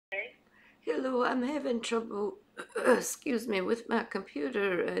Hello, I'm having trouble, excuse me, with my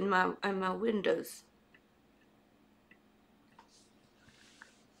computer and my Windows.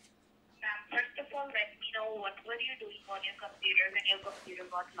 Ma'am, first of all, let me know what were you doing on your computer when your computer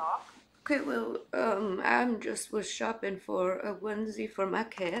got locked? Okay, well, I'm just was shopping for a onesie for my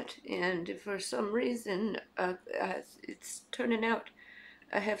cat, and for some reason, it's turning out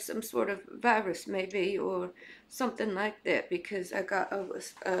I have some sort of virus, maybe, or something like that, because I got a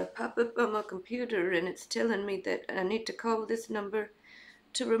pop-up on my computer, and it's telling me that I need to call this number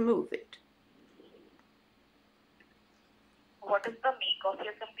to remove it. What is the make of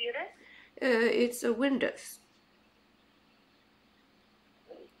your computer? It's a Windows.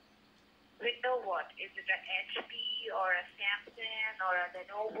 Windows what? Is it an HP or a Samsung or a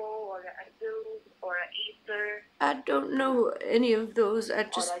Lenovo or a Asus or a Acer? I don't know any of those. I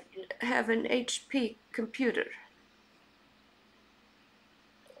just have an HP computer.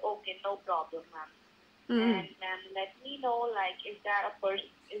 Okay, no problem, ma'am. Mm. And ma'am, let me know, like, is that a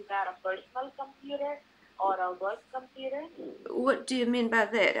personal computer or a work computer? What do you mean by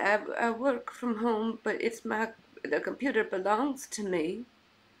that? I work from home, but the computer belongs to me.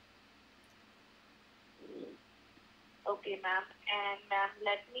 Okay, ma'am. And ma'am,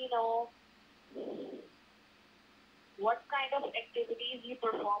 let me know what kind of activities you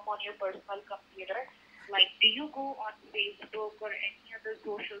perform on your personal computer. Like, do you go on Facebook or any other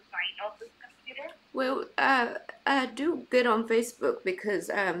social site of this computer? Well, I do get on Facebook because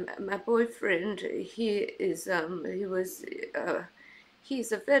my boyfriend he's a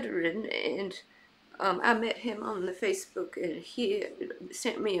veteran, and I met him on the Facebook, and he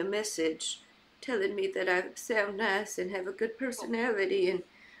sent me a message telling me that I sound nice and have a good personality, and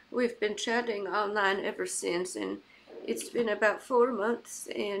we've been chatting online ever since, and it's been about 4 months,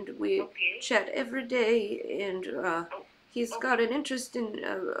 and we chat every day, and he's got an interesting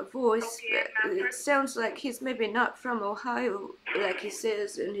voice. It sounds like he's maybe not from Ohio, like he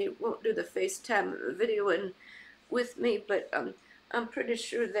says, and he won't do the FaceTime videoing with me, but I'm pretty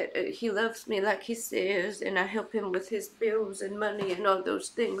sure that he loves me like he says, and I help him with his bills and money and all those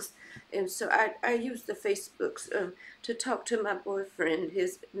things. And so I use the Facebooks to talk to my boyfriend.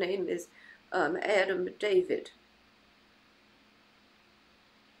 His name is Adam David.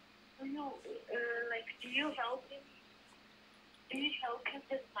 Do you do you help him? Do you help him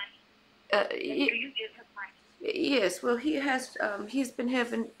with money? Do you give him money? Yes, well, he's been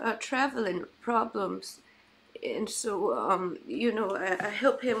having traveling problems, and so I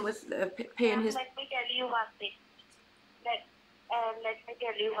help him with paying his. Let me tell you one thing. Let me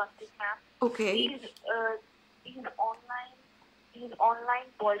tell you one thing, ma'am. Okay. These online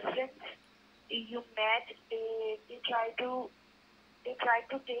boyfriends you met, they try to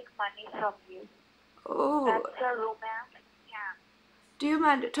take money from you. Oh. That's a romance scam. Do you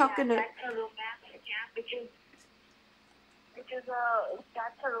mind talking to? That's a romance scam,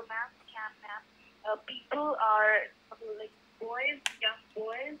 that's a romance scam, ma'am. People are like young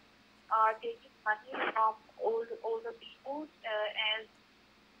boys are taking money from older people, as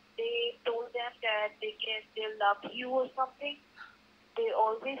they told them that they love you or something. They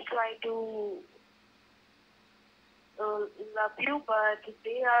always try to love you, but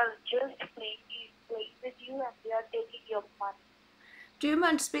they are just playing with you, and they are taking your money. Do you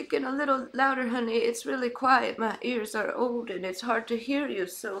mind speaking a little louder, honey? It's really quiet. My ears are old, and it's hard to hear you.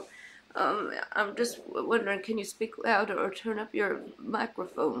 So, I'm just wondering, can you speak louder or turn up your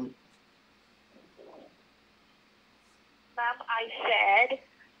microphone? Ma'am, I said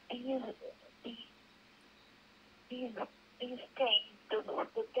these things, the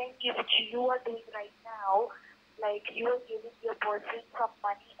thing which you are doing right now, like you are giving your boyfriend some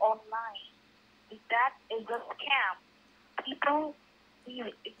money online, that is a scam.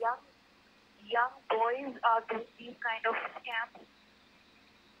 These young boys are doing these kind of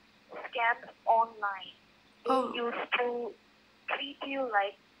scams online. They used to treat you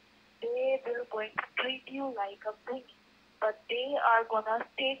like they were going to treat you like a queen, but they are gonna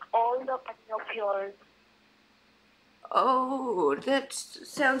take all the money of yours. Oh, that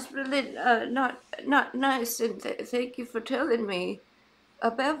sounds really not nice, and thank you for telling me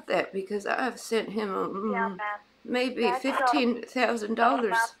about that, because I've sent him maybe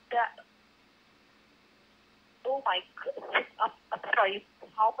 $15,000. Oh my God! I'm sorry.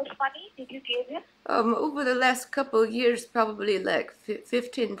 How much money did you give him? Over the last couple of years, probably like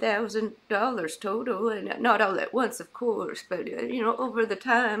 $15,000 total, and not all at once, of course, but over the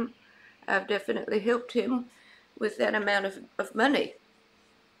time, I've definitely helped him with that amount of money.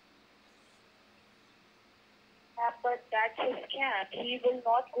 But that's a scam. He will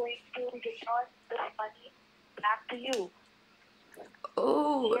not going to return this money back to you.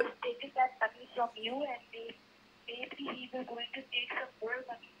 Oh. He has taken that money from you, and maybe he will going to take some more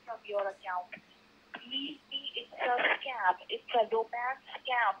money from your account. Believe me, it's a scam. It's a romance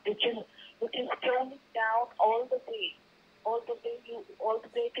scam, which is trolling down all the way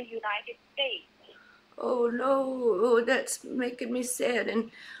to United States. Oh no, oh, that's making me sad.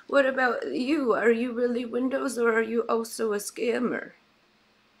 And what about you? Are you really Windows or are you also a scammer?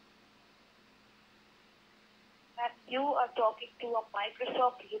 And you are talking to a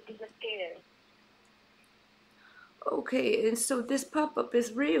Microsoft representative. Okay, and so this pop-up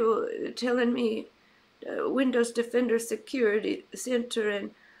is real, telling me Windows Defender Security Center,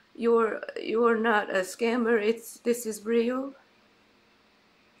 and you're not a scammer. This is real.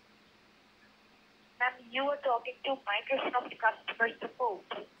 And you are talking to Microsoft customer support.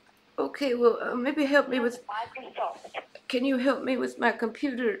 Okay, well maybe help me with. Microsoft. Can you help me with my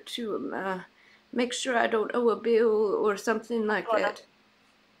computer to make sure I don't owe a bill or something like that?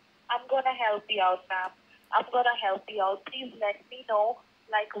 I'm gonna help you out, ma'am. I'm gonna help you out. Please let me know,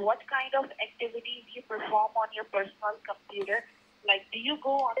 like, what kind of activities you perform on your personal computer. Like, do you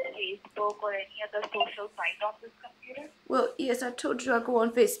go on Facebook or any other social site on this computer? Well, yes, I told you I go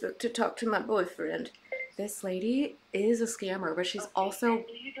on Facebook to talk to my boyfriend. This lady is a scammer, but she's also And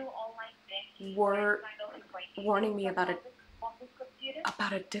do you do online banking? warning me about a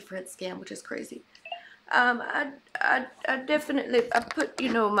different scam, which is crazy. I definitely put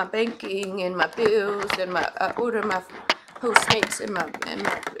my banking and my bills and I order my Postmates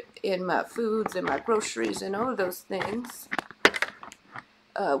and my foods and my groceries and all those things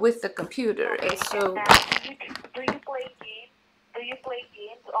with the computer. And so, do you play games? Do you play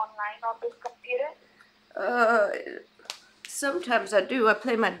games online on this computer? Sometimes I do. I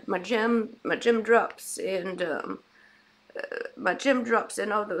play my gym drops and my gym drops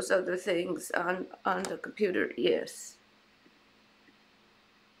and all those other things on the computer. Yes.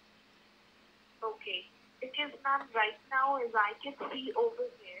 Okay. Because, ma'am, right now, as I can see over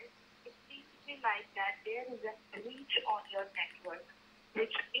here, it seems to me like that there is a breach on your network,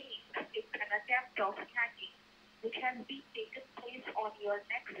 which means it's an attempt of hacking, which has been taken place on your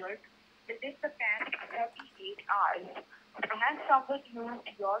network within the past 48 hours. So has someone used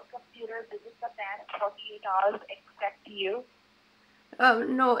your computer within the past 48 hours except you?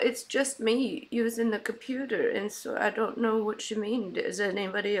 No, it's just me using the computer, and so I don't know what you mean. Does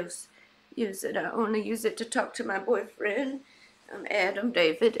anybody else use it? I only use it to talk to my boyfriend, Adam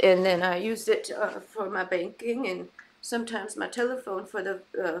David, and then I use it for my banking and sometimes my telephone for the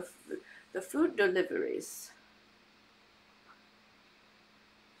food deliveries.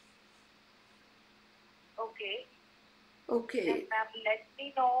 Okay. Okay. And ma'am, let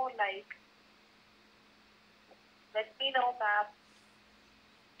me know, ma'am.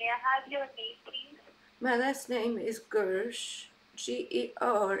 May I have your name, please? My last name is Gersh, Gersh.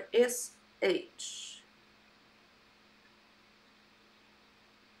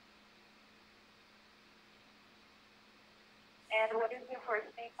 And what is your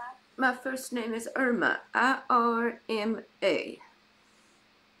first name, ma'am? My first name is Irma, IRMA.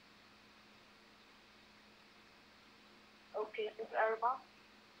 Okay, Miss Irma.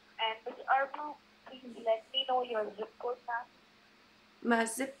 And Miss Irma, please let me know your zip code, ma'am. My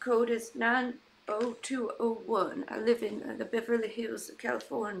zip code is 90201. I live in the Beverly Hills,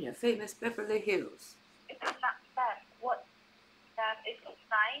 California, famous Beverly Hills. It's not, ma'am. What? Ma'am, it's 90.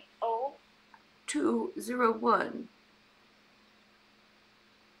 201.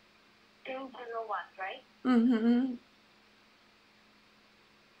 201, right? Mm-hmm.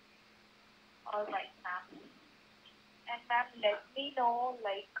 All right, ma'am. And ma'am, let me know,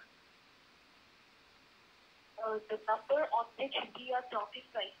 the number on which we are talking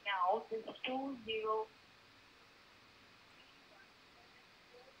right now is 20.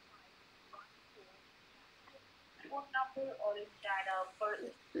 Phone number, or is that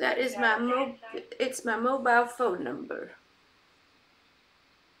That is it's my mobile phone number.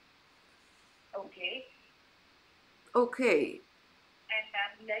 Okay. Okay. And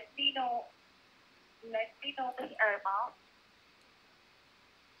ma'am, let me know, Miss Irma.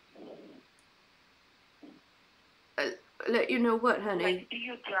 Let you know what, honey? Like, do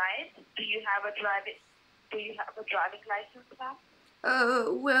you drive? Do you have a driving license, ma'am?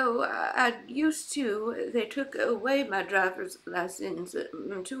 Well, I used to. They took away my driver's license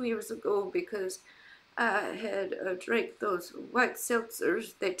 2 years ago because I had drank those white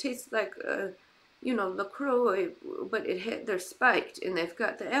seltzers. They taste like, LaCroix, but they're spiked and they've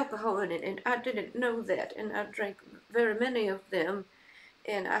got the alcohol in it. And I didn't know that, and I drank very many of them.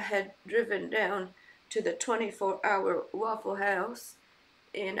 And I had driven down to the 24-hour Waffle House,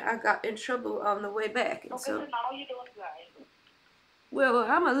 and I got in trouble on the way back. And Okay, so now you don't drive. Well,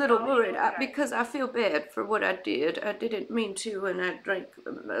 I'm a little worried because I feel bad for what I did. I didn't mean to, and I drank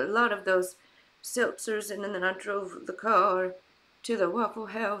a lot of those seltzers, and then I drove the car to the Waffle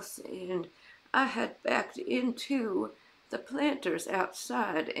House, and I had backed into the planters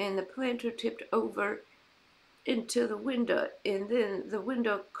outside, and the planter tipped over into the window, and then the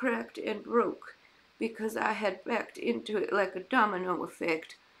window cracked and broke because I had backed into it like a domino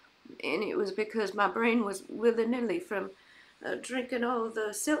effect. And it was because my brain was willy-nilly from drinking all the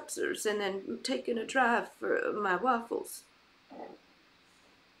seltzers and then taking a drive for my waffles.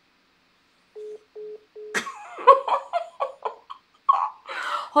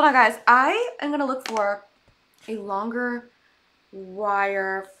 Hold on, guys. I am going to look for a longer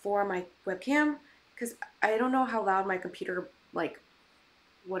wire for my webcam because I don't know how loud my computer, like,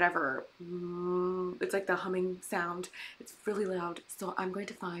 whatever, it's like the humming sound. It's really loud, so I'm going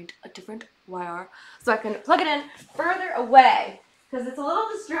to find a different wire so I can plug it in further away because it's a little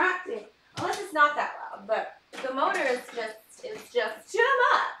distracting, unless it's not that loud. But the motor is just too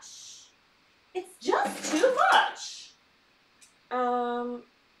much. It's just too much.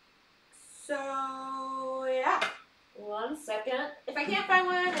 So yeah, 1 second. If I can't find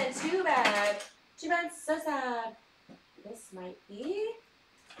one, then too bad. Too bad, so sad. This might be.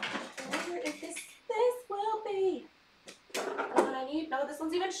 I wonder if this will be what I need. No, this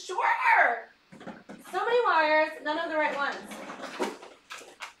one's even shorter. So many wires, none of the right ones.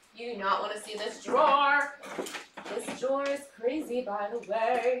 You do not want to see this drawer. This drawer is crazy, by the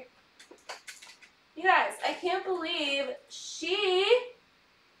way. You guys, I can't believe she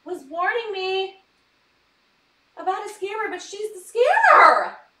was warning me about a scammer, but she's the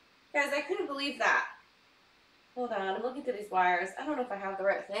scammer. Guys, I couldn't believe that. Hold on, I'm looking through these wires. I don't know if I have the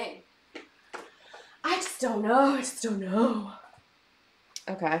right thing. I just don't know.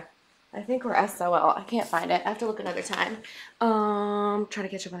 Okay. I think we're SOL. I can't find it. I have to look another time. Trying to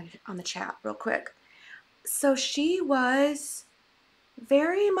catch up on the chat real quick. So she was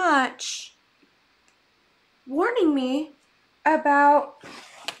very much warning me about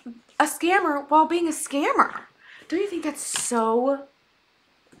a scammer while being a scammer. Don't you think that's so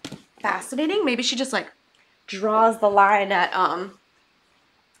fascinating? Maybe she just like draws the line at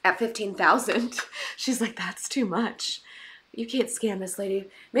 15,000. She's like, that's too much. You can't scam this lady.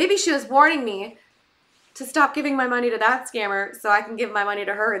 Maybe she was warning me to stop giving my money to that scammer so I can give my money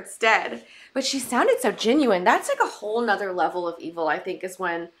to her instead. But she sounded so genuine. That's like a whole nother level of evil, I think, is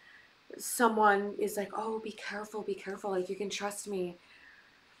when someone is like, oh, be careful, like you can trust me.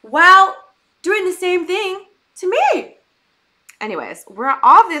 While doing the same thing to me. Anyways, we're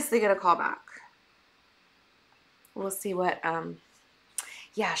obviously going to call back. We'll see what,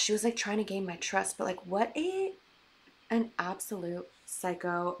 yeah, she was like trying to gain my trust, but like what an absolute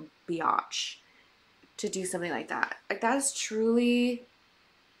psycho biatch to do something like that. Like that is truly,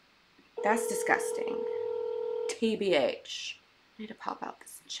 that's disgusting. TBH. I need to pop out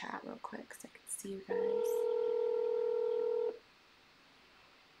this chat real quick so I can see you guys.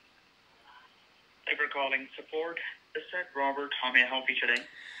 Thank you for calling support. This is Robert. How may I help you today?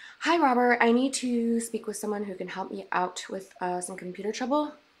 Hi, Robert. I need to speak with someone who can help me out with some computer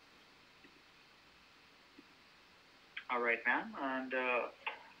trouble. All right, ma'am. And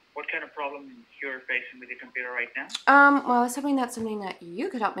what kind of problem you're facing with your computer right now? Well, I was hoping that's something that you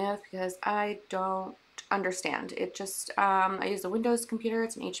could help me with because I don't understand. It just, I use a Windows computer.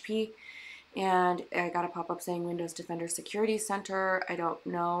 It's an HP. And I got a pop-up saying Windows Defender Security Center. I don't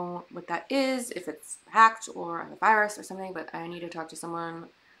know what that is, if it's hacked or a virus or something, but I need to talk to someone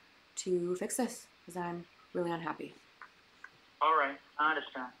to fix this because I'm really unhappy. All right, I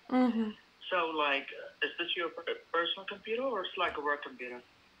understand. Mm-hmm. So, like, is this your personal computer or it's like a work computer?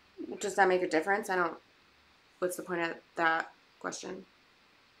 Does that make a difference? I don't... What's the point of that question?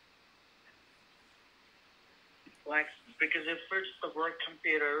 Like, because if it's a work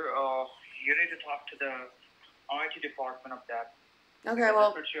computer, you need to talk to the IT department of that. Okay,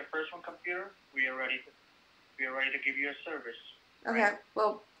 well... If it's your personal computer, we are ready to give you a service. Okay, right?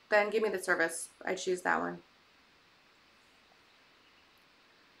 well, then give me the service. I choose that one.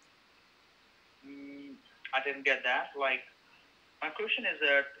 I didn't get that. Like, my question is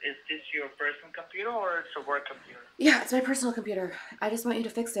that, is this your personal computer or it's a work computer? Yeah, it's my personal computer. I just want you to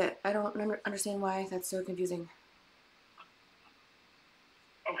fix it. I don't understand why that's so confusing.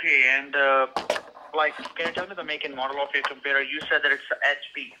 Okay, and, like, can you tell me the make and model of your computer? You said that it's a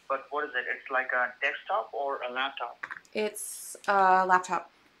HP, but what is it? It's like a desktop or a laptop? It's a laptop.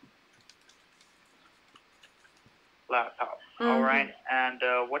 Laptop. Mm-hmm. All right. And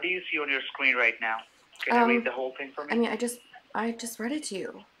what do you see on your screen right now? Can you read the whole thing for me? I mean, I just read it to you.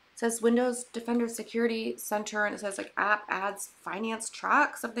 It says Windows Defender Security Center, and it says like app adds finance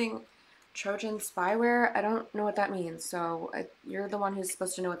track, something Trojan spyware. I don't know what that means, so you're the one who's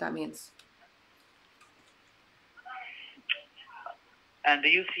supposed to know what that means. And do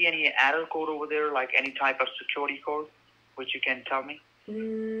you see any error code over there, like any type of security code, which you can tell me?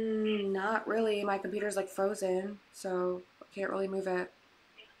 Not really. My computer's like frozen, so I can't really move it.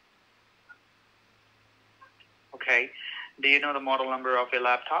 Okay. Do you know the model number of your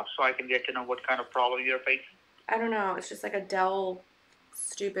laptop so I can get to know what kind of problem you're facing? I don't know. It's just like a Dell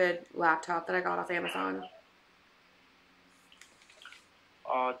stupid laptop that I got off Amazon.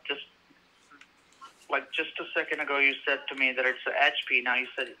 Just a second ago, you said to me that it's a HP. Now you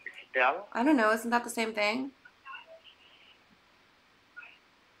said it's Dell. I don't know. Isn't that the same thing?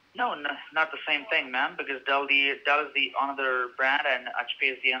 No, not the same thing, ma'am. Because Dell is the another brand and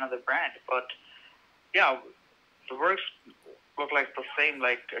HP is the another brand. But yeah, the works look like the same.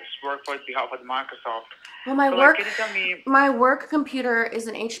 Like it's work for behalf of Microsoft. Well, my so, work can you tell me, my work computer is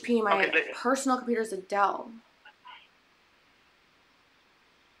an HP. My okay, personal computer is a Dell.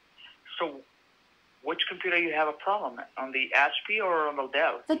 So, which computer you have a problem on, the HP or on the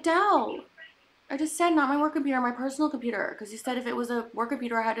Dell? The Dell. I just said not my work computer, my personal computer. Because you said if it was a work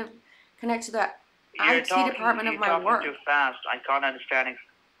computer, I had to connect to the IT department of my work. You're talking too fast. I can't understand it.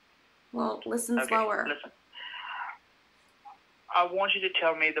 Well, listen Okay, slower. Listen. I want you to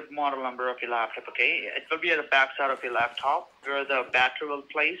tell me the model number of your laptop, okay? It will be at the back side of your laptop where the battery will be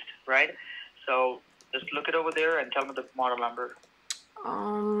placed, right? So just look it over there and tell me the model number.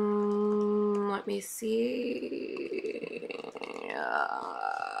 Let me see.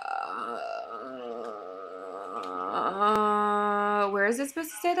 Where is it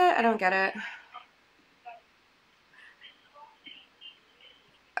supposed to say that? I don't get it.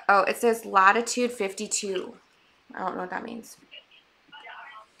 Oh, it says latitude 52. I don't know what that means.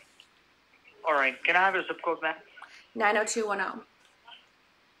 All right. Can I have your zip code, ma'am? 90210.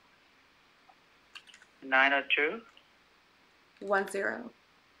 902? 10. 10.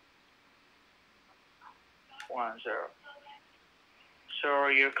 So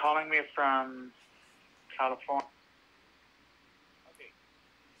you're calling me from California? Okay.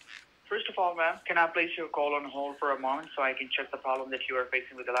 First of all, ma'am, can I place your call on hold for a moment so I can check the problem that you are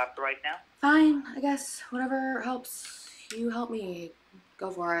facing with the laptop right now? Fine, I guess. Whatever helps you help me.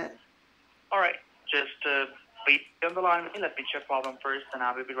 Go for it. All right. Just wait on the line. Let me check problem first, and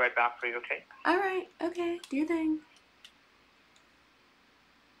I will be right back for you, okay? All right. Okay. Do your thing.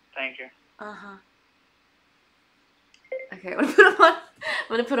 Thank you. Uh-huh. Okay, I'm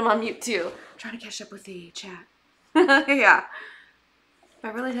gonna put him on mute too. I'm trying to catch up with the chat. Yeah.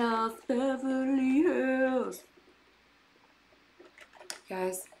 Beverly Hills, Beverly Hills.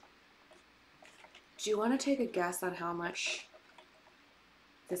 Guys, do you want to take a guess on how much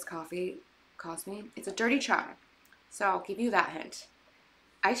this coffee cost me? It's a dirty chai, so I'll give you that hint.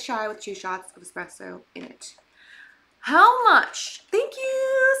 Iced chai with 2 shots of espresso in it. How much? Thank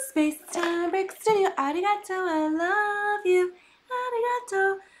you, Space Time Break Studio. Arigato, I love you.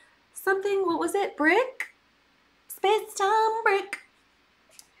 Arigato. Something, what was it? Brick? Space Time Brick.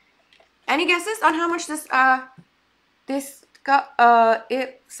 Any guesses on how much this got?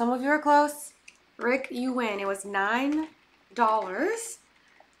 Some of you are close. Rick, you win. It was $9,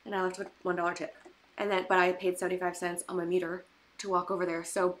 and I left with $1 tip. But I paid 75 cents on my meter to walk over there.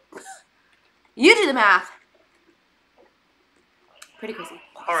 So you do the math. Pretty crazy.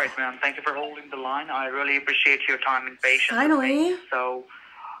 All right, ma'am. Thank you for holding the line. I really appreciate your time and patience. Finally. So,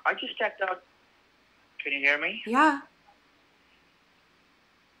 I just checked out. Can you hear me? Yeah.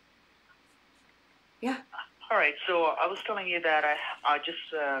 Yeah. All right. So I was telling you that I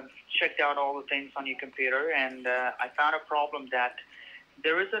just checked out all the things on your computer, and I found a problem that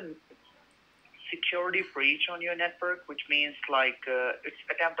there is a security breach on your network, which means like it's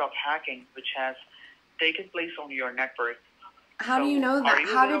attempt of hacking, which has taken place on your network. How do you know that?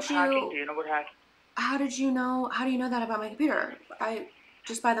 How did you? Hacking? Do you know what hacking? How did you know? How do you know that about my computer?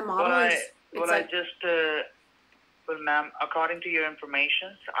 Just by the model. Well, ma'am, according to your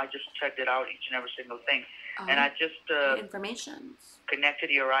information, I just checked it out, each and every single thing, and I just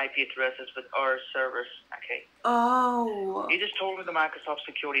connected your IP addresses with our servers. Okay. Oh. You just told me the Microsoft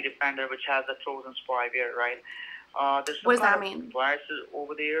Security Defender, which has a Trojan spyware, right? There's some what does that kind mean? Of viruses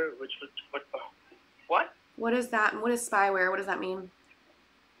over there, which would what? What is that? What is spyware? What does that mean?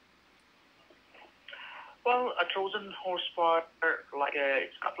 Well, a Trojan horsepower,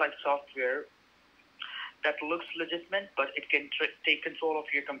 it's not like software that looks legitimate, but it can take control of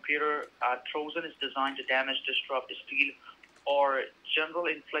your computer. Trojan is designed to damage, disrupt, steal, or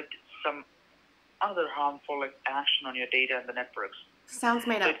generally inflict some other harmful action on your data and the networks. Sounds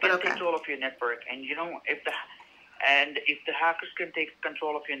made So up, it but can okay. take control of your network, and you know if the hackers can take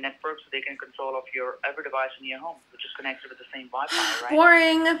control of your network, so they can control of your every device in your home, which is connected with the same Wi-Fi, right?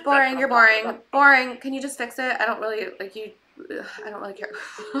 Boring, That's boring, what you're I'm talking boring, about. boring. Can you just fix it? I don't really, like you, I don't really care.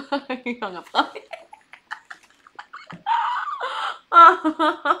 He hung up on me.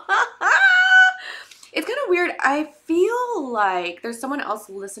 It's kind of weird. I feel like there's someone else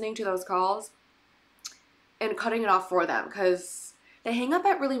listening to those calls and cutting it off for them because they hang up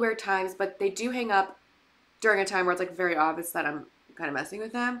at really weird times, but they do hang up during a time where it's like very obvious that I'm kind of messing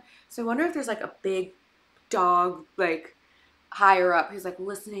with them. So I wonder if there's like a big dog like higher up who's like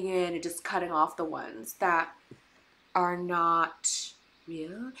listening in and just cutting off the ones that are not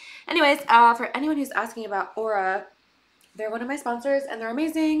real. Anyways, for anyone who's asking about Aura, they're one of my sponsors and they're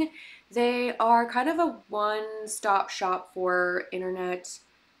amazing. They are kind of a one-stop shop for internet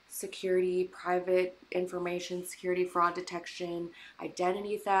security, private information security, fraud detection,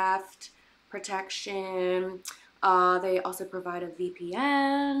 identity theft protection. They also provide a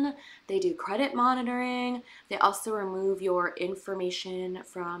VPN. They do credit monitoring. They also remove your information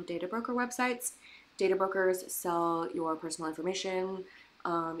from data broker websites. Data brokers sell your personal information,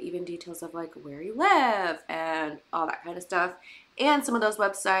 even details of like where you live and all that kind of stuff. And some of those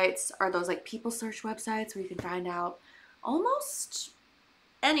websites are those like people search websites where you can find out almost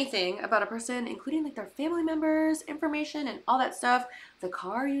anything about a person, including like their family members, information, and all that stuff. The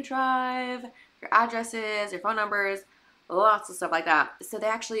car you drive, your addresses, your phone numbers, lots of stuff like that. So they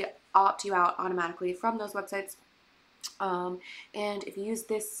actually opt you out automatically from those websites. And if you use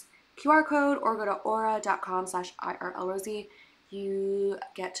this QR code or go to aura.com/IRLrosie, you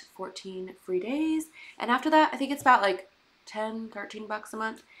get 14 free days. And after that, I think it's about like 10, 13 bucks a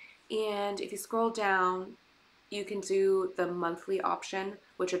month. And if you scroll down, you can do the monthly option,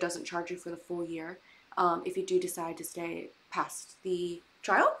 which it doesn't charge you for the full year, if you do decide to stay past the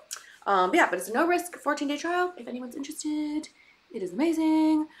trial. But yeah, but it's a no-risk 14-day trial. If anyone's interested, it is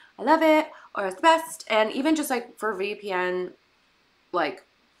amazing. I love it. Or it's the best. And even just like for VPN, like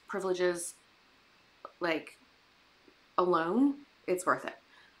privileges, like alone, it's worth it.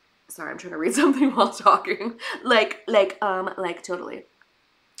 Sorry, I'm trying to read something while talking. Like totally.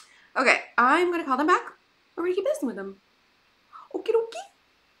 Okay, I'm gonna call them back. We're gonna keep business with them. Okie dokie.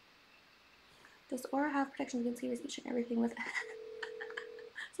 Does Aura have protection against each and everything with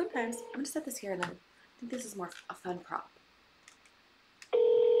Sometimes. I'm gonna set this here and then. I think this is more a fun prop.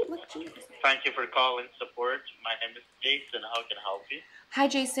 Look, Jesus. Thank you for calling support. My name is Jason. How can I help you? Hi,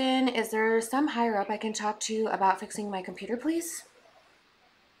 Jason. Is there some higher up I can talk to about fixing my computer, please?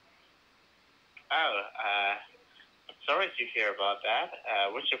 Oh, I'm sorry to hear about that.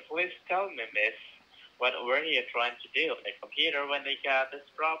 Would you please tell me, miss, what were you trying to do on the computer when they got this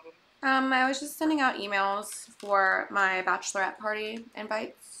problem? I was just sending out emails for my bachelorette party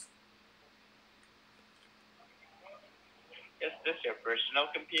invites. Is this your personal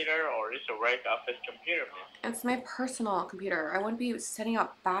computer or is it a work office computer, miss? It's my personal computer. I wouldn't be sending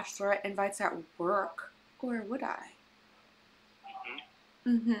out bachelorette invites at work, or would I?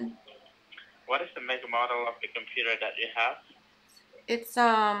 What is the make and model of the computer that you have? It's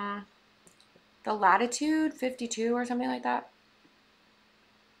the Latitude 52 or something like that.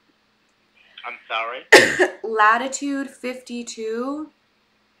 I'm sorry? Latitude 52.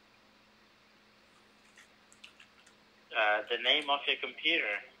 The name of your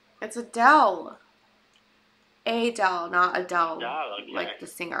computer? It's a Dell. A Dell, not Adele. Dell, okay. Like the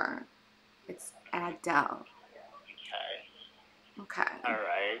singer. It's Adele. Okay. Okay.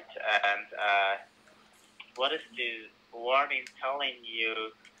 Alright, and what is the warning telling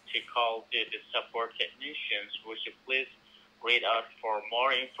you to call the support technicians? Would you please read out for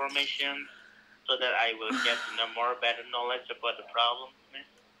more information so that I will get to know more better knowledge about the problem, miss?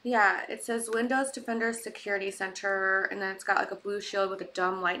 Yeah, it says Windows Defender Security Center, and then it's got like a blue shield with a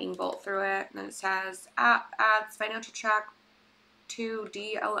dumb lightning bolt through it. And then it says app adds financial track to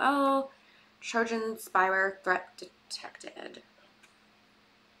DLL, Trojan spyware threat detected.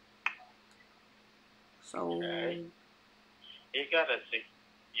 So Okay. You got a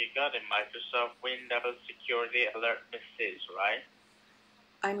Microsoft Windows security alert message, right?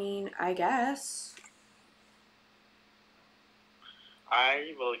 I mean, I guess.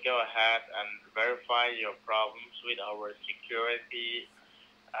 I will go ahead and verify your problems with our security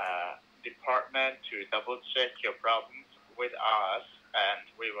department to double check your problems with us, and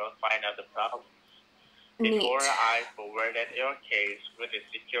we will find out the problems. Before Neat. I forwarded your case with the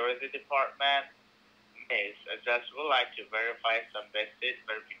security department, Miss, I just would like to verify some basic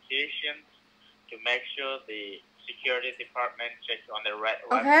verifications to make sure the security department checks on the right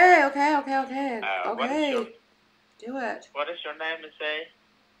website. Okay. What is your Do it. What is your name, Miss A?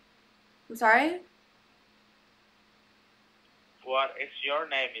 I'm sorry? What is your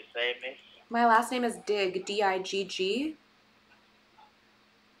name, Miss A, Miss? My last name is Digg, D-I-G-G.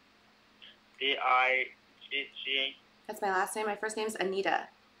 D-I-G-G. That's my last name. My first name is Anita.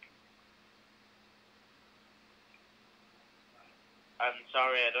 I'm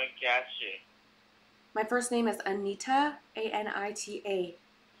sorry, I don't catch you. My first name is Anita, A-N-I-T-A.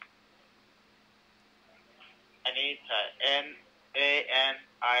 Anita, N-A-N-I-T-A,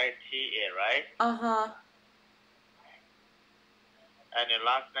 right? Uh-huh. And your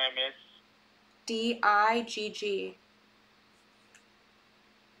last name is? D-I-G-G.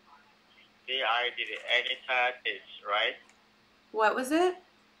 D-I-D-D. Anita is, right? What was it?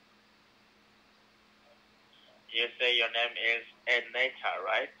 You say your name is Anita,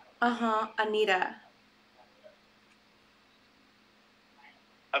 right? Uh-huh. Anita.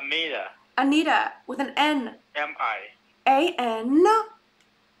 Amita. Anita with an N. M-I. A-N-I-T-A.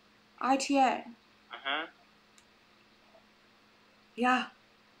 Uh-huh. Yeah.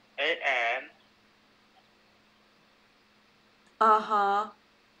 A-N. Uh-huh.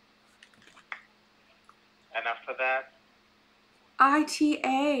 And after that?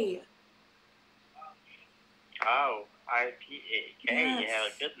 I-T-A. Oh, I-P-A. Okay, Yes. you have a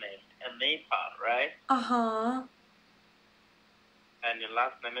good name. Anita, right? Uh-huh. And your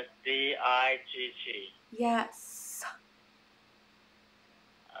last name is D-I-G-G. Yes.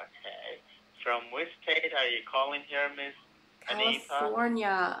 Okay. From which state are you calling here, Miss Anita?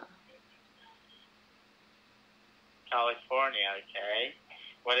 California. California, okay.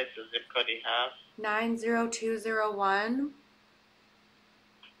 What is the zip code you have? 90201.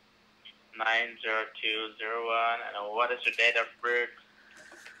 90201. And what is your date of birth?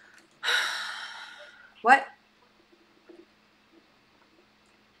 What?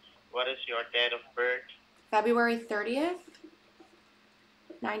 What is your date of birth? February 30th,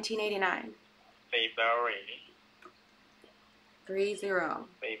 1989. February. 30.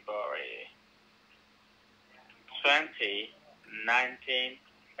 February 20,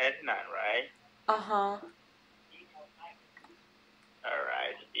 1989, right? Uh-huh.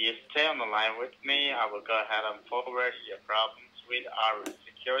 Alright. You stay on the line with me. I will go ahead and forward your problems with our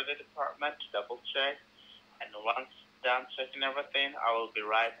security department to double check. And once done checking everything, I will be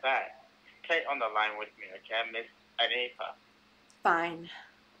right back. Stay on the line with me, okay, Miss Anita? Fine.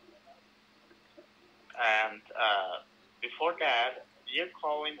 And before that, you're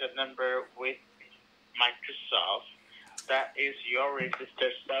calling the number with Microsoft. That is your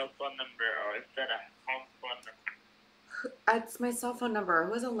registered cell phone number, or is that a home phone number? It's my cell phone number.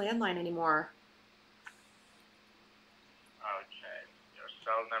 Who has a landline anymore? Okay, your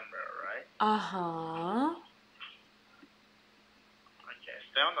cell number, right? Uh-huh. Okay,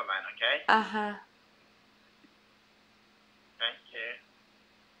 stay on the line, okay? Uh-huh. Thank you.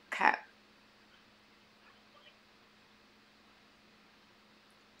 Okay.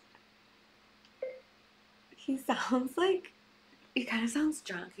 He sounds like, he kind of sounds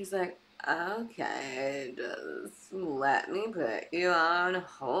drunk. He's like, okay, just let me put you on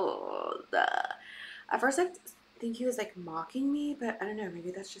hold. At first I think he was like mocking me, but I don't know, maybe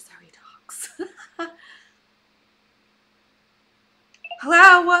that's just how he talks.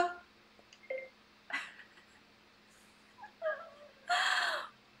 Hello?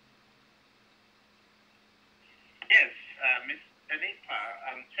 Yes, Miss Anita,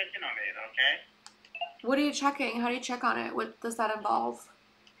 I'm checking on it, okay? What are you checking? How do you check on it? What does that involve?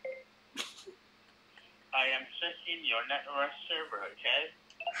 I am checking your network server, okay?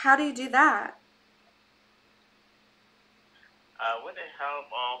 How do you do that? With the help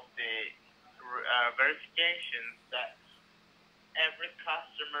of the verifications that every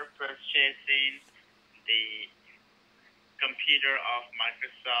customer purchasing the computer of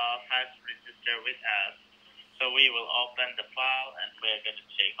Microsoft has registered with us. So we will open the file and we're going to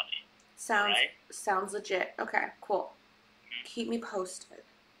check on it. Sounds legit. Okay, cool. Keep me posted.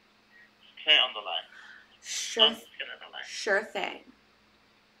 Stay on the line. Sure. Don't get on the line. Sure thing.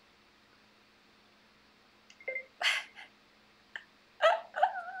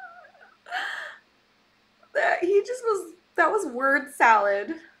 That was word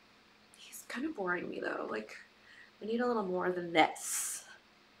salad. He's kind of boring me though. Like, I need a little more than this.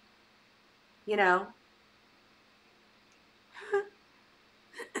 You know?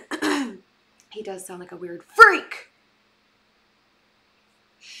 He does sound like a weird freak.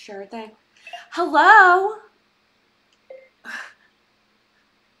 Sure thing. Hello?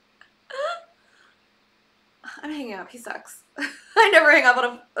 I'm hanging up. He sucks. I never hang up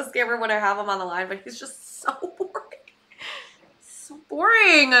on a scammer when I have him on the line, but he's just so boring. So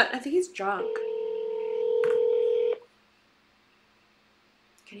boring. I think he's drunk.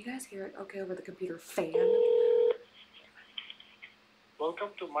 Can you guys hear it okay over the computer fan? Welcome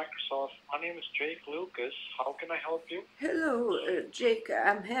to Microsoft. My name is Jake Lucas. How can I help you? Hello, Jake.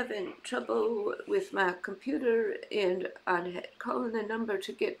 I'm having trouble with my computer, and I'm calling the number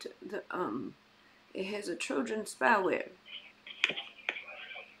to get the It has a Trojan spyware.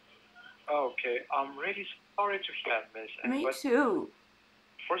 Okay, I'm really sorry to hear that, miss. Me too.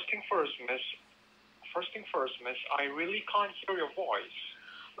 First thing first, miss. I really can't hear your voice.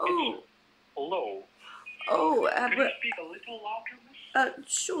 Oh. It's low. Oh, Could you speak a little louder, miss?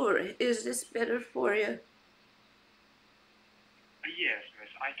 Sure. Is this better for you? Yes, miss.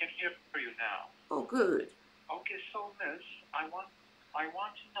 I can hear you now. Oh, good. Okay, so miss, I want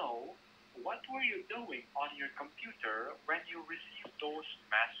to know what were you doing on your computer when you received those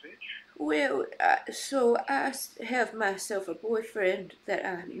messages? Well, so I have myself a boyfriend that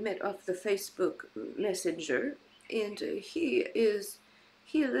I met off the Facebook Messenger, and he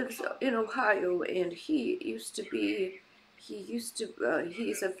lives in Ohio, and he's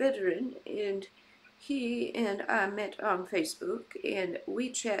a veteran, and he and I met on Facebook, and we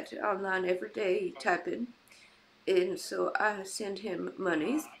chat online every day typing, and so I send him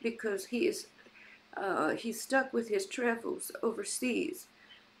monies because he's stuck with his travels overseas,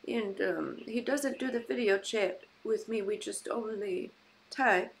 and he doesn't do the video chat with me. We just only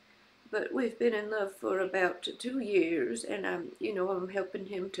type, but we've been in love for about 2 years, and I'm helping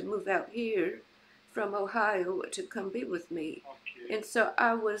him to move out here from Ohio to come be with me. Okay. And so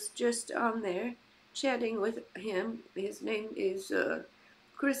I was just on there chatting with him. His name is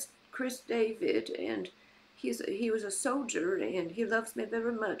Chris David, and he was a soldier, and he loves me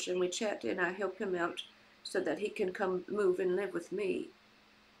very much, and we chat, and I help him out so that he can come move and live with me.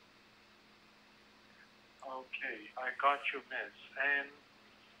 Okay, I got you, miss. And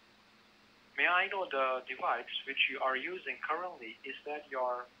may I know the device which you are using currently? Is that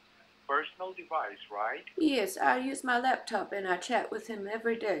your personal device, right? Yes, I use my laptop and I chat with him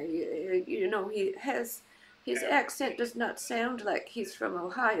every day. His accent does not sound like he's from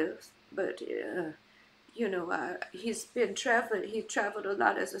Ohio, but he's been traveling. He traveled a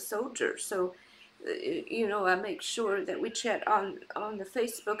lot as a soldier, so I make sure that we chat on the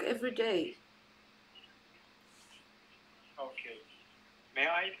Facebook every day. Okay. May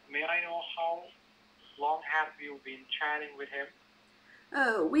I know how long have you been chatting with him?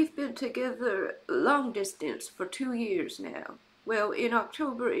 We've been together long distance for 2 years now. Well, in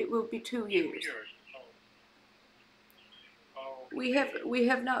October it will be 2 years. 2 years. Oh. Okay. We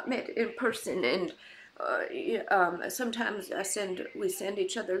have not met in person, and sometimes we send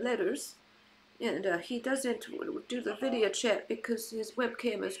each other letters, and he doesn't do the video chat because his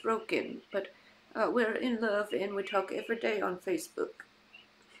webcam is broken. But we're in love, and we talk every day on Facebook.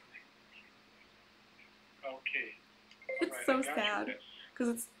 Okay. It's Alright, so I got you, sad miss.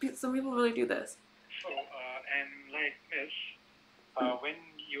 because some people really do this. So, and like miss, when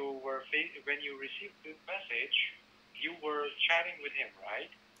you received this message, you were chatting with him, right?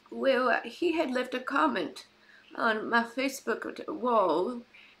 Well, he had left a comment on my Facebook wall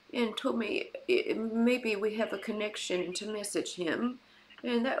and told me maybe we have a connection to message him,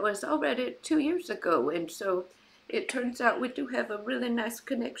 and that was already 2 years ago, and so it turns out we do have a really nice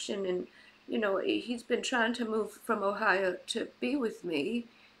connection, and he's been trying to move from Ohio to be with me,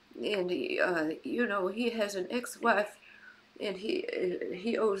 and he has an ex-wife, and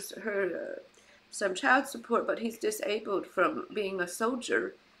he owes her some child support, but he's disabled from being a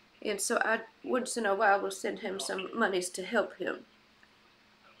soldier, and so I once in a while will send him some monies to help him.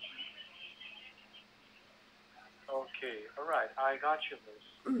 Okay, alright, I got you,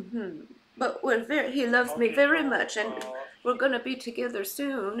 miss. But he loves me Okay, very so, much, and we're going to be together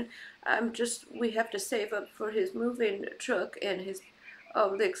soon. We have to save up for his moving truck and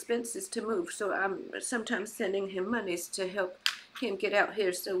all the expenses to move, so I'm sometimes sending him monies to help him get out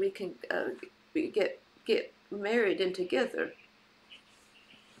here so we can get married and together.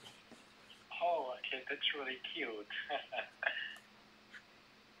 Oh, okay, that's really cute.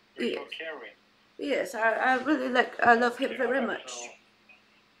 You're so caring. Yes, I love him very much.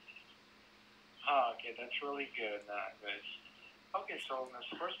 Okay, that's really good, miss. Okay, so miss,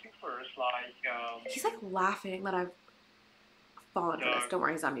 first thing first, He's like laughing that I've fallen for this. Don't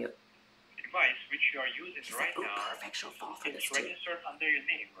worry, he's on mute. Device which you are using He's right like, oh, now, perfect, she'll fall for it's this too. registered under your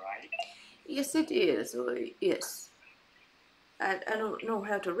name, right? Yes, it is. Yes. I don't know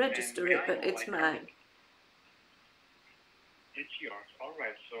how to register it, but it's mine. It's yours.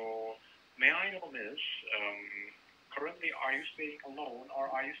 Alright, so may I know, miss, currently are you staying alone or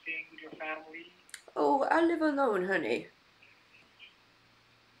are you staying with your family? Oh, I live alone, honey.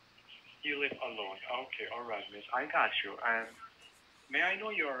 You live alone. Okay, alright, miss. I got you. And May I know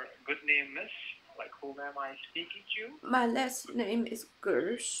your good name, miss? Like, whom am I speaking to? My last name is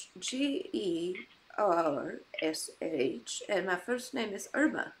Gersh, Gersh, and my first name is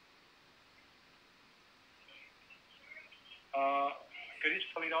Irma. Could you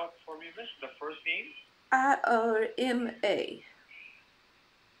spell it out for me, miss? The first name? IRMA.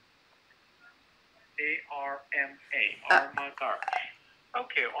 ARMA. Arma Garsh.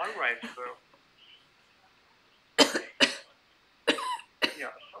 Okay, all right, so.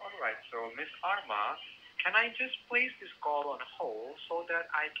 Yeah, so all right, so Miss Arma, can I just place this call on hold so that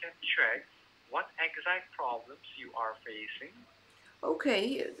I can check what exact problems you are facing?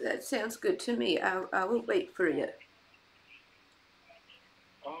 Okay, that sounds good to me. I will wait for you.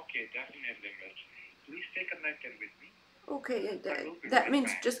 Okay, definitely, miss. Please stay connected with me. Okay, that that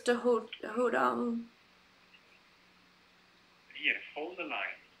means just to hold on. Yes, hold the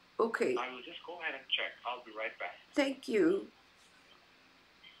line. Okay. I will just go ahead and check. I'll be right back. Thank you.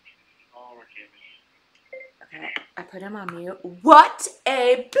 Okay, miss. Okay, I put him on mute. What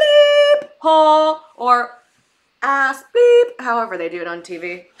a bleep hole or ass bleep, however they do it on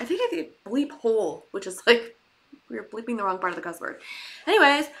TV. I think I did bleep hole, which is like we were bleeping the wrong part of the cuss word.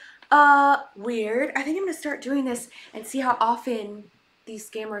 Anyways, weird. I think I'm gonna start doing this and see how often these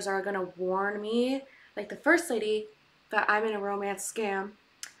scammers are gonna warn me, like the first lady, that I'm in a romance scam,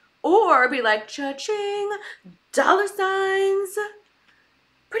 or be like cha-ching, dollar signs.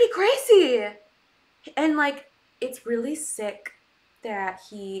 Pretty crazy. And like, it's really sick that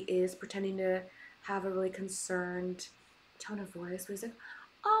he is pretending to have a really concerned tone of voice where he's like,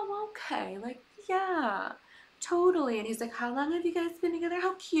 oh, okay, like, yeah, totally. And he's like, how long have you guys been together?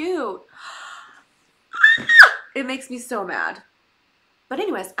 How cute. It makes me so mad. But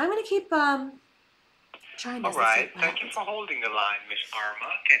anyways, I'm gonna keep trying this. All right, thank you for holding the line, Miss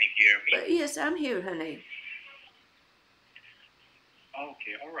Arma. Can you hear me? Yes, I'm here, honey.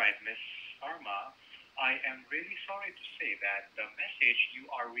 Okay, all right, Miss Arma. I am really sorry to say that the message you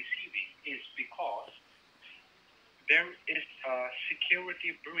are receiving is because there is a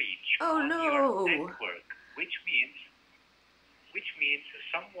security breach on your network, which means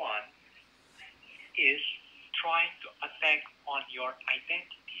someone is trying to attack on your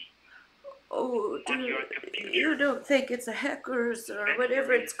identity. Oh, you don't think it's a hackers or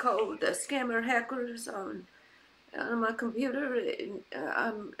whatever it's called, the scammer hackers on my computer?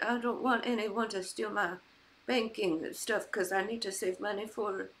 I don't want anyone to steal my banking stuff because I need to save money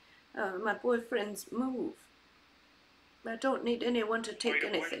for my boyfriend's move. I don't need anyone to take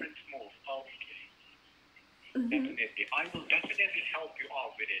anything. Definitely. I will definitely help you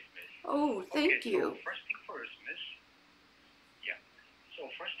out with it, miss. Oh, thank you. So first thing first, miss. Yeah. So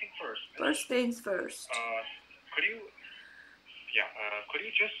first thing first, miss. First things first. Could you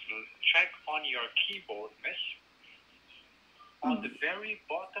just check on your keyboard, miss? On the very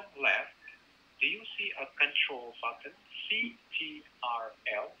bottom left, do you see a control button?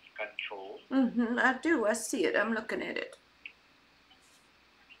 CTRL, control. I do. I see it. I'm looking at it.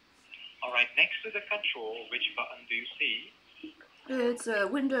 All right, next to the control, which button do you see? It's a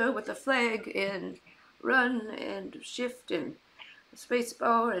window with a flag and run and shift and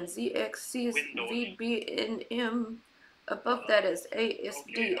spacebar and ZX, VBNM. Above that is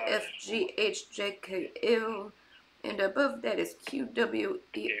ASDFGHJKL. And above that is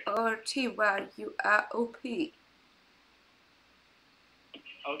QWERTYUIOP.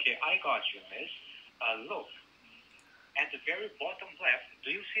 Okay, I got you, miss. Look, at the very bottom left,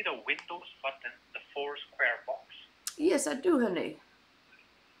 do you see the Windows button, the 4 square box? Yes, I do, honey.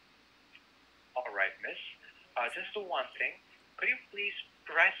 All right, miss. Just do one thing. Could you please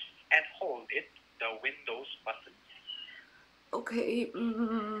press and hold it, the Windows button? Okay,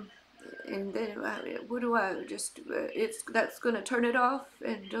 and then what do I just, that's going to turn it off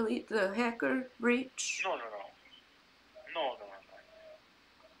and delete the hacker breach? No.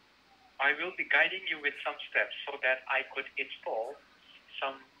 I will be guiding you with some steps so that I could install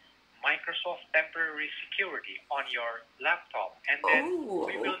some Microsoft temporary security on your laptop. And then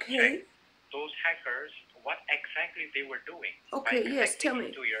we will check those hackers, what exactly they were doing. Okay, yes, tell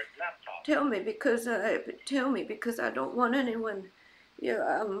me. To your laptop. Tell me because I don't want anyone.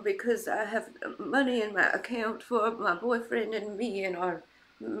 Yeah, because I have money in my account for my boyfriend and me and our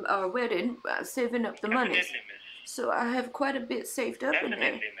wedding, saving up the money. Definitely, miss. So I have quite a bit saved up in there.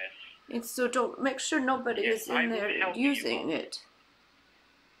 Definitely, miss. And so don't make sure nobody is in there using it.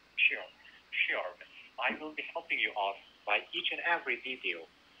 Sure, miss. I will be helping you out by each and every detail.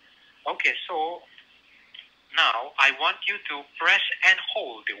 Okay, so now I want you to press and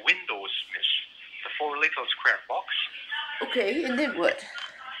hold the Windows, miss. The 4 little square box. Okay, and then what?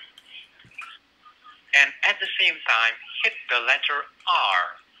 And at the same time, hit the letter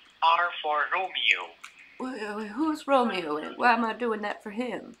R. R for Romeo. Well, who's Romeo and why am I doing that for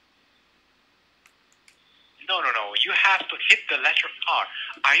him? No. You have to hit the letter R.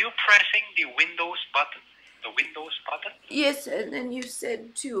 Are you pressing the Windows button? The Windows button? Yes, and then you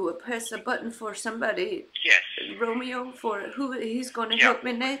said to press a button for somebody. Yes. Romeo, for who he's going to Yeah. help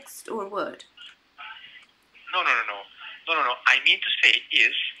me next, or what? No. I mean to say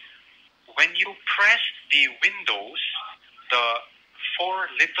is, when you press the Windows, the 4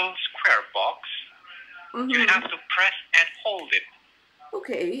 little square box, you have to press and hold it.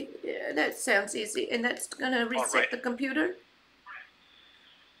 Okay, yeah, that sounds easy. And that's going to reset right. the computer?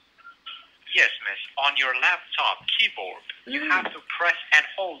 Yes, miss. On your laptop keyboard, you have to press and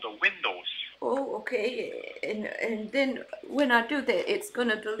hold the Windows. Oh, okay. And then when I do that, it's going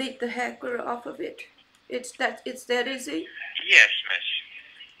to delete the hacker off of it? It's that easy? Yes, miss.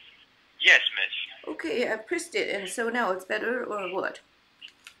 Yes, miss. Okay, I pressed it, and so now it's better, or what?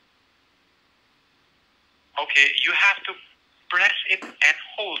 Okay, you have to press it and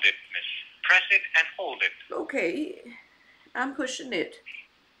hold it, miss. Press it and hold it. Okay, I'm pushing it.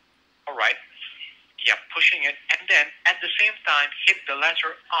 All right. Yeah, pushing it, and then at the same time hit the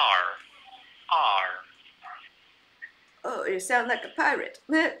letter R. R. Oh, you sound like a pirate.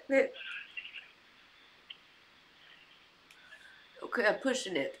 Okay, I'm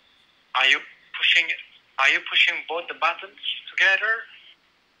pushing it. Are you pushing it? Are you pushing both the buttons together?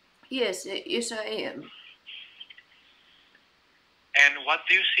 Yes, yes I am. And what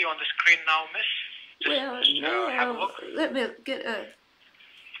do you see on the screen now, miss? Well, have a now, look. let me get a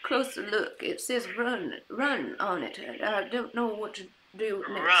closer look. It says run on it. I don't know what to do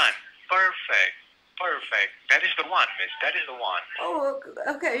next. Run. Perfect. That is the one, miss. That is the one. Oh,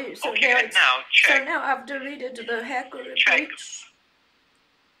 okay. So Okay, now and now check. So now I've deleted the hacker Check. breach.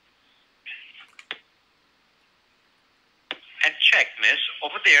 And check, miss.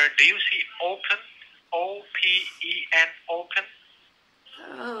 Over there, do you see open? O-P-E-N, open?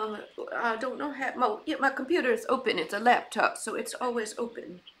 I don't know how. My computer is open. It's a laptop, so it's always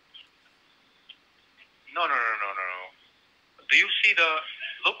open. No. Do you see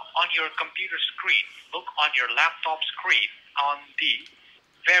look on your computer screen, look on your laptop screen, on the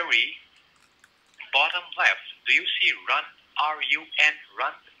very bottom left, do you see run, R-U-N,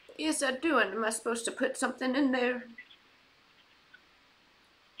 run? Yes, I do. And am I supposed to put something in there?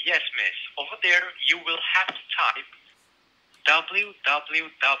 Yes, miss. Over there, you will have to type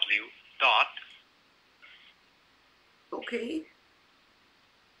www. Okay.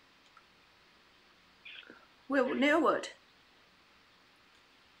 Well, now what?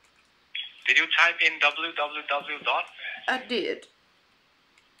 Did you type in www? I did.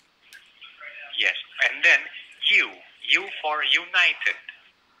 Yes, and then U for United,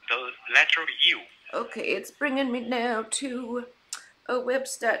 the letter U. Okay, it's bringing me now to a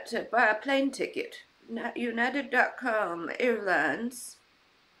website to buy a plane ticket. United.com Airlines.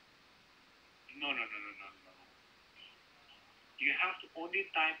 No. You have to only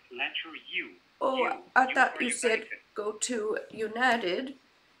type letter U. Oh, I thought you said go to United.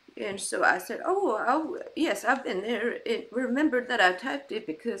 And so I said, yes, I've been there. It remembered that I typed it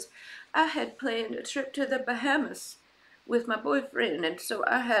because I had planned a trip to the Bahamas with my boyfriend. And so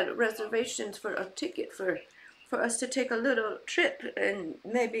I had reservations for a ticket for us to take a little trip and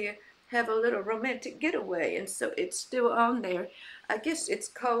maybe have a little romantic getaway. And so it's still on there. I guess it's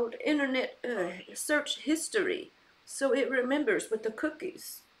called Internet Search History. So it remembers with the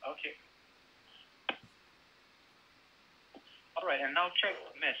cookies. Okay. All right, and now check,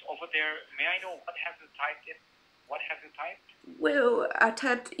 miss, over there. May I know what have you typed in? What have you typed? Well, I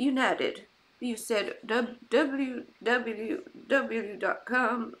typed United. You said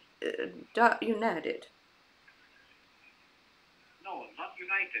www.com.united. No, not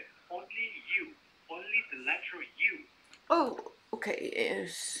United. Only U. Only the letter U. Oh, okay.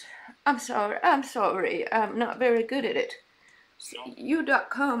 Yes. I'm sorry. I'm not very good at it. No.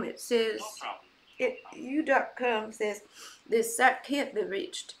 U.com, it says. No problem. U.com says this site can't be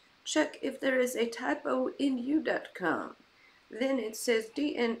reached. Check if there is a typo in U.com. Then it says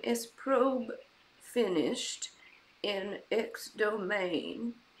DNS probe finished in X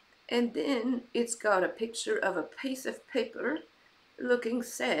domain. And then it's got a picture of a piece of paper looking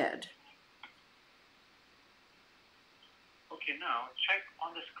sad. Okay, now check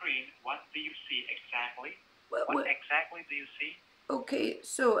on the screen. What do you see exactly? What exactly do you see? Okay,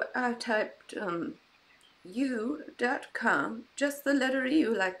 so I typed U.com, just the letter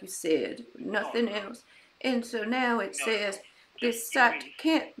U like you said, nothing else. And so now it says this site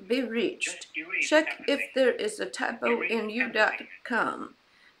can't be reached. Check if there is a typo in U.com.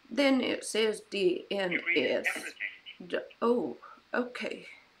 Then it says DNS. Oh, okay.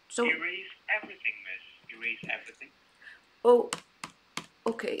 So. Erase everything, miss. Erase everything. Oh,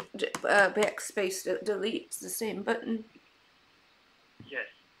 okay. Backspace deletes the same button. Yes.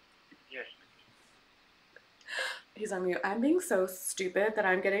 Yes. He's on mute. I'm being so stupid that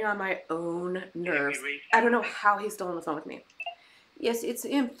I'm getting on my own nerves. Erase I don't know everything. how he's still on the phone with me. Yes, it's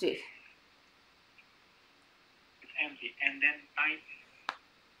empty. It's empty. And then type,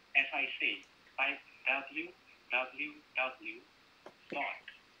 as I say, type www dot.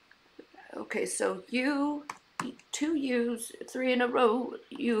 Okay, so U, 2 U's, 3 in a row.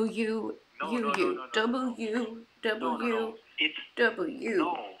 U, No. W, W, No. It's W.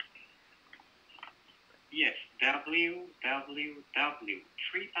 no. Yes, www.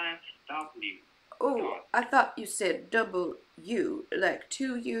 3 times W. Oh, dot. I thought you said W, like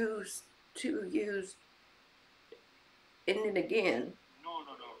 2 U's, and then again. No,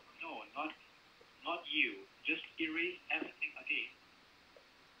 not you. Just erase everything again.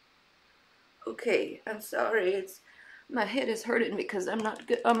 Okay, I'm sorry. My head is hurting because I'm not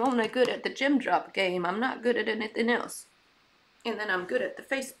good. I'm only good at the gem drop game. I'm not good at anything else. And then I'm good at the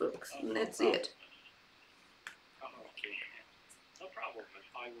Facebooks, and that's it. Okay. No problem, miss.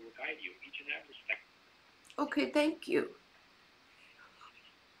 I will guide you each and every step. Okay, thank you.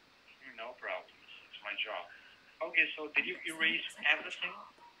 No problem. It's my job. Okay, so did you erase everything?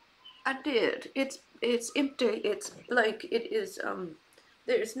 I did. It's empty. It's blank. It is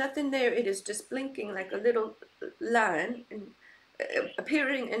there's nothing there. It is just blinking like a little line, and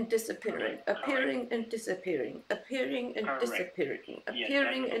appearing and disappearing, appearing and disappearing, appearing and disappearing,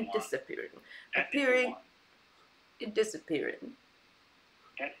 appearing and disappearing, appearing and disappearing.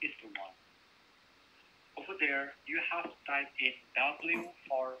 That is the one. Over there, you have to type in W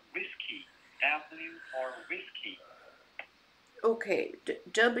for whiskey. W for whiskey. Okay,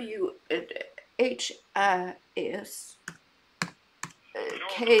 W H I S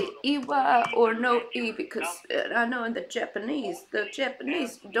K E Y or no E, because I know in the Japanese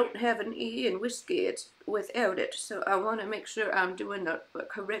don't have an E in whiskey. It's without it. So I want to make sure I'm doing the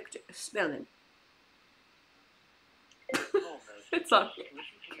correct spelling. It's on.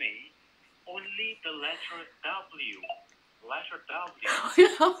 Listen to me. Only the letter W. Letter W.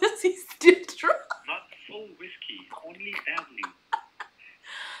 How is he still drunk? Not full whiskey. Only W.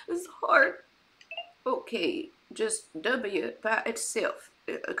 It's hard. Okay, just W by itself.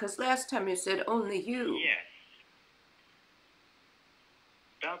 Because last time you said only U. Yes.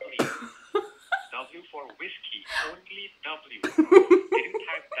 W. W for whiskey. Only W. Did you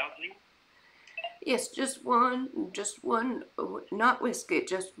type W? Yes, just one, not whiskey,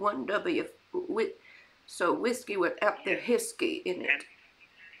 just one W. So whiskey without the hisky in it.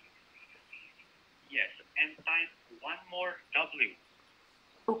 Yes, and type one more W.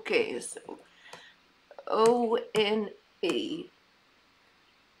 Okay, so ONEMOREW.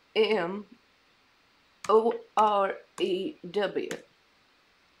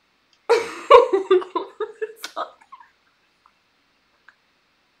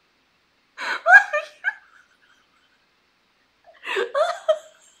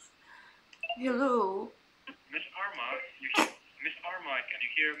 Hello. Miss Arma, can you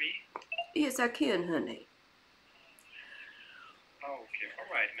hear me? Yes, I can, honey. Okay, all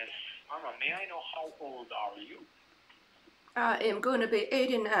right, Miss Arma. May I know how old are you? I am going to be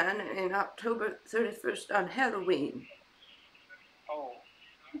 89 in October 31st on Halloween.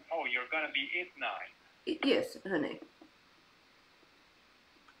 Oh, you're gonna be 89. Yes, honey.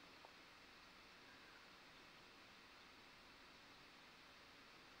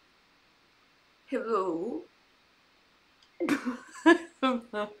 Hello.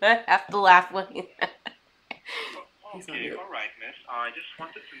 I have to laugh when he. Okay, all right, Miss. I just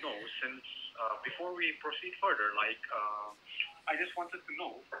wanted to know, since before we proceed further, I just wanted to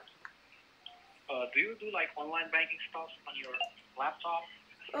know, do you do like online banking stuff on your laptop?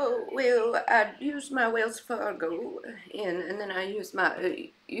 Oh, well, I use my Wells Fargo, and then I use my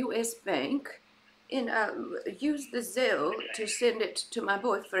U.S. Bank, and I use the Zelle to send it to my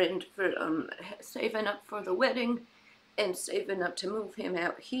boyfriend for saving up for the wedding and saving up to move him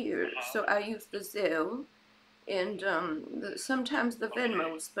out here. So I use the Zelle and sometimes the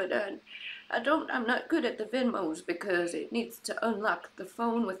Venmos, but I'm not good at the Venmos because it needs to unlock the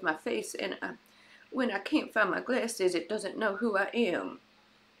phone with my face, and when I can't find my glasses, it doesn't know who I am.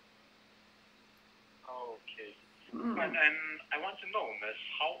 Okay. And I want to know, Miss,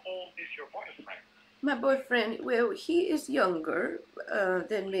 how old is your boyfriend? My boyfriend, well, he is younger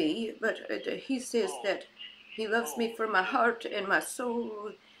than me, but he says that he loves me for my heart and my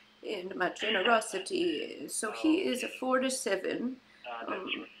soul and my generosity. So he is 47,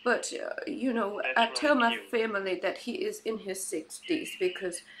 But, you know, That's I really tell my cute. family that he is in his 60s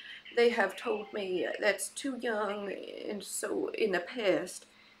because they have told me that's too young, and so in the past.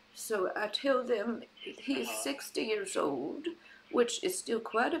 So I tell them he's 60 years old, which is still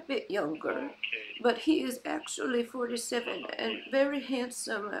quite a bit younger, Okay. but he is actually 47 and very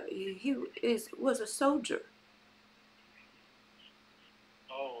handsome. He was a soldier.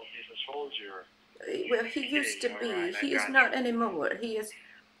 Oh, he's a soldier. Well, he used to Okay, be. alright, I He is got not you. anymore. He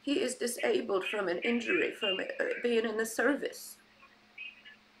is disabled from an injury from being in the service.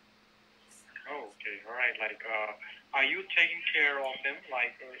 Oh, okay, alright. Like, are you taking care of him,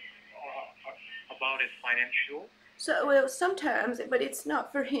 like, about his financial? So, well, sometimes, but it's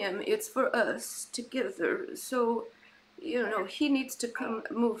not for him. It's for us together. So, you know, he needs to come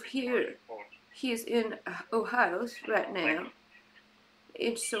move here. He's in Ohio right now,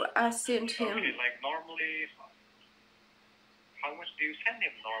 and so I sent him. Okay, like normally, how much do you send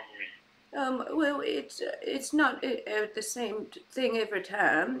him normally? Well, it's not the same thing every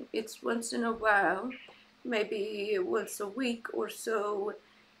time. It's once in a while, maybe once a week or so,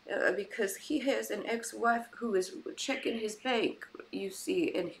 because he has an ex-wife who is checking his bank. You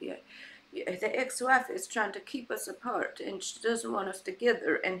see, and the ex-wife is trying to keep us apart, and she doesn't want us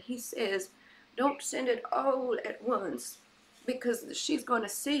together. And he says, "Don't send it all at once, because she's going to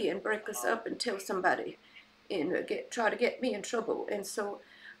see and break us up and tell somebody, and try to get me in trouble." And so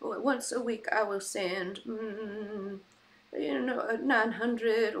once a week I will send, you know,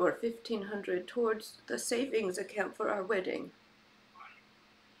 900 or 1,500 towards the savings account for our wedding.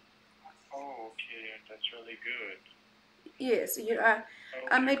 Oh, okay, that's really good. Yes, you know,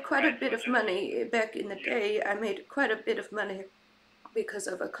 I made quite a bit of money back in the day. I made quite a bit of money because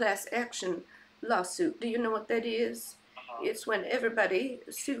of a class action lawsuit. Do you know what that is? It's when everybody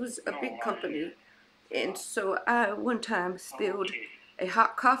sues a big company. And so I one time spilled a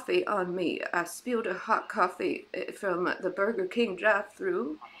hot coffee on me. I spilled a hot coffee from the Burger King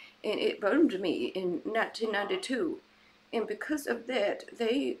drive-thru, and it burned me in 1992. And because of that,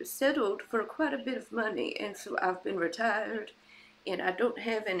 they settled for quite a bit of money, and so I've been retired, and I don't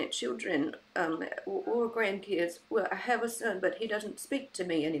have any children or grandkids. Well, I have a son, but he doesn't speak to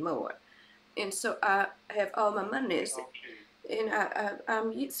me anymore. And so I have all my monies, and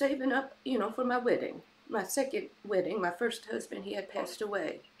I'm saving up, you know, for my wedding. My second wedding, my first husband, he had passed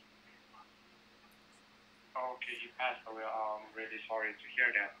away. Okay, he passed away. I'm really sorry to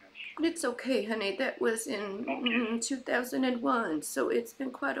hear that, miss. It's okay, honey. That was in 2001, so it's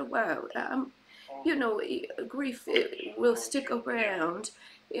been quite a while. You know, grief will stick around,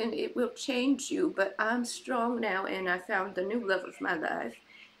 and it will change you, but I'm strong now, and I found the new love of my life,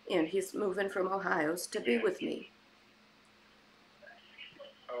 and he's moving from Ohio to be with me.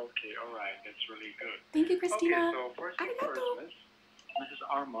 Okay, alright, that's really good. Thank you, Christina. Okay, so first things first, Mrs.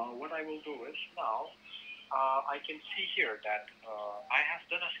 Arma, what I will do is now, I can see here that I have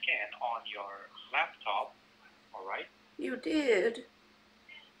done a scan on your laptop, alright? You did?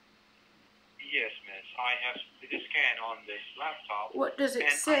 Yes, miss. I have did a scan on this laptop. What does it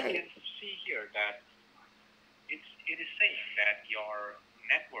and say? I can see here that it is saying that your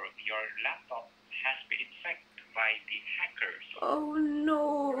network, your laptop has been infected by the hackers. Oh,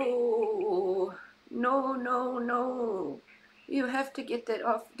 no. No, no, no. You have to get that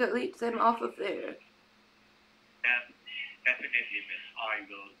off, delete them off of there. Definitely, miss. I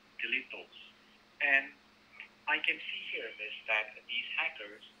will delete those. And I can see here, miss, that these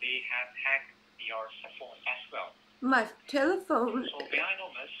hackers, they have hacked your cell phone as well. My telephone? So may I know,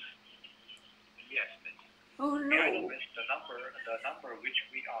 miss? Yes, miss. Oh, no. May I know, miss, the number which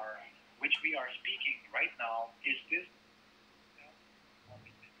we are speaking right now, is this?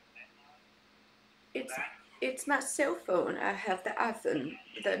 It's my cell phone. I have the iPhone,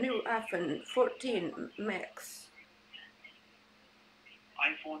 the new iPhone 14 Max.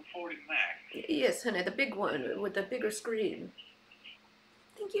 iPhone 14 Max? Yes, honey, the big one with the bigger screen.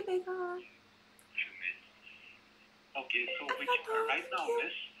 Thank you, Bacon. Okay, so right now,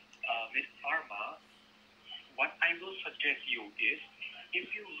 Miss Arma, what I will suggest you is,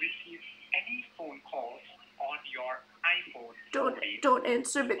 if you receive any phone calls on your iPhone 14, don't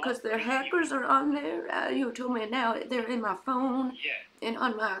answer because their hackers are on there. You told me now they're in my phone and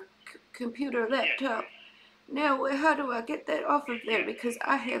on my computer laptop. Now, how do I get that off of there? Because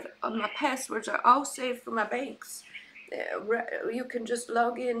I have, my passwords are all saved for my banks. You can just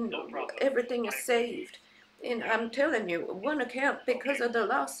log in, everything is saved. And I'm telling you, one account, because of the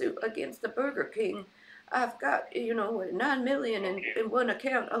lawsuit against the Burger King, I've got, you know, 9 million in one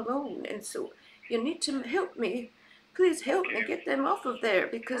account alone. And so you need to help me. Please help me get them off of there,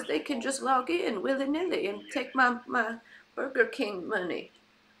 because they can just log in willy-nilly and take my Burger King money.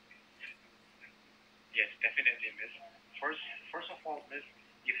 Yes, definitely, miss. First of all, miss,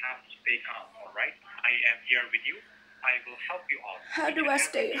 you have to stay calm, all right? I am here with you. I will help you out. How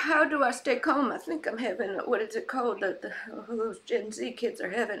do I stay calm? I think I'm having, what is it called? Those Gen Z kids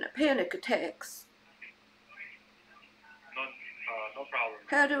are having panic attacks. No problem.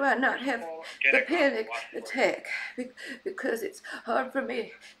 How do I not have the panic attack? Because it's hard for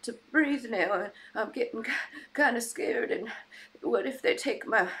me to breathe now, and I'm getting kind of scared. And what if they take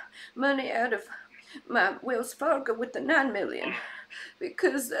my money out of my Wells Fargo with the $9 million?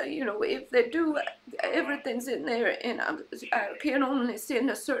 Because you know, if they do, everything's in there, and I can only send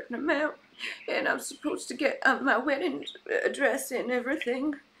a certain amount, and I'm supposed to get my wedding dress and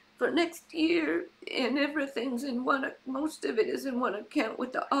everything for next year, and everything's in one, most of it is in one account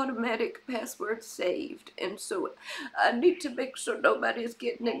with the automatic password saved, and so I need to make sure nobody's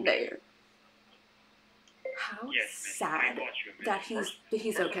getting in there. How Yes, sad that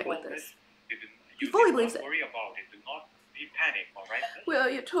he's okay with this. You fully believes it. Don't worry about it. Do not be panic, all right?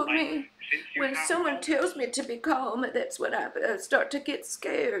 Well, you told me when someone tells me to be calm, that's when I start to get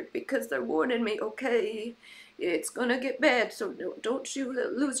scared, because they're warning me, okay, it's gonna get bad, so don't you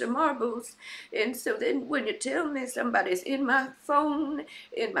lose your marbles. And so then when you tell me somebody's in my phone,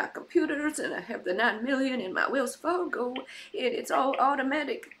 in my computers, and I have the $9 million in my Wells Fargo, and it's all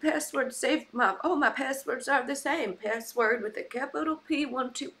automatic password saved, all my passwords are the same, password with a capital P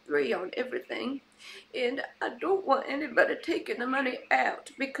 123 on everything. And I don't want anybody taking the money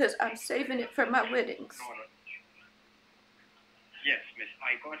out, because I'm saving it for my weddings. Yes, miss,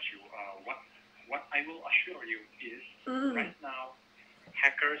 I got you. What I will assure you is, right now,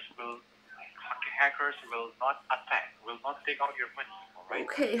 hackers will not attack, will not take out your money, all right?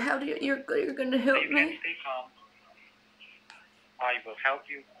 Okay, how do you're going to help you me? can stay calm. I will help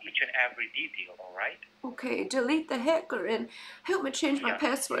you each and every detail, all right? Okay, delete the hacker and help me change my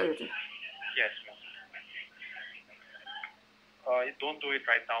password. Yes, miss. Don't do it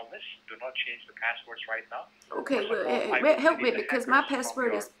right now, miss. Do not change the passwords right now. Okay, well, help me, because my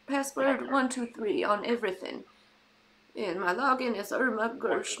password is password 123 on everything. And my login is Irma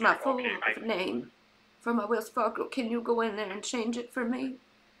Gersh, my full name for my Wells Fargo. Can you go in there and change it for me?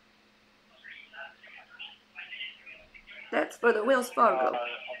 That's for the Wells Fargo.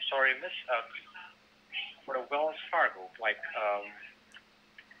 I'm sorry, miss. For the Wells Fargo, like,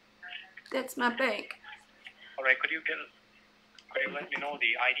 That's my bank. All right, could you let me know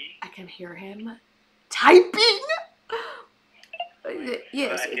the ID? I can hear him typing.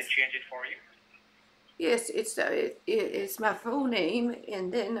 Yes, I can change it for you. Yes, it's my full name,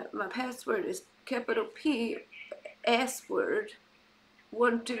 and then my password is capital P, S word,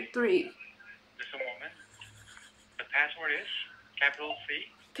 123. Just a moment. The password is capital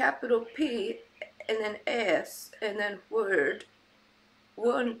C. Capital P, and then S, and then word,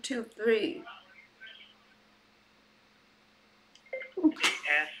 123.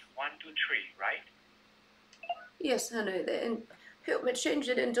 S123, right? Yes, honey, then help me change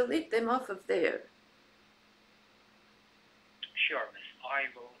it and delete them off of there. Sure, miss. I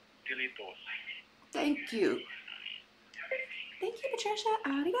will delete those. Thank you. Thank you, Patricia.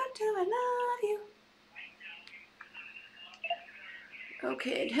 Arigato. I love you.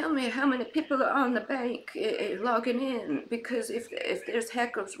 Okay, tell me how many people are on the bank logging in, because if there's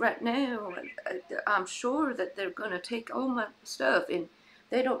hackers right now, I'm sure that they're going to take all my stuff, and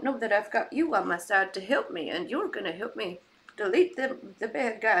they don't know that I've got you on my side to help me, and you're going to help me delete the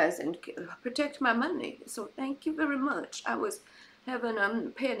bad guys and protect my money. So thank you very much. I was having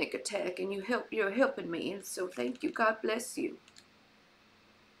a panic attack, and you're helping me, and so thank you. God bless you.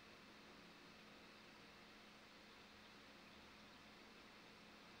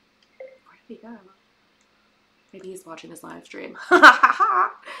 Where did he go? Maybe he's watching his live stream.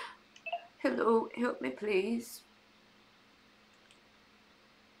 Hello, help me please.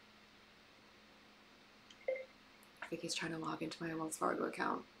 I think he's trying to log into my Wells Fargo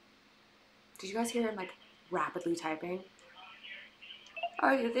account. Did you guys hear him like rapidly typing?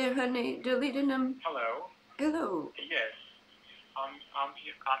 Are you there, honey? Deleting them? Hello. Hello. Yes. I'm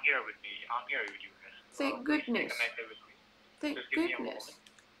here with me. I'm here with you, miss. Thank goodness. Stay connected with me. Thank Just give me a goodness. moment.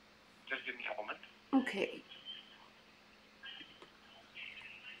 Just give me a moment. Okay.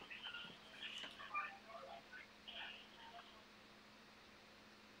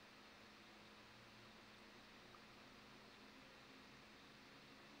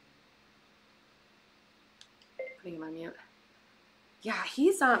 Putting him on mute. Yeah,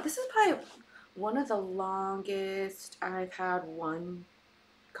 he's on. This is probably one of the longest I've had one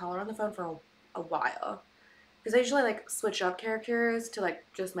caller on the phone for a while. Because I usually like switch up characters to like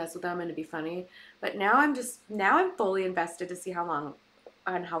just mess with them and to be funny. But now I'm fully invested to see how long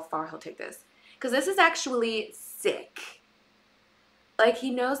and how far he'll take this. Because this is actually sick. Like,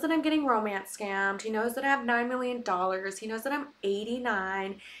 he knows that I'm getting romance scammed. He knows that I have $9 million. He knows that I'm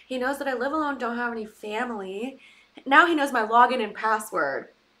 89. He knows that I live alone, don't have any family. Now he knows my login and password.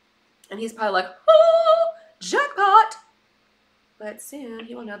 And he's probably like, oh, jackpot. But soon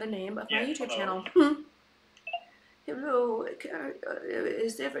he will know the name of my YouTube channel. Hello,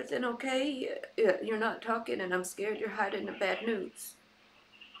 is everything okay? You're not talking and I'm scared you're hiding the bad news.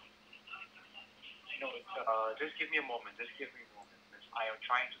 No, just give me a moment. Just give me a moment. I am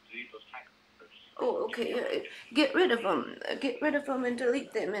trying to delete those tags. Oh, okay. Get rid of them. Get rid of them and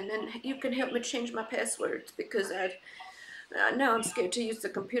delete them, and then you can help me change my passwords because now I'm scared to use the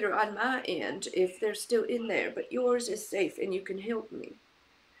computer on my end if they're still in there. But yours is safe, and you can help me.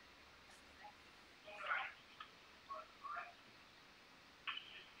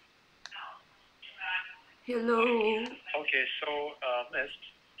 Hello. Okay, so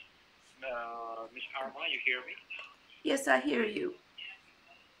Miss Arma, you hear me? Yes, I hear you.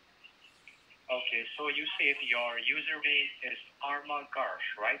 Okay, so you said your username is Arma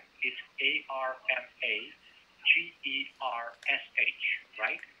Garsh, right? It's ARMAGERSH,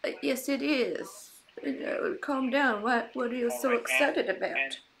 right? Yes, it is. Calm down. What are you so excited about?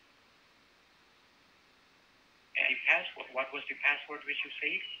 And the password, what was the password which you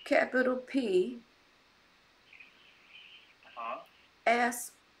said? Capital P.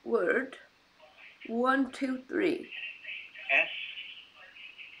 S word. 1, 2, 3.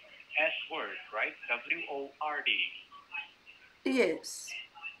 S word, right? WORD. Yes.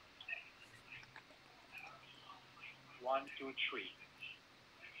 1, 2,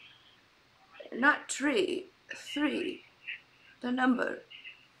 3. Not tree. 3. The number.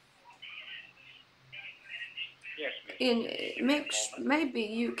 Yes, Miss. Maybe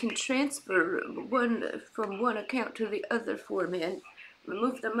you can transfer one from one account to the other for me and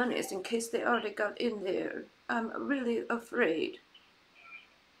remove the monies in case they already got in there. I'm really afraid.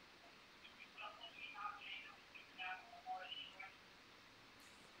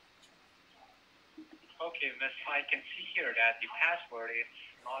 Okay, Miss, I can see here that the password it's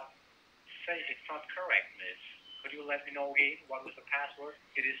not correct, Miss. Could you let me know again what was the password?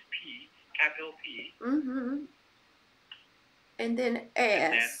 It is P, capital P. Mm-hmm. And then S.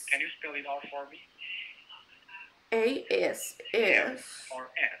 And then, can you spell it out for me? ASS.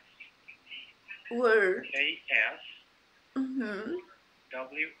 Or S. Word. AS. Mm-hmm.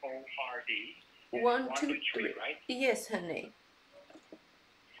 WORD. 1, 2, 3. Right? Yes, honey.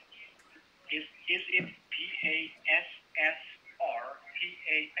 Is it PASS or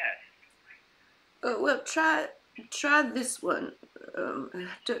PAS? Well, try this one.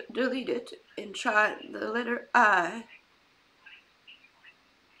 Delete it and try the letter I.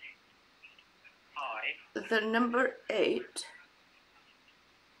 The number 8.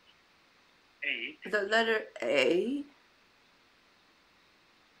 8. The letter A.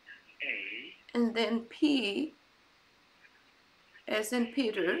 And then P as in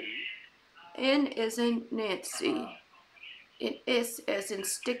Peter. N as in Nancy. And S as in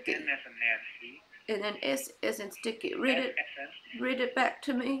sticky. N as in Nancy. And then S as in sticky. Read it back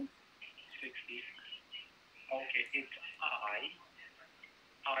to me. 60. Okay, it's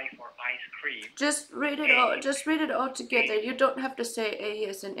I for ice cream. Just read it all. Just read it all together. You don't have to say A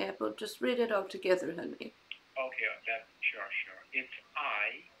as in apple. Just read it all together, honey. Okay, sure. It's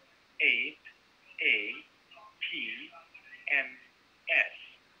I, 8, A, P, M, S.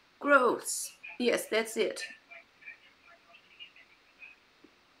 Gross. Yes, that's it.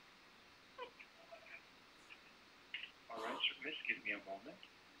 All right, so Miss, give me a moment.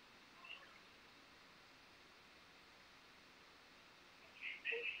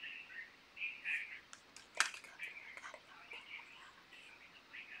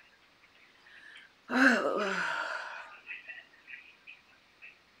 Oh.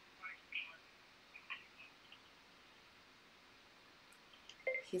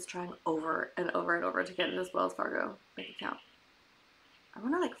 He's trying over and over and over to get in his Wells Fargo bank account. I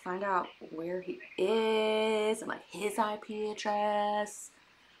want to like find out where he is and like his IP address.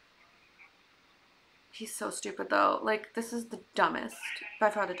 He's so stupid though. Like, this is the dumbest, by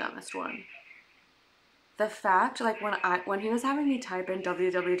far the dumbest one. The fact, like, when he was having me type in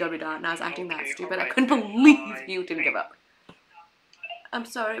www. And I was acting that stupid, I couldn't believe you didn't give up. I'm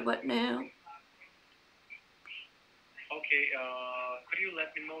sorry, what now? Okay, could you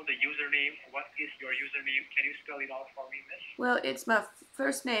let me know the username? What is your username? Can you spell it out for me, Miss? Well, it's my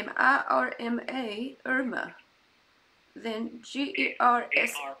first name, IRMA, Irma. Then GERSH. ARMA.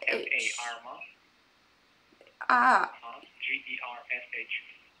 G-E-R-S-H.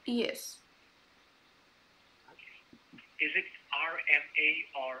 Yes. Is it R-M-A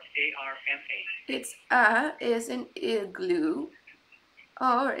or A-R-M-A? It's I as in igloo,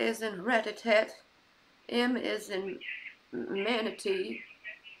 R as in rat-a-tat, M as in manatee,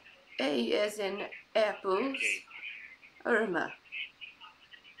 A as in apples, Okay. Irma.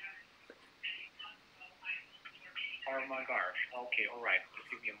 Oh my gosh. Okay, alright.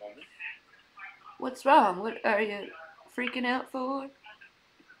 Just give me a moment. What's wrong? What are you freaking out for?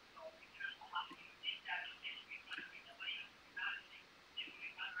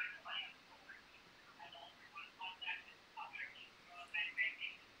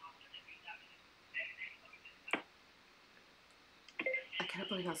 I can't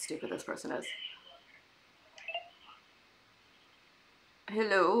believe how stupid this person is.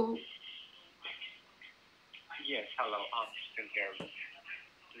 Hello? Yes, hello. I'm still here.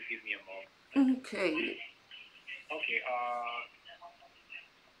 Just give me a moment. Okay. Okay,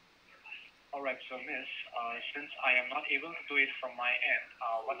 alright, so miss, since I am not able to do it from my end,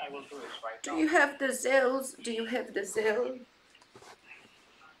 what I will do is right now. Do you have the Zells? Do you have the Zelle?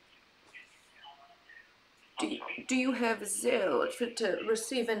 Do you have Zelle to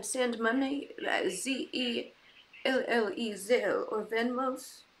receive and send money? Z-E-L-L-E, Zelle, or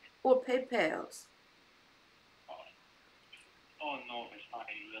Venmos, or PayPals? Oh no, miss, I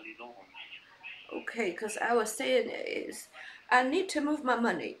really don't. Okay, because I was saying is, I need to move my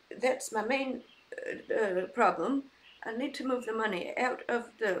money. That's my main problem. I need to move the money out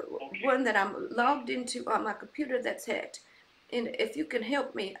of the one that I'm logged into on my computer that's hacked. And if you can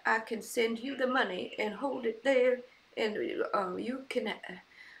help me, I can send you the money and hold it there, and you can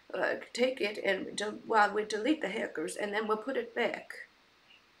take it and while we delete the hackers, and then we'll put it back.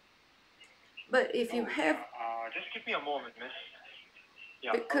 But if you have, just give me a moment, miss.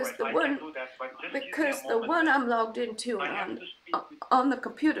 Yeah, because right, the I one, can do that, but just because give me a the moment, one miss. I'm logged into on the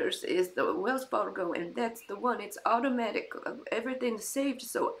computers is the Wells Fargo, and that's the one. It's automatic. Everything's saved,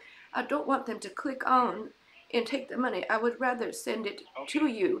 so I don't want them to click on and take the money. I would rather send it to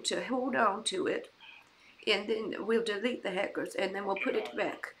you to hold on to it, and then we'll delete the hackers, and then we'll put it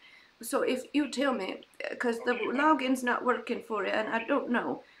back. So if you tell me, because the login's not working for it, and I don't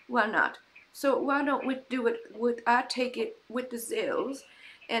know why not. So why don't we do it with, I take it with the Zells,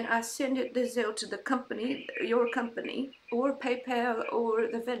 and I send it the Zelle to the company, your company, or PayPal, or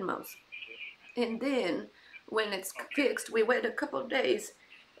the Venmos. And then when it's fixed, we wait a couple of days,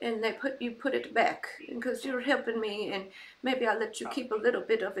 and you put it back, because you're helping me, and maybe I'll let you keep a little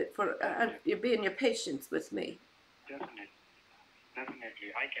bit of it for you being your patience with me. Definitely,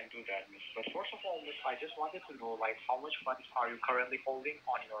 I can do that, miss. But first of all, miss, I just wanted to know, like, how much funds are you currently holding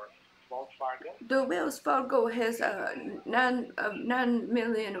on your Wells Fargo? The Wells Fargo has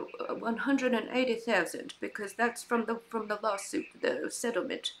 9,180,000, because that's from the lawsuit, the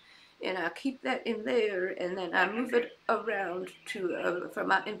settlement, and I keep that in there, and then I move it around to for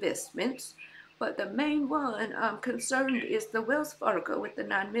my investments. But the main one I'm concerned is the Wells Fargo with the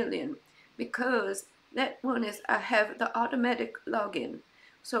 9 million, because that one is, I have the automatic login.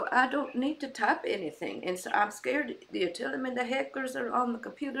 So I don't need to type anything, and so I'm scared. You're telling me the hackers are on the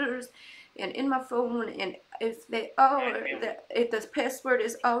computers and in my phone, and if they are, if the password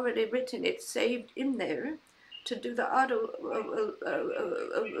is already written, it's saved in there to do the auto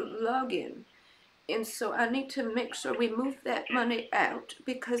login. And so I need to make sure we move that money out,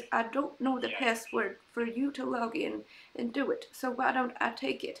 because I don't know the password for you to log in and do it. So why don't I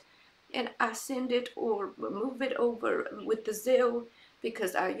take it and I send it or move it over with the Zelle,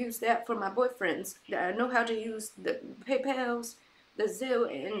 because I use that for my boyfriends. I know how to use the PayPals, the Zelle,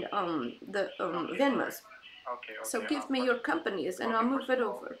 and the Venmos. So give me your companies, and I'll move it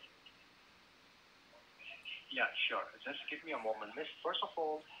over. Yeah, sure. Just give me a moment, miss. First of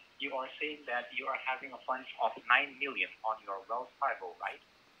all, you are saying that you are having a funds of 9 million on your Wells Fargo, right?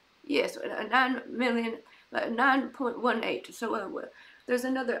 Yes, 9 million, 9.18. So there's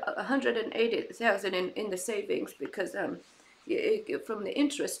another 180,000 in the savings, because from the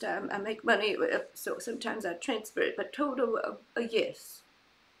interest I make money, so sometimes I transfer it. But total, yes.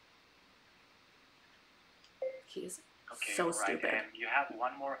 He is so stupid. And you have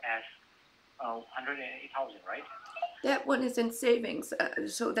one more as 180,000, right? That one is in savings,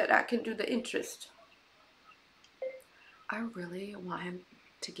 so that I can do the interest. I really want him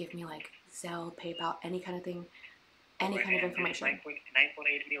to give me like Zelle, PayPal, any kind of thing, any kind of information.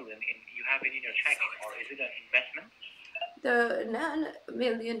 9.8 million you have it in your checking, or is it an investment? The 9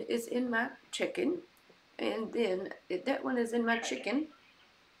 million is in my checking, and then that one is in my chicken.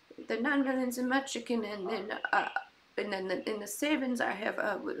 The 9 million's in my chicken, and then in the savings I have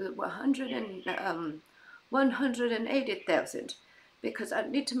 100 and 180,000 because I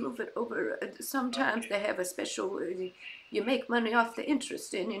need to move it over. Sometimes they have a special, you make money off the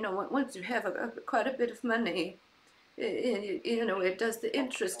interest, and once you have quite a bit of money, it does the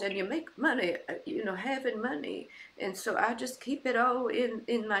interest, and you make money, having money, and so I just keep it all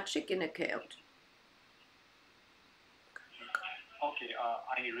in my checking account. Okay,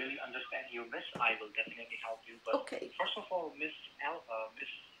 I really understand you, Miss. I will definitely help you. But okay. First of all, Miss Irma,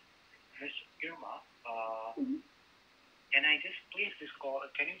 can I just place this call?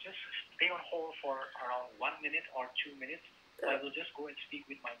 Can you just stay on hold for around 1 minute or 2 minutes? I will just go and speak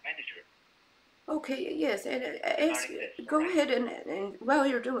with my manager. Okay, yes, and go ahead and while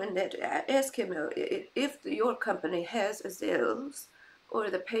you're doing that, ask him if your company has a Zelle or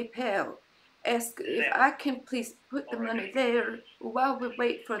the PayPal. Ask if I can please put the money there while we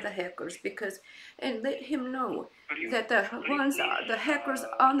wait for the hackers, and let him know that the hackers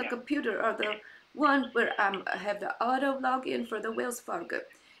on the computer are the one where I have the auto login for the Wells Fargo.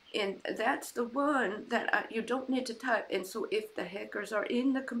 And that's the one that you don't need to type. And so if the hackers are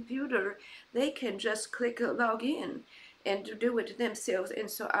in the computer, they can just click log in and do it themselves. And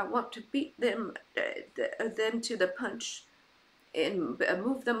so I want to beat them to the punch and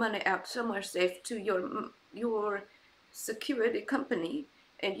move the money out somewhere safe to your security company,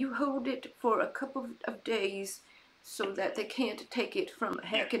 and you hold it for a couple of days so that they can't take it from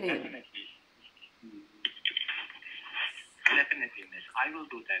hacking in. Definitely, Miss. I will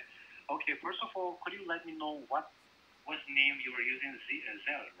do that. Okay, first of all, could you let me know what name you were using?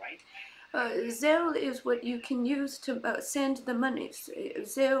 Zelle, right? Zelle is what you can use to send the money.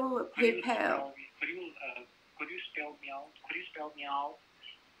 Zelle, PayPal. Could you spell me out? Could you spell me out?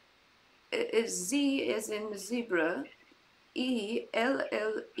 Z as in zebra,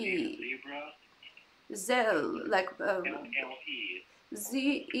 E-L-L-E. Zebra. Zelle, like L-L-E.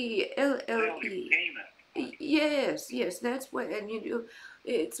 Z-E-L-L-E. Yes, that's what, and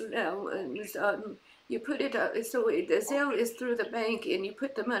it's now, you put it up, so the Zelle is through the bank, and you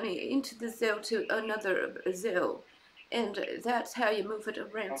put the money into the Zelle to another Zelle, and that's how you move it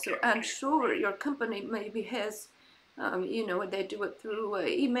around. So I'm sure your company maybe has, they do it through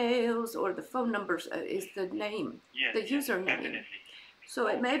emails, or the phone numbers is the name, the username. Definitely.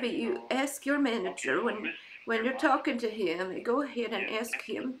 So maybe you ask your manager when you're talking to him, go ahead and ask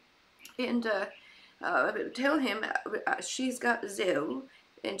him, and tell him she's got Zelle,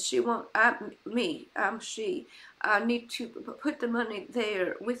 and she I'm she. I need to put the money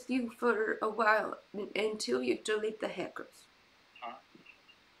there with you for a while until you delete the hackers.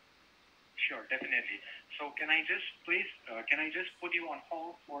 Sure, definitely. So can I just put you on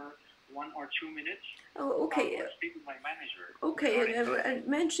hold for 1 or 2 minutes? Oh, okay. I'll speak with my manager. Okay, and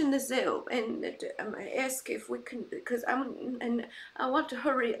mention the Zelle, and ask if we can, because I want to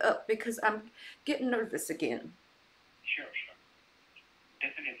hurry up because I'm getting nervous again. Sure.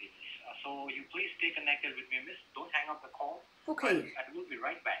 Definitely. So you please stay connected with me, Miss. Don't hang up the call. Okay. I will be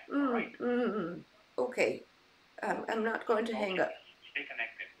right back. All right? Okay. I'm not going to hang up. Stay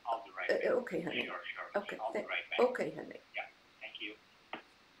connected. I'll be right back. Okay, honey. Sure. Okay. I'll be right back. Okay, honey. Yeah. Thank you.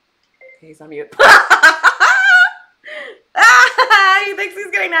 He's on mute. He thinks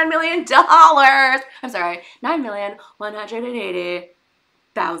he's getting $9 million. I'm sorry,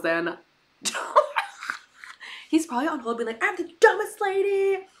 $9,180,000. He's probably on hold being like, I'm the dumbest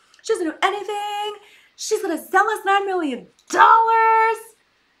lady. She doesn't know anything. She's gonna sell us $9 million.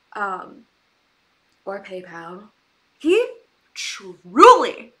 Or PayPal. He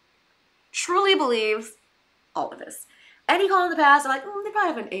truly believes all of this. Any call in the past, they're like, they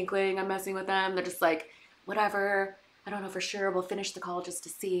probably have an inkling I'm messing with them. They're just like, whatever. I don't know for sure. We'll finish the call just to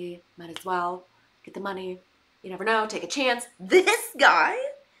see. Might as well get the money. You never know. Take a chance. This guy,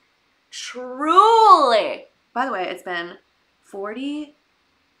 truly. By the way, it's been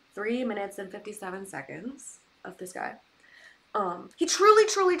 43 minutes and 57 seconds of this guy. He truly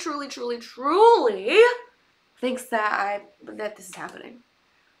thinks that this is happening.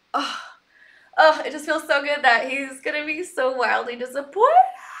 It just feels so good that he's gonna be so wildly disappointed.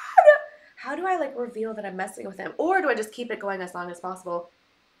 How do I reveal that I'm messing with him? Or do I just keep it going as long as possible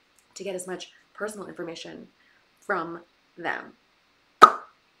to get as much personal information from them?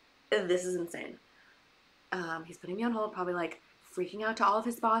 This is insane. He's putting me on hold, probably freaking out to all of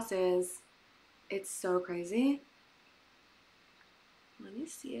his bosses. It's so crazy. Let me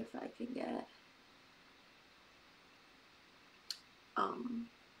see if I can get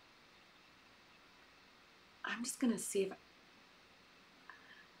I'm just gonna see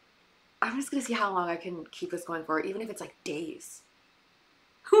how long I can keep this going for, even if it's days.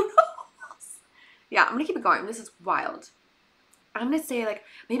 Who knows? Yeah, I'm gonna keep it going. This is wild. I'm gonna say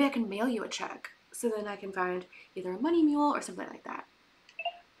maybe I can mail you a check. so then I can find either a money mule or something like that.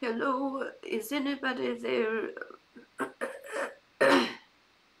 Hello, is anybody there?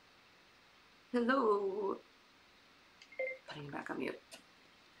 Hello. Putting him back on mute.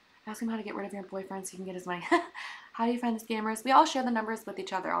 Ask him how to get rid of your boyfriend so he can get his money. How do you find the scammers? We all share the numbers with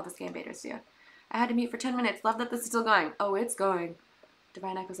each other, all the scam baiters do. I had to mute for 10 minutes. Love that this is still going. Oh, it's going.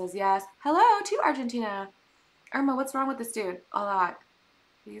 Divine Echo says yes. Hello to Argentina. Irma, what's wrong with this dude? A lot.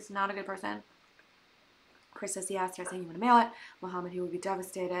 He's not a good person. Chris says yes. Start saying you want to mail it. Mohammed, he will be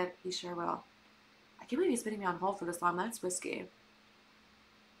devastated. He sure will. I can't believe he's putting me on hold for this long. That's risky.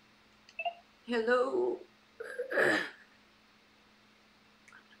 Hello.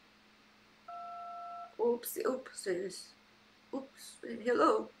 Oopsies. Oops.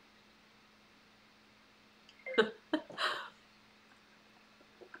 Hello.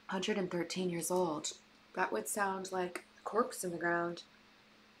 113 years old. That would sound like a corpse in the ground.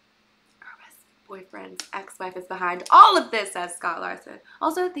 Irma's boyfriend's ex-wife is behind all of this, says Scott Larson.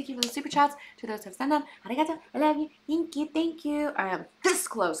 Also, thank you for the super chats to those who have sent them. Arigato, I love you. Thank you. I am this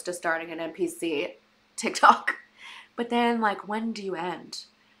close to starting an NPC TikTok. But then, like, when do you end?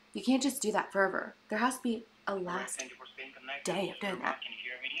 You can't just do that forever. There has to be a last day of doing that. Can you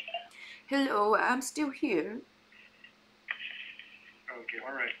hear me? Hello, I'm still here. Okay,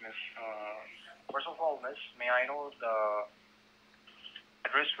 alright, miss. First of all, miss, may I know the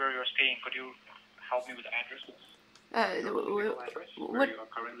address where you're staying? Could you help me with the address, miss? Where What? you are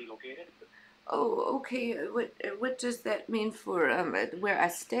currently located? Oh, okay. What does that mean for where I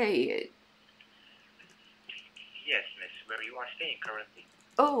stay? Yes, miss, where you are staying currently.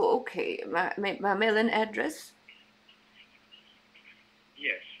 Oh, okay. My mailing address.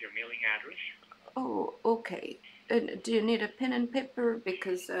 Yes, your mailing address. Oh, okay. And do you need a pen and paper?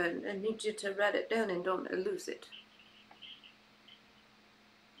 Because I need you to write it down and don't lose it.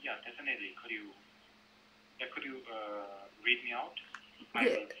 Yeah, definitely. Could you read me out? I Yeah.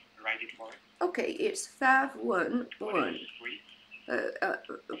 will write it for you. Okay, it's 511. What is the street?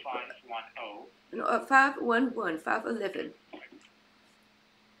 510. No, 511, 511.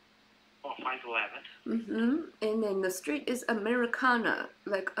 Oh, 511. Mm-hmm. And then the street is Americana,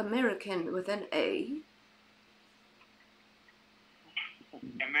 like American with an A.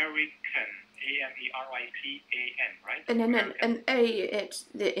 American, American, right? And then American. an A at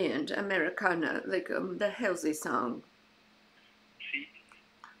the end, Americana, like the Halsey song. See?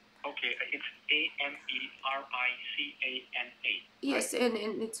 Okay, it's Americana. Yes, and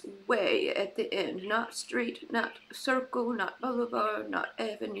it's way at the end, not street, not circle, not boulevard, not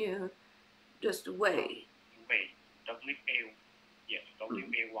avenue, just way. Way, W-A, yes,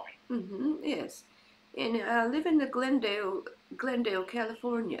 W-A-Y. Mm-hmm, yes. And I live in the Glendale,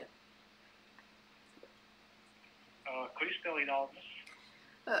 California. Could you spell it out, miss?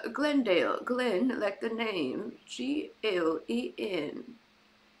 Glendale, Glen, like the name, G-L-E-N,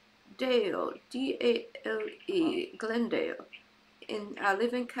 Dale, D-A-L-E, Glendale. And I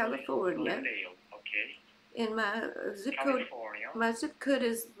live in California. Glendale, okay. And my zip code, California.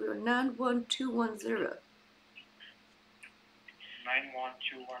 Is 91210.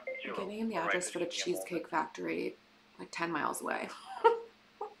 91210. I'm giving him the address for the Cheesecake Factory, like 10 miles away.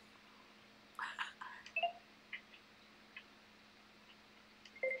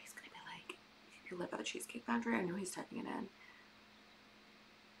 He's gonna be like, you live at the Cheesecake Factory? I know he's typing it in.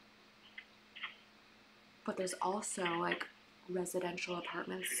 But there's also like residential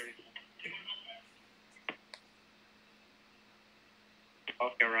apartments.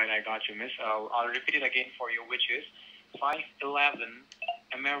 Okay, right, I got you, miss. I'll repeat it again for you, which is 511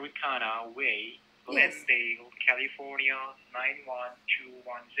 Americana Way, Glendale, California,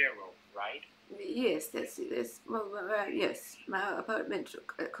 91210, right? Yes, that's yes, my apartment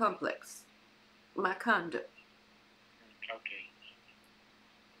complex, my condo. Okay.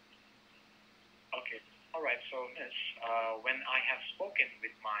 Okay. All right. So, miss, when I have spoken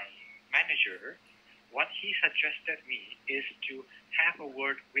with my manager, what he suggested me is to have a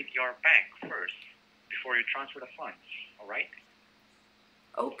word with your bank first before you transfer the funds. All right?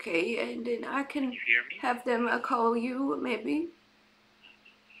 Okay, and then I can You hear me? have them call you, maybe.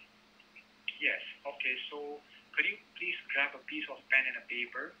 Yes. Okay. So, could you please grab a piece of pen and a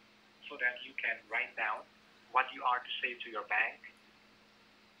paper so that you can write down what you are to say to your bank?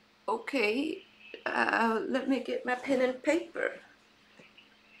 Okay, let me get my pen and paper.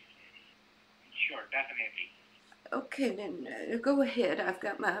 Sure, definitely. Okay, then go ahead. I've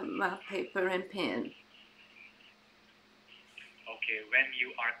got my paper and pen. Okay, when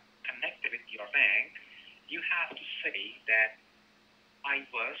you are connected with your bank, you have to say that I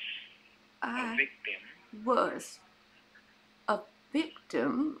was a victim. Was a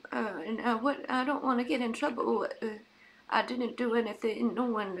victim. And what? I don't want to get in trouble. I didn't do anything. No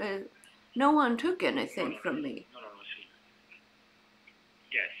one took anything from me. No, see.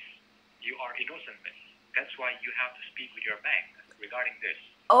 Yes, you are innocent, miss. That's why you have to speak with your bank regarding this.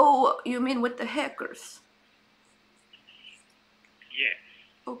 Oh, you mean with the hackers? Yes.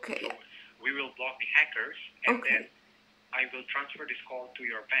 Okay. So we will block the hackers, and then I will transfer this call to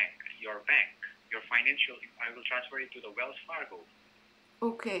your bank. Your financial. I will transfer it to the Wells Fargo.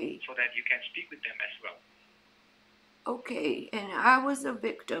 Okay. So that you can speak with them as well. Okay, and I was a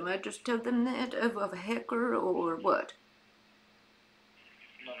victim. I just tell them that of a hacker or what?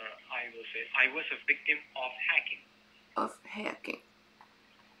 No. I will say I was a victim of hacking. Of hacking.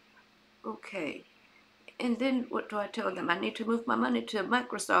 Okay. And then what do I tell them? I need to move my money to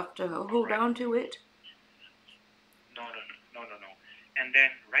Microsoft to hold on to it? No. And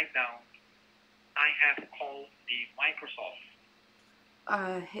then write down, I have called the Microsoft.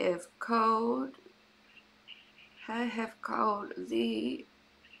 I have called the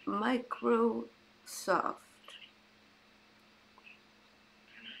Microsoft.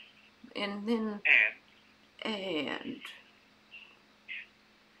 And then and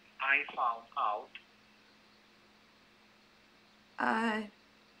I found out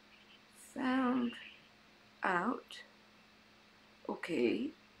okay,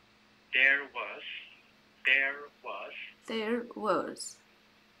 there was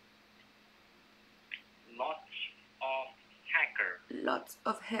lots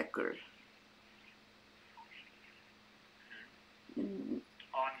of hacker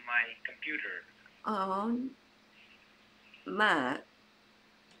on my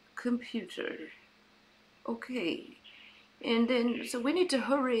computer. Okay. And then, so we need to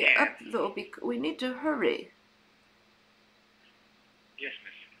hurry up, though, because we need to hurry. Yes,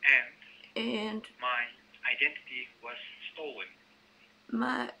 miss. And my identity was stolen.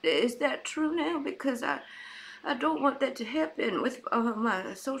 Is that true now? Because I don't want that to happen with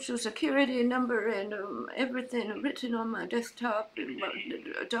my social security number and everything written on my desktop and my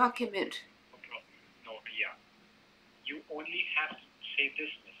document. No, yeah. You only have to say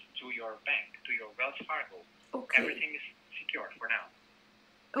this, miss, to your bank, to your Wells Fargo. Okay. Everything is secured for now.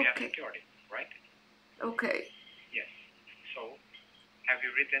 We have security, right? Okay. Yes. So, have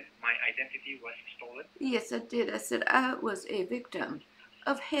you written my identity was stolen? Yes, I did. I said I was a victim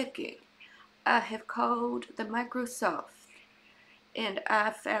of hacking. I have called the Microsoft, and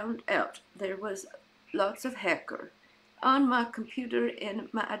I found out there was lots of hacker on my computer, and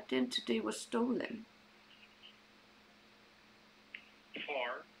my identity was stolen.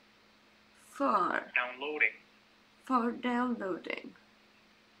 For downloading.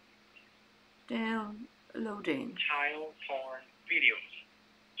 Child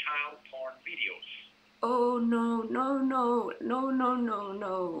porn videos. Oh, no,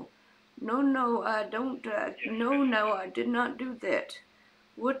 I don't, I did not do that.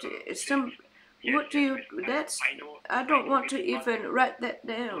 I don't want to even write that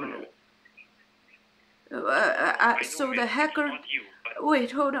down. So the hacker,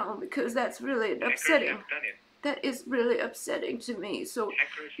 wait, hold on, because that's really upsetting. That is really upsetting to me. So,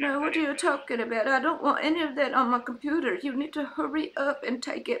 now what are you talking about? I don't want any of that on my computer. You need to hurry up and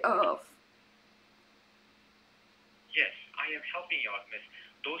take it off. Yes, I am helping you out, miss.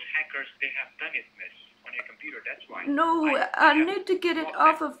 Those hackers, they have done it, miss, on your computer. That's why. No, I need to get it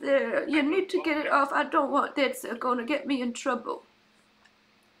off of there. You need to get it off. I don't want that's going to get me in trouble.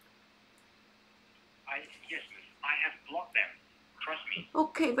 Yes, miss. I have blocked them. Trust me.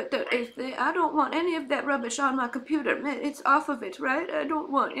 Okay, but I don't want any of that rubbish on my computer. Man, it's off of it, right? I don't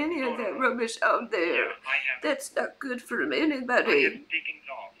want any of that rubbish out there. Yeah, That's not good for anybody. I have taken it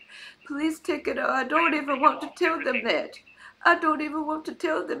off. Please take it off. I don't even want to tell them that. I don't even want to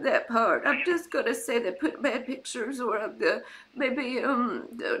tell them that part. I'm just gonna say they put bad pictures or maybe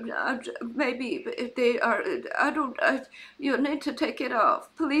if they are. You need to take it off.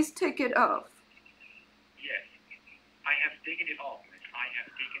 Please take it off. Yes, I have taken it off, miss. I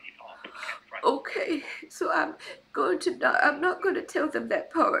have taken it off. Okay, so I'm not going to tell them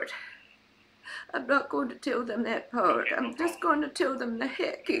that part. I'm not going to tell them that part. Okay, I'm just going to tell them the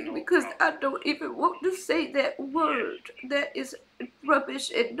hacking because I don't even want to say that word. Yes. That is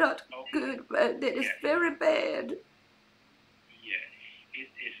rubbish and not good. That is very bad. Yes, it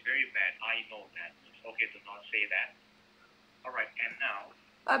is very bad. I know that. Okay, do not say that. All right, and now.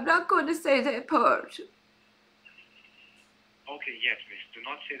 I'm not going to say that part. Okay, yes, miss. Do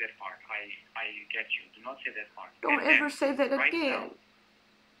not say that part. I get you. Do not say that part. Don't ever say that again. Now,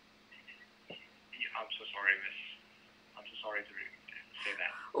 I'm so sorry, miss. I'm so sorry to say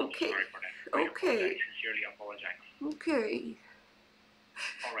that. Okay. I'm so sorry for that. Okay. I sincerely apologize. Okay.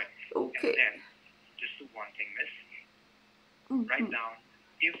 All right. Okay. And then, just do one thing, miss. Mm-hmm. Write down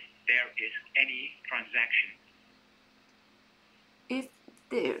if there is any transaction. If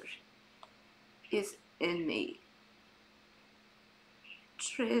there is any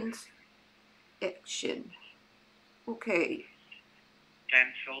transaction. Okay.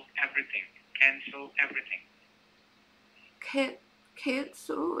 Cancel everything. Cancel everything.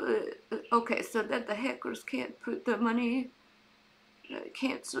 Cancel. Okay, so that the hackers can't put the money.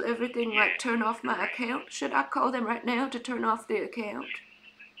 Cancel everything, like turn off my account. Should I call them right now to turn off the account?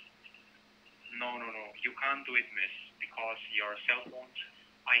 No. You can't do it, miss, because your cell phones.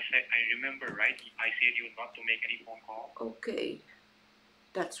 I remember, right? I said you not to make any phone call. Okay.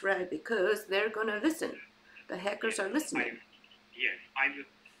 That's right, because they're gonna listen. The hackers are listening. I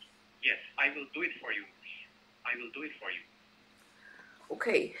will do it for you. I will do it for you.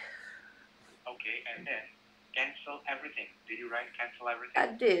 Okay. Okay, and then cancel everything. Did you write cancel everything? I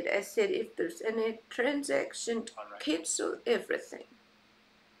did. I said if there's any transaction, All right. cancel everything.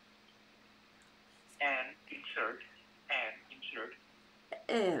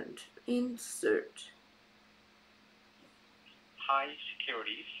 And insert. High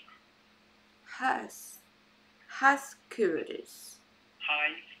securities. High securities.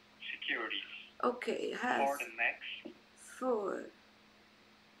 High securities. Okay, For the next.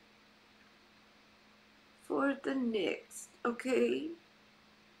 For the next. Okay.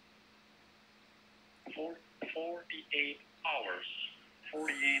 48 hours.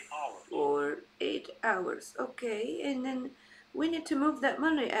 48 hours. 48 hours. Okay, and then we need to move that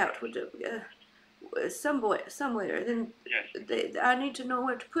money out somewhere. Then Yes. I need to know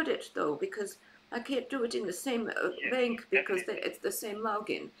where to put it though, because I can't do it in the same bank because it's the same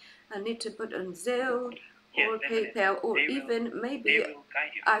login. I need to put on Zelle or PayPal, or even maybe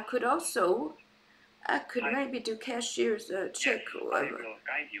I could also. I could maybe do cashier's check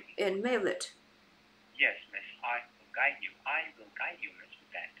and mail it. Yes, miss. I will guide you. Miss,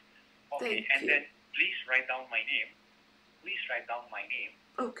 with that. Okay, Thank you. Then please write down my name.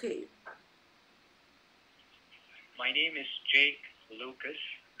 Okay. My name is Jake Lucas.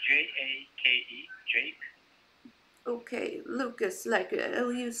 Jake. Jake. Okay, Lucas, like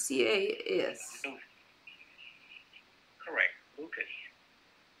Lucas. Correct, Lucas.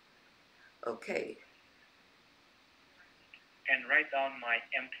 Okay. And write down my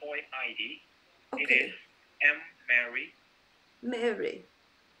employee ID. Okay. It is M. Mary.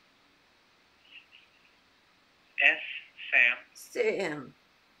 S. Sam.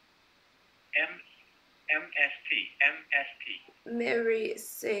 MST. Mary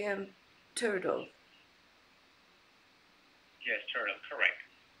Sam Turtle. Yes, Turtle, correct.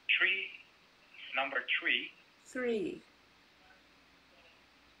 Number 3. 0.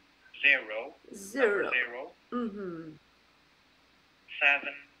 Mm-hmm.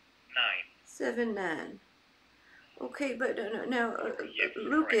 79. Okay, but now,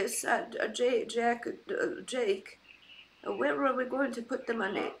 Lucas, Jake, where are we going to put the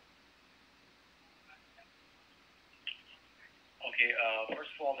money? Okay, first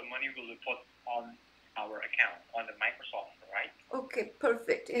of all, the money will be put on our account, on the Microsoft, right? Okay,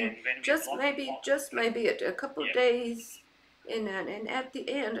 perfect. And just maybe a couple days, and at the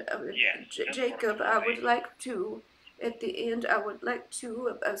end, Jacob, I would like to,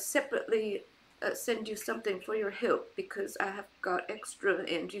 separately send you something for your help, because I have got extra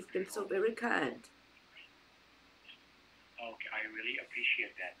and you've been so very kind. Okay, I really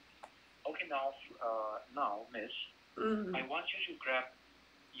appreciate that. Okay, now, miss, I want you to grab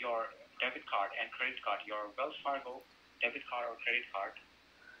your debit card and credit card, your Wells Fargo debit card or credit card.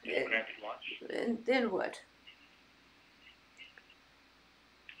 Just grab it once. And then what?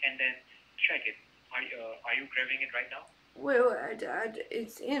 And then check it. Are you grabbing it right now? Well,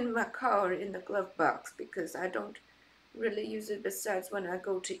 it's in my car in the glove box, because I don't really use it besides when I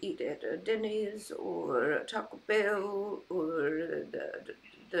go to eat at Denny's or Taco Bell or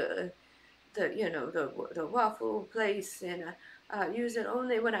the waffle place, and I use it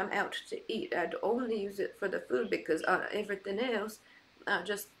only when I'm out to eat. I'd only use it for the food, because everything else I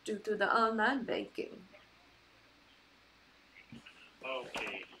just do through the online banking.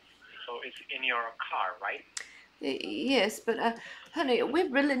 Okay, so it's in your car, right? Yes, but honey, we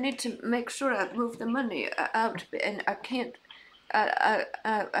really need to make sure I move the money out, and I can't.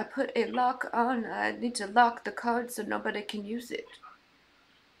 I put a lock on. I need to lock the card so nobody can use it.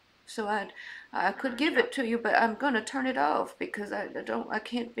 So I could give it to you, but I'm gonna turn it off because I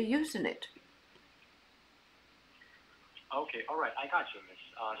can't be using it. Okay, all right, I got you, miss.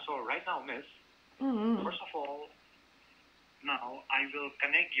 So right now, miss, first of all, now I will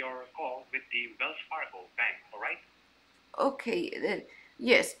connect your call with the Wells Fargo bank, all right? Okay,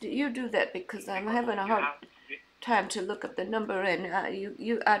 Yes, you do that because I'm having a hard time to look up the number, and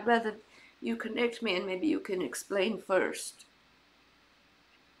I'd rather you connect me, and maybe you can explain first.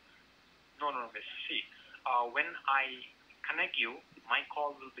 No, miss. See, when I connect you, my call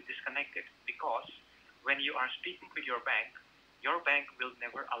will be disconnected because when you are speaking with your bank will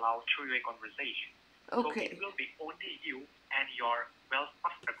never allow two-way conversation. Okay. So it will be only you and your Wells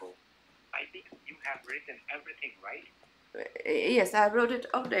Fargo. I think you have written everything, right? Yes, I wrote it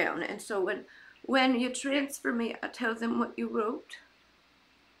all down, and so when you transfer me, I tell them what you wrote.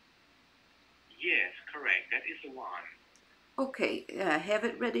 Yes, correct. That is the one. Okay, I have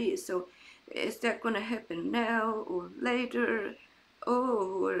it ready. So, is that going to happen now or later?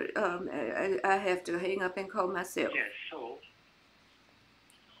 Oh, or I have to hang up and call myself. Yes. So,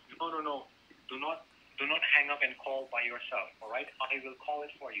 no. Do not hang up and call by yourself. All right. I will call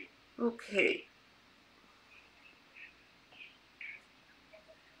it for you. Okay.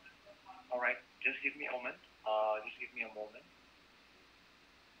 All right. Just give me a moment.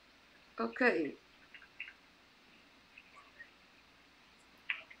 Okay.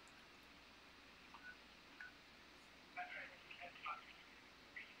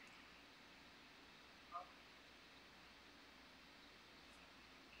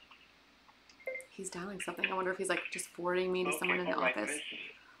 He's dialing something. I wonder if he's like just forwarding me to someone in the office.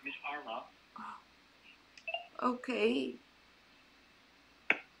 Miss Arma. Okay.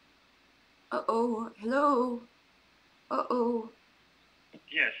 Uh-oh. Hello. Uh-oh.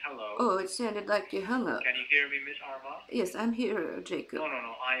 Yes, hello. Oh, it sounded like you hung up. Can you hear me, Miss Arma? Yes, I'm here, Jacob. No.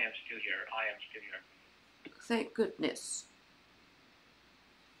 I am still here. Thank goodness.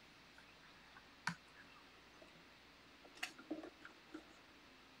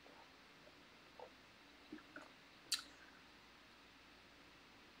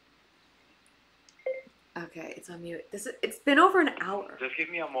 Okay, it's on mute. It's been over an hour. Just give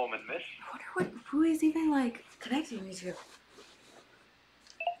me a moment, miss. I wonder who he's even like connecting me to.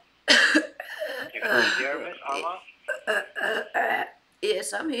 You can hear Miss Arma?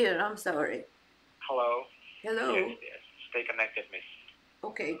 Yes, I'm here. I'm sorry. Hello. Hello. Yes. Stay connected, miss.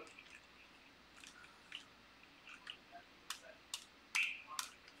 Okay.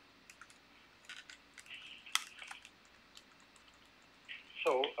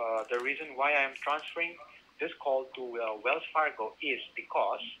 So the reason why I am transferring this call to Wells Fargo is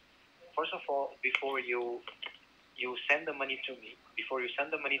because, first of all, before you send the money to me,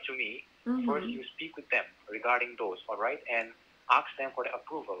 first you speak with them regarding those, all right, and ask them for the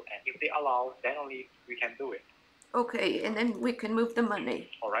approval. And if they allow, then only we can do it. Okay, and then we can move the money.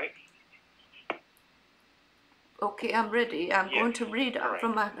 All right. Okay, I'm ready. I'm going to read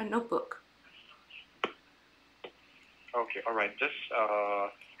from my notebook. Okay, all right. Just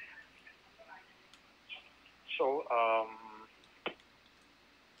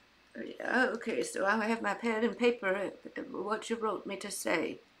okay, so I have my pen and paper. What you wrote me to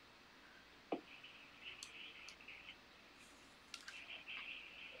say.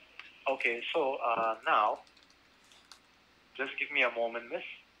 Okay, so now, just give me a moment, miss.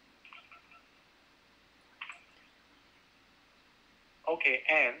 Okay,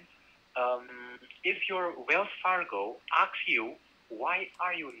 and if your Wells Fargo asks you, why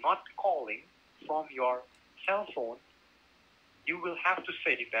are you not calling from your cell phone, you will have to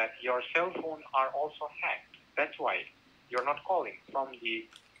say that your cell phone are also hacked. That's why you're not calling from the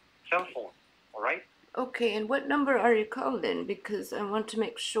cell phone, all right? Okay, and what number are you calling? Because I want to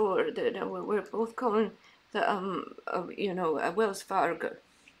make sure that we're both calling the Wells Fargo.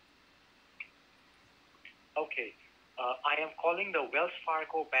 Okay, I am calling the Wells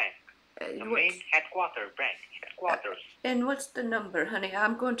Fargo Bank, the main headquarters. And what's the number, honey?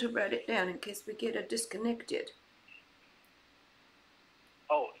 I'm going to write it down in case we get disconnected.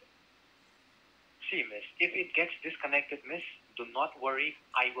 Oh, see, miss, if it gets disconnected, miss, do not worry.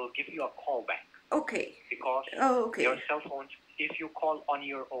 I will give you a call back. Okay. Because your cell phones, if you call on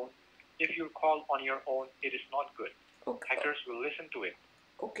your own, it is not good. Okay. Hackers will listen to it.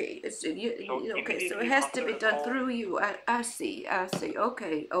 Okay. So it has to be done through you. I see.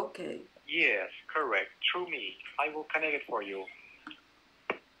 Okay. Yes, correct. Through me. I will connect it for you.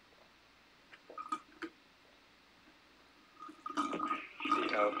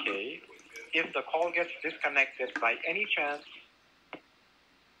 Okay. If the call gets disconnected by any chance.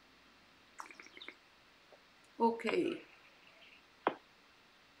 Okay.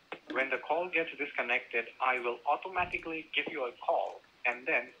 When the call gets disconnected, I will automatically give you a call, and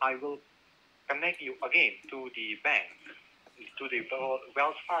then I will connect you again to the bank, to the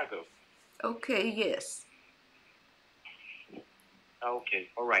Wells Fargo. Okay, yes. Okay,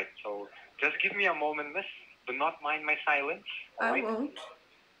 all right. So just give me a moment, miss. Do not mind my silence. I Alright? won't.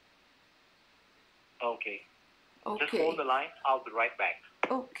 Okay. Just Okay. hold the line. I'll be right back.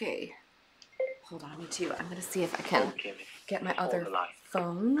 Okay. Hold on, me too. I'm gonna see if I can Okay, miss. get my Just hold other the line.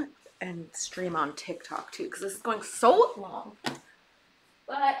 phone and stream on TikTok too, because this is going so long.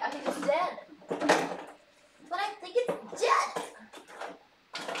 But I think it's dead. But I think it's dead.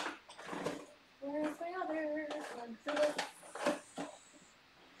 Where's my other one for this?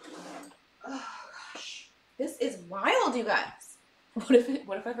 Oh gosh, this is wild, you guys. What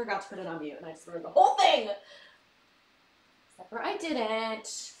if I forgot to put it on mute and I just ruined the whole thing? Except for I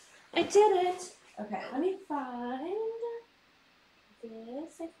didn't. I didn't. Okay, let me find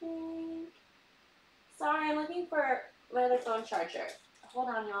this, I think. Sorry, I'm looking for my other phone charger. Hold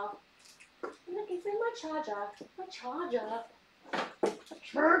on, y'all. I'm looking for my charger. My charger. My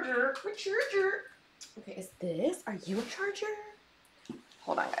charger. My charger. Okay, is this? Are you a charger?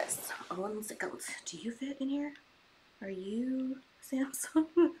 Hold on, guys. 1 second. Do you fit in here? Are you Samsung?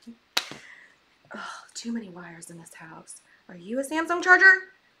 Oh, too many wires in this house. Are you a Samsung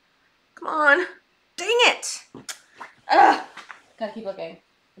charger? Come on. Dang it. Ugh. Gotta keep looking.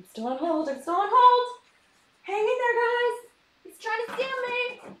 I'm still on hold. I'm still on hold. Hang in there, guys. He's trying to scam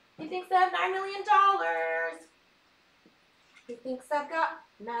me. He thinks I have $9 million. He thinks I've got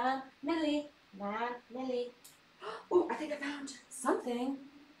 9 milli. Oh, I think I found something.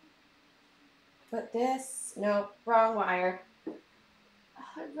 But this, no, wrong wire. Oh,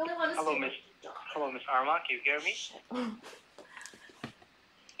 I really want to Hello, see. Miss. Hello, Miss Arma. Can you hear me? Shit.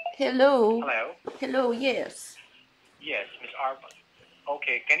 Hello. Hello. Hello, yes. Yes, Miss Arma.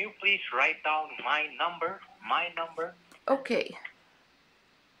 Okay, can you please write down my number? My number. Okay.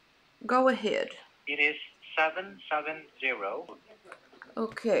 Go ahead. It is 770.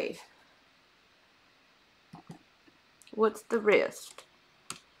 Okay. What's the rest?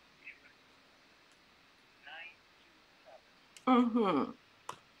 927.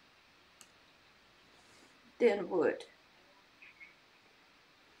 Then what?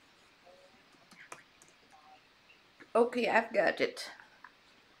 Okay, I've got it.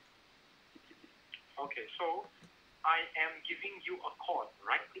 Okay, so I am giving you a call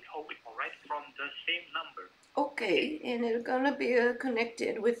right from the same number. Okay, and it's gonna be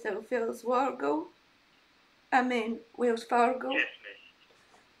connected with the Wells Fargo? Wells Fargo? Yes, miss.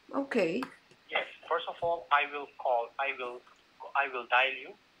 Okay. Yes. First of all, I will dial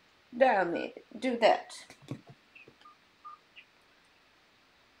you. Dial me. Do that.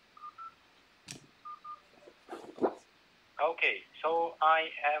 Okay, so I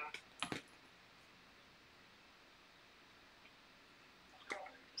am.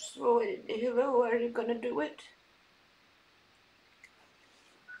 So, hello, are you gonna do it?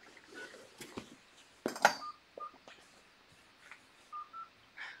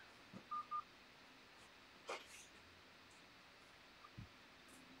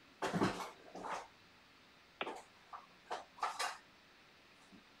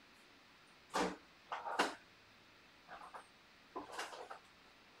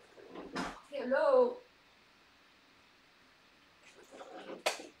 Hello.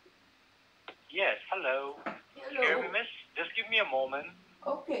 Yes, hello. Hello. Hear me, miss? Just give me a moment.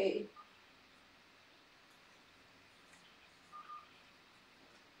 Okay.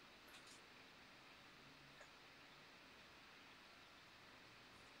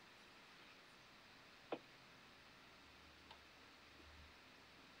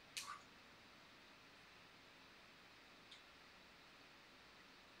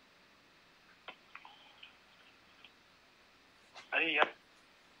 Yeah.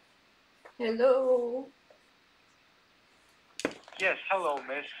 Hello. Yes, hello,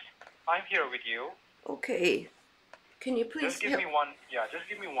 miss. I'm here with you. Okay. Can you please Just give me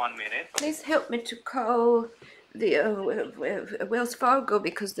 1 minute. Please help me to call the Wells Fargo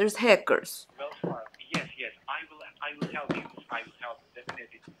because there's hackers. Wells Fargo. Yes, I will help you. I will help you,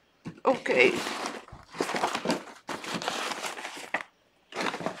 definitely. Okay.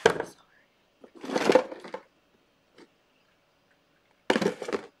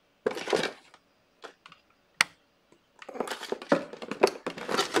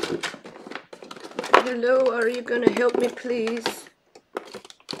 Hello, are you gonna help me, please?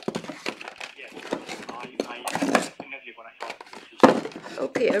 Yes, I am definitely gonna help you.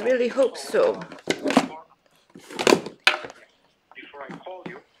 Okay, I really hope so. Before I call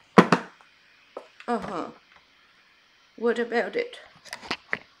you. Uh-huh. What about it?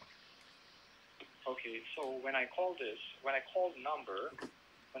 Okay, so when I call the number,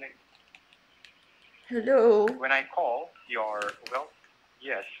 Hello? when I call your, well,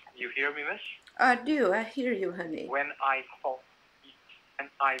 yes, you hear me, miss? I do, I hear you, honey. When I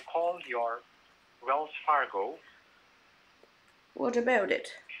call your Wells Fargo, What about it?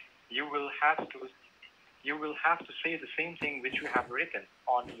 you will have to say the same thing which you have written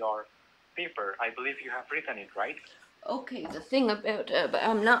on your paper. I believe you have written it, right? Okay, the thing about, but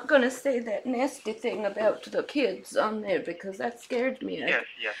I'm not gonna say that nasty thing about the kids on there because that scared me. Yes,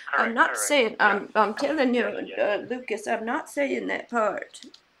 yes, correct. I'm not correct. saying. Yeah. I'm telling you, Yes. Lucas. I'm not saying that part.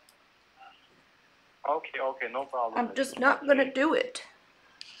 Okay, no problem. I'm just not gonna do it.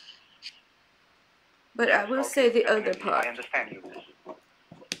 But I will say the other definitely. part. I understand you, miss.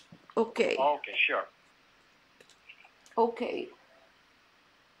 Okay. Okay, sure. Okay.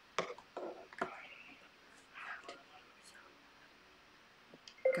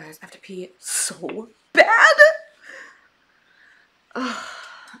 Guys, I have to pee so bad. Oh,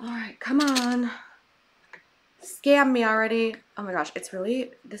 all right, come on. Scam me already. Oh my gosh, it's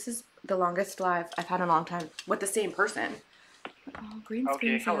really, this is the longest live I've had in a long time with the same person. Oh, green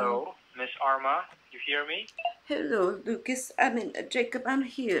screen Okay, hello, Miss Arma. You hear me? Hello, Lucas. I mean, Jacob, I'm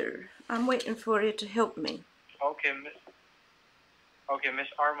here. I'm waiting for you to help me. Okay, Miss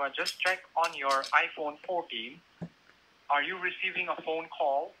Arma, just check on your iPhone 14. Are you receiving a phone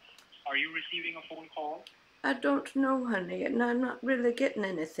call? I don't know, honey, and I'm not really getting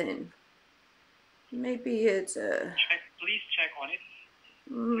anything. Maybe it's Please check on it.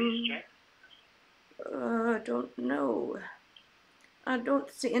 I don't know. I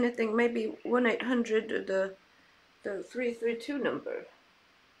don't see anything. Maybe 1-800 the 332 number.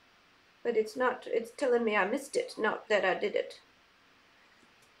 But it's not. It's telling me I missed it, not that I did it.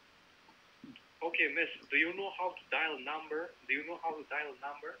 Okay, miss, do you know how to dial number?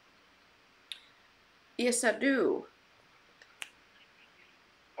 Yes, I do.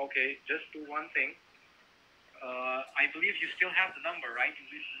 Okay, just do one thing. I believe you still have the number, right,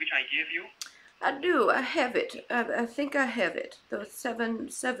 which I gave you? I do. I have it. I think I have it. The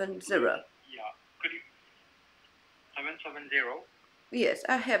 770. Yeah. Could you? 770. Yes,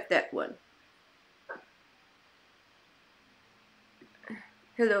 I have that one.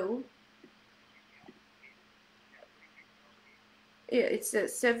 Hello? Yeah, it's a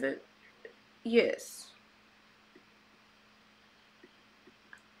 7. Yes.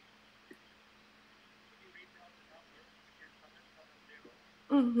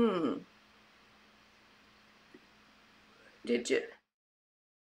 Mm-hmm. Did you?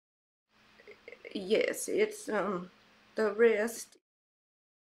 Yes, it's, the rest.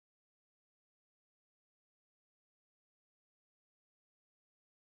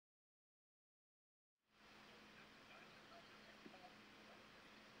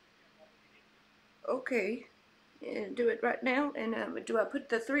 Okay. And do it right now. And do I put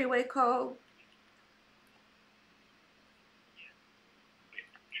the 3-way call?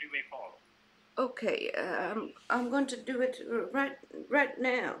 3-way call. Okay. I'm going to do it right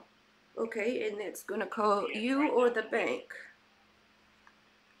now. Okay, and it's gonna call you or the bank.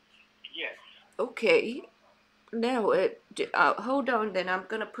 Yes. Okay. Now hold on. Then I'm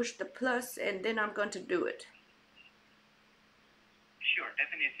gonna push the plus, and then I'm going to do it. Sure,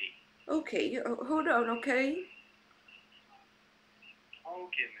 definitely. Okay. Hold on. Okay.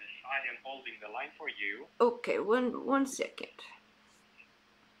 Okay, miss. I am holding the line for you. Okay. One second.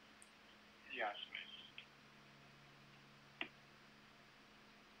 Yes, miss.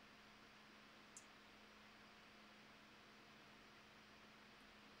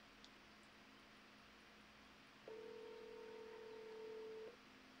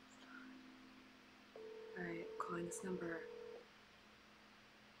 Alright, calling this number,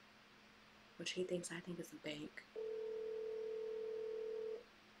 which he thinks I think is a bank.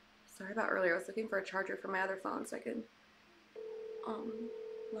 Sorry about earlier. I was looking for a charger for my other phone so I could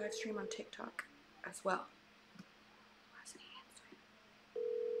live stream on TikTok as well. Why isn't he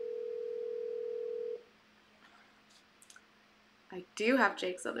answering? I do have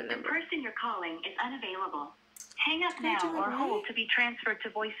Jake's other number. The person you're calling is unavailable. Hang up Can I do now it or right? hold to be transferred to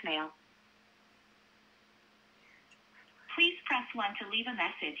voicemail. Please press 1 to leave a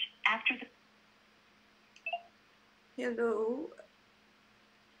message. After the... Hello.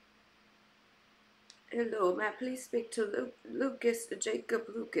 Hello. May I please speak to Lucas, Jacob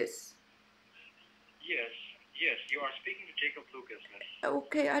Lucas? Yes, you are speaking to Jacob Lucas, miss.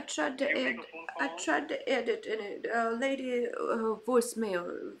 Okay, I tried to You add. make a phone call? I tried to edit, and it, lady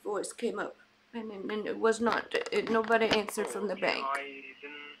voicemail voice came up, and it was not. Nobody answered from the bank. I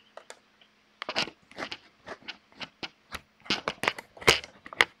didn't.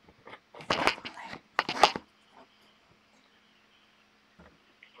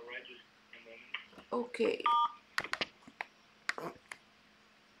 Alright, just a moment. Okay.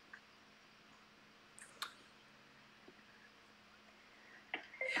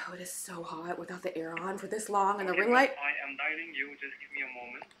 Oh, it is so hot without the air on for this long and the ring light. I am dialing you. Just give me a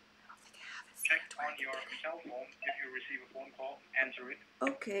moment. Check on your cell phone if you receive a phone call. Answer it.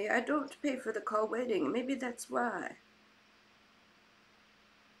 Okay, I don't pay for the call waiting. Maybe that's why.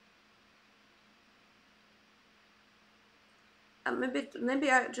 Maybe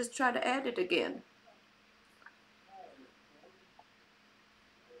I just try to add it again.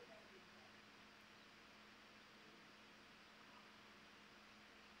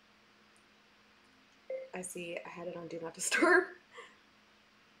 I see I had it on Do Not Disturb.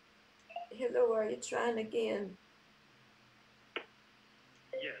 Hello, are you trying again?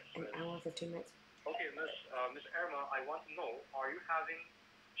 Yes. An hour and 15 minutes. Okay, Miss Irma, I want to know, are you having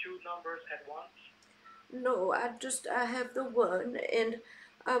two numbers at once? No, I have the one, and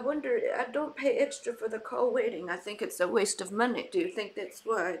I wonder, I don't pay extra for the call waiting. I think it's a waste of money. Do you think that's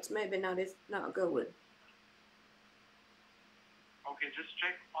why it's maybe not going? Okay, just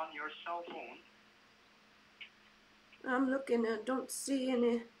check on your cell phone. I'm looking, I don't see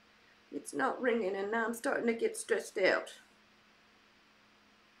any. It's not ringing, and now I'm starting to get stressed out.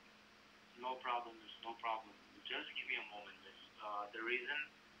 No problem, miss. No problem. Just give me a moment, miss. The reason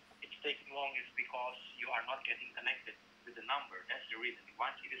it's taking long is because you are not getting connected with the number. That's the reason.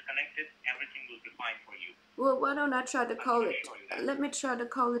 Once it is connected, everything will be fine for you. Well, why don't I try to call it? Let me try to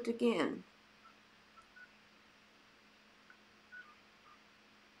call it again.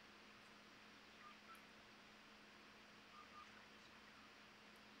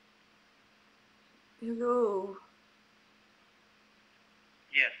 Hello.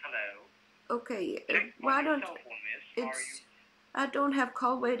 Yes, hello. Okay, Check why on your don't cell phone, miss. I don't have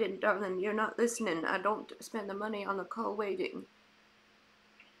call waiting, darling. You're not listening. I don't spend the money on the call waiting.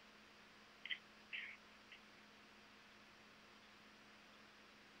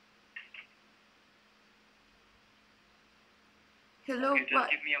 Hello, Okay,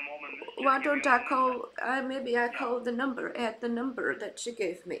 just give me a moment, miss. why don't I call, maybe I call the number, add the number that she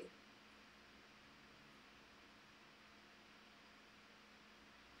gave me.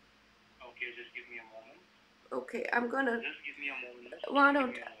 Okay, just give me a moment. Okay, I'm gonna, Just give me a moment, miss.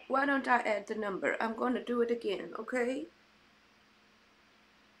 why don't I add the number? I'm gonna do it again, okay?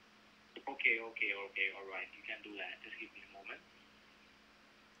 Okay, alright. You can do that. Just give me a moment.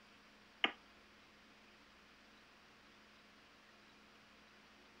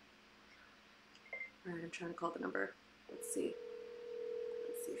 Alright, I'm trying to call the number. Let's see.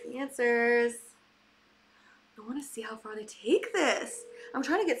 Let's see if he answers. I want to see how far they take this. I'm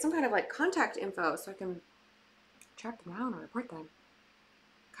trying to get some kind of like contact info so I can track them down or report them.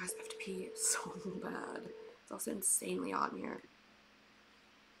 Guys, I have to pee so bad. It's also insanely hot in here.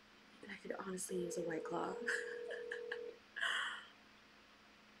 And I could honestly use a White Claw.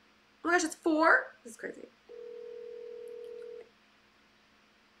 Oh my gosh, it's 4? This is crazy.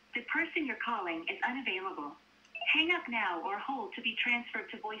 The person you're calling is unavailable. Hang up now or hold to be transferred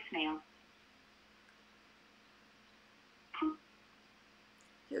to voicemail.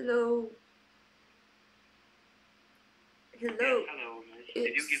 Hello. Hello. Yes, hello, miss.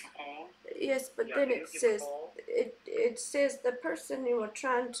 Did you give a call? Yes, but Yeah, then did it you give a says call? it says the person you are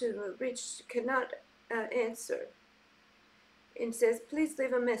trying to reach cannot answer. It says please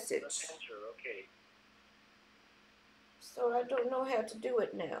leave a message. Answer, okay. So I don't know how to do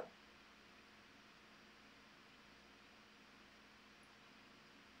it now.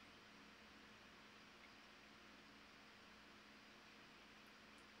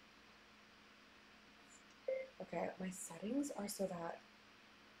 Okay, my settings are so that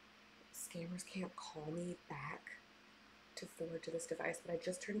scammers can't call me back to forward to this device, but I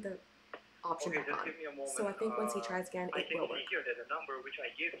just turned the option back on. Give me a moment. So I think once he tries again, it will work. I can see here that the number which I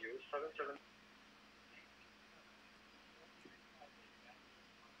gave you, 77.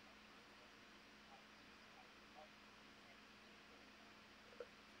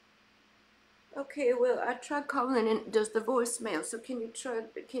 Okay, well I tried calling and it does the voicemail. So can you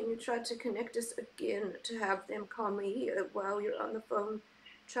try to connect us again to have them call me while you're on the phone?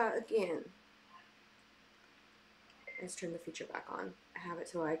 Try again. Let's turn the feature back on. I have it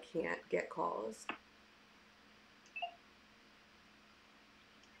so I can't get calls.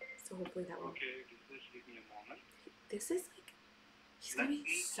 So hopefully that will. Okay, just give me a moment. This is like, he's gonna be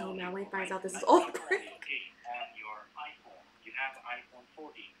so mad when he finds out this is all a prank. On your iPhone. You have iPhone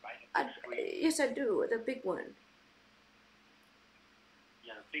 14, right? Yes, I do. The big one.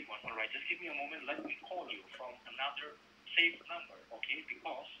 Yeah, the big one. Alright, just give me a moment. Let me call you from another safe number, okay?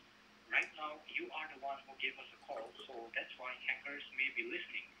 Because right now you are the one who gave us a call, so that's why hackers may be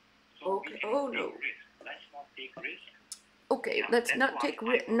listening. So Okay. we can take risk. Let's not take risk. Okay, Yeah, let's that's not why take I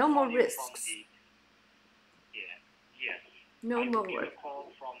will no more call you risks. from the, yes. No I took more. your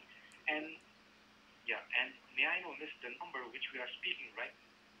call from, and yeah, and may I know, miss, the number which we are speaking, right?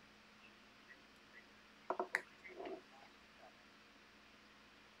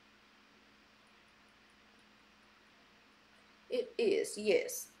 It is,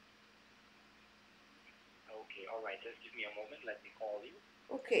 yes. Okay, all right. Just give me a moment. Let me call you.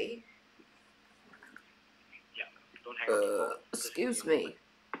 Okay. Yeah, don't hang up the phone. Just give Excuse me a moment. me.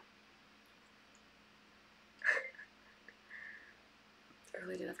 I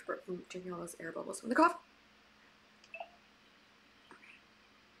really did have to work from drinking all those air bubbles from the coffee.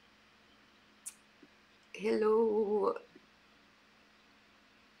 Hello.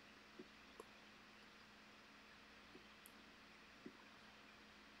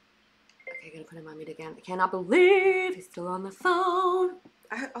 Okay, gonna put him on mute again. I cannot believe he's still on the phone.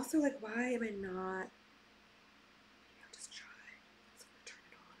 I also, like, why am I not? I'll just try. So I'm gonna turn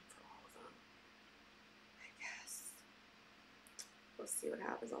it on for all of them. I guess. We'll see what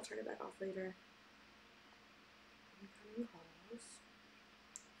happens. I'll turn it back off later. Incoming calls.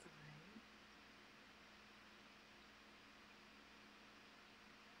 Fine.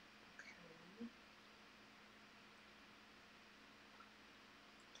 Okay.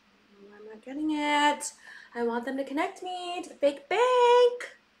 I'm not getting it. I want them to connect me to the fake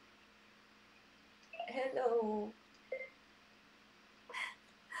bank. Hello.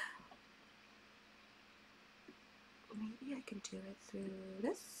 Maybe I can do it through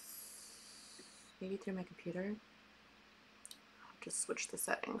this. Maybe through my computer. I'll just switch the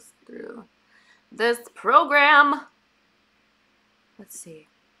settings through this program. Let's see.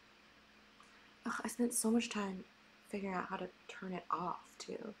 Ugh, I spent so much time figuring out how to turn it off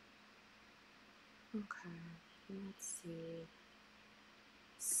too. Okay, let's see.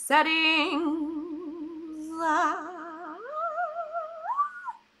 Settings.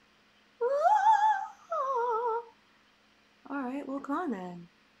 All right, well, come on then.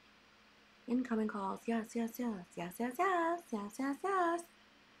 Incoming calls. Yes, yes, yes, yes, yes, yes, yes, yes, yes.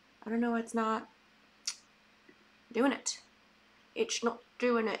 I don't know why it's not doing it. It's not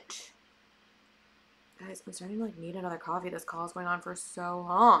doing it. Guys, I'm starting to like need another coffee. This call is going on for so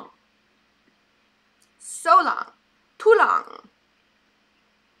long. So long. Too long.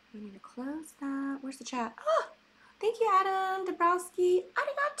 We need to close that. Where's the chat? Oh, thank you, Adam Dabrowski.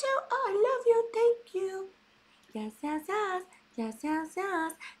 Arigato. Oh, I love you. Thank you. Yes, yes, yes. Yes, yes,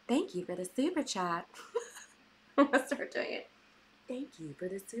 yes. Thank you for the super chat. I'm gonna start doing it. Thank you for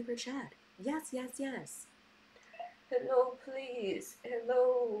the super chat. Yes, yes, yes. Hello, please.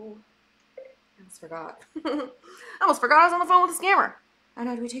 Hello. I almost forgot. I almost forgot I was on the phone with a scammer. I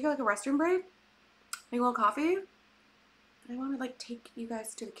know, do we take like a restroom break? Make a little coffee? I want to like take you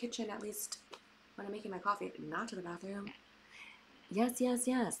guys to the kitchen at least when I'm making my coffee, not to the bathroom. Yes, yes,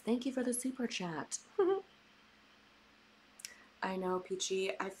 yes. Thank you for the super chat. I know, Peachy.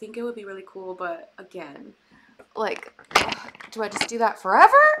 I think it would be really cool, but again, like, do I just do that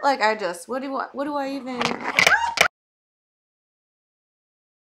forever? Like, what do I even?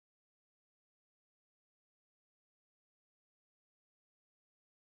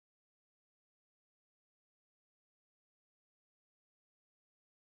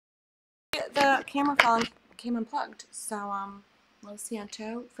 The camera phone came unplugged, so Lo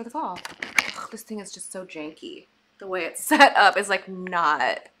siento for the fall. Ugh, this thing is just so janky. The way it's set up is like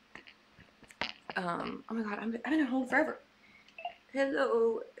not. Oh my god, I've been at home forever.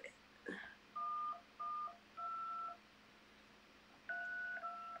 Hello.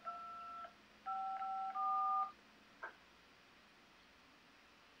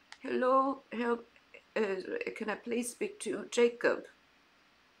 Hello, help. Can I please speak to Jacob?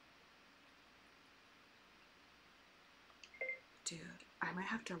 Dude, I might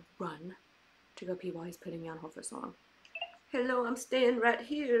have to run to go pee while he's putting me on hold for so long. Hello, I'm staying right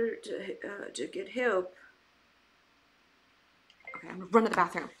here to get help. Okay, I'm gonna run to the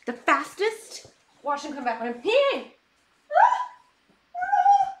bathroom. The fastest? Watch him come back when I'm peeing.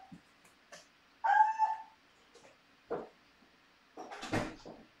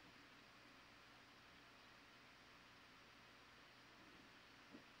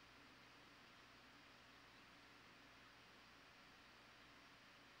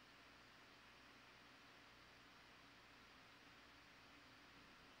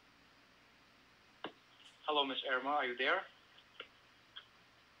 Hello, Miss Irma, are you there?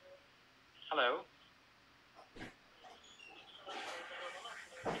 Hello?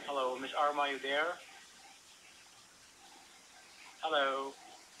 Hello, Miss Irma, are you there? Hello?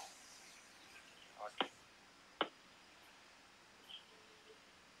 Okay.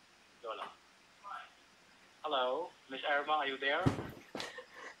 Lola. Hello, Miss Irma, are you there?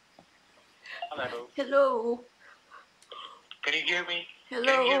 Hello? Hello. Can you hear me? Hello?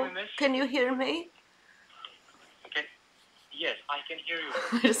 Can you hear me, miss? Can you hear me? Okay. Yes, I can hear you.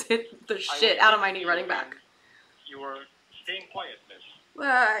 I just hit the shit out of my knee running back. You were staying quiet, miss.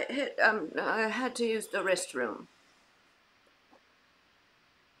 Well, I had to use the restroom.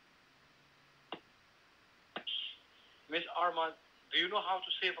 Miss Armand, do you know how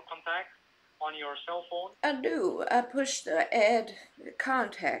to save a contact on your cell phone? I do. I push the add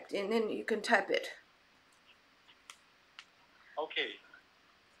contact and then you can type it. Okay.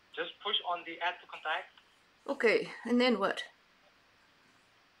 Just push on the add to contact. Okay, and then what?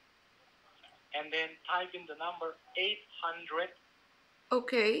 And then type in the number 800.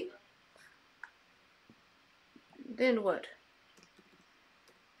 Okay. Then what?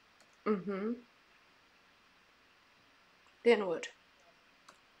 Mm-hmm. Then what?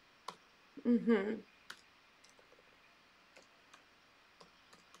 Mm-hmm.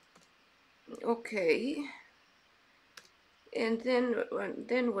 Okay. And then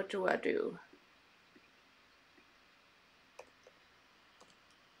what do I do?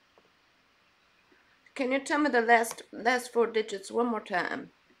 Can you tell me the last 4 digits one more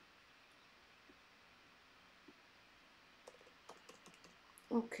time?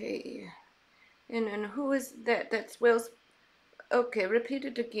 Okay. And then who is that? That's Wells. Okay, repeat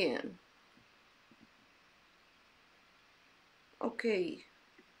it again. Okay.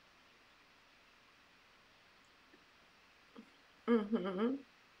 Mm-hmm.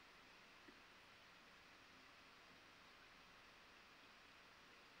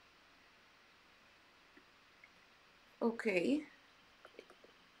 Okay.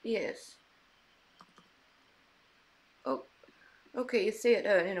 Yes. Oh, okay, you say it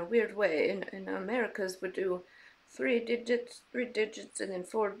in a weird way. In Americas, we do 3 digits, and then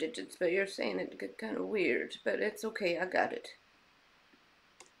 4 digits, but you're saying it kind of weird, but it's okay, I got it.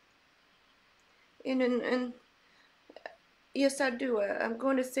 And yes, I do. I'm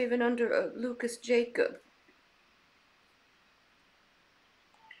going to save it under Lucas Jacob.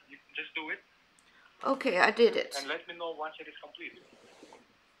 You just do it. Okay, I did it. And let me know once it is completed.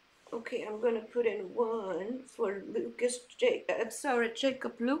 Okay, I'm going to put in 1 for Lucas I'm sorry,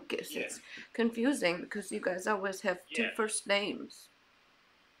 Jacob Lucas. Yeah. It's confusing because you guys always have 2 first names.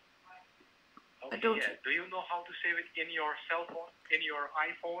 Okay, I don't. Yeah. Do you know how to save it in your cell phone, in your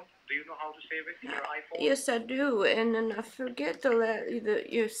iPhone? Do you know how to save it in your iPhone? Yes, I do. And then I forget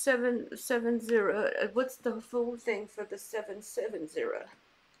your 770. What's the full thing for the 770?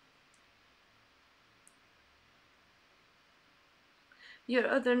 Your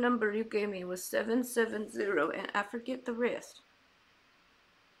other number you gave me was 770, and I forget the rest.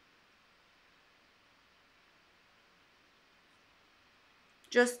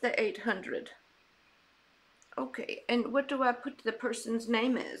 Just the 800. Okay, and what do I put the person's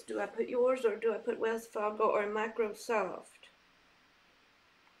name as? Do I put yours, or do I put Wells Fargo or Microsoft?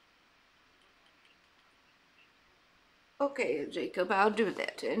 Okay, Jacob, I'll do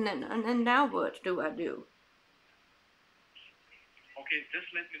that. And then now what do I do? Okay,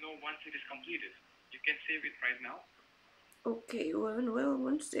 just let me know once it is completed. You can save it right now. Okay, well,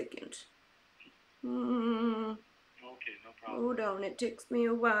 1 second. Okay, no problem. Hold on, it takes me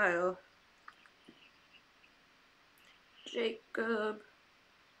a while. Jake Luke.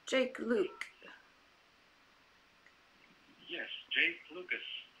 Yes, Jake Lucas.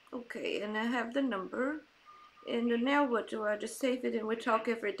 Okay, and I have the number. And now what do I just save it and we talk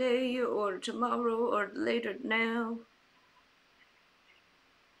every day or tomorrow or later now?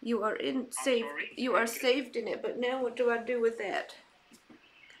 You are saved in it, but now what do I do with that?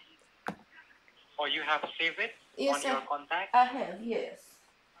 Oh, you have saved it on your contact? I have, yes.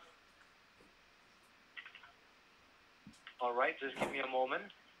 All right, just give me a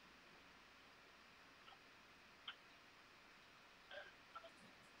moment.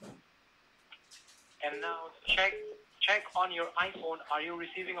 And now check on your iPhone. Are you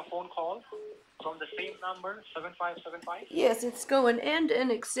receiving a phone call from the same number, 7575? Yes, it's going end and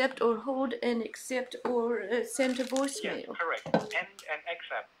accept or hold and accept or send to voicemail. Yes, correct. End and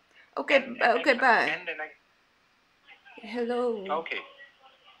accept. Okay, okay, bye. Hello. Okay.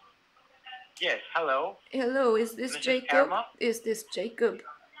 Yes, hello. Hello, is this Mrs. Jacob? Irma? Is this Jacob?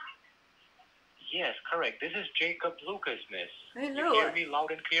 Yes, correct. This is Jacob Lucas, miss. Hello. You hear me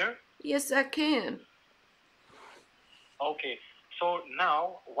loud and clear? Yes, I can. Okay. So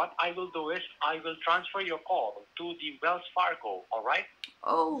now what I will do is I will transfer your call to the Wells Fargo, all right?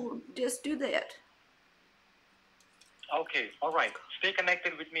 Oh, just do that. Okay, all right. Stay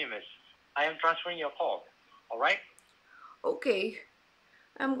connected with me, miss. I am transferring your call, all right? Okay.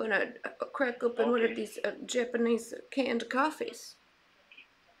 I'm gonna crack open one of these Japanese canned coffees.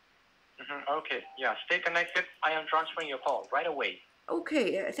 Okay, yeah, stay connected. I am transferring your call right away.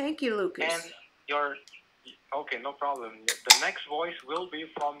 Okay, thank you, Lucas. And your, okay, no problem. The next voice will be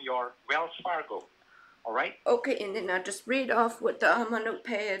from your Wells Fargo. All right? Okay, and then I just read off what the on my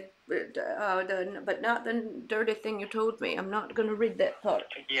notepad, but not the dirty thing you told me. I'm not gonna read that part.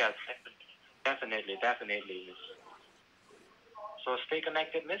 Yes, definitely. So stay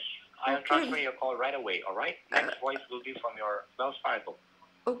connected, miss. I am transferring your call right away, all right? Next voice will be from your Wells Fargo.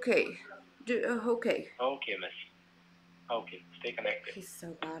 Okay. Okay. Okay, miss. Okay, stay connected. He's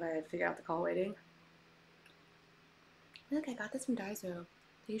so glad I had figured out the call waiting. Look, I got this from Daiso.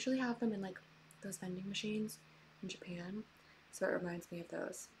 They usually have them in like those vending machines in Japan, so it reminds me of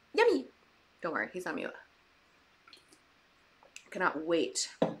those. Yummy! Don't worry, he's on mute. I cannot wait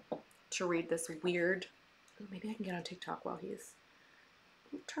to read this weird. Ooh, maybe I can get on TikTok while he's.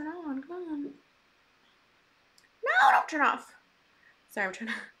 Turn on, come on. No, don't turn off. Sorry, I'm trying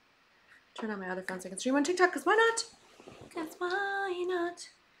to turn on my other phone so I can stream on TikTok, because why not? Because why not?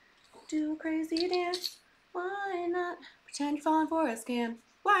 Do a crazy dance. Why not? Pretend you're falling for a scam.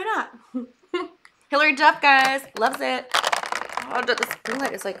 Why not? Hillary Duff, guys. Loves it. Oh, this ring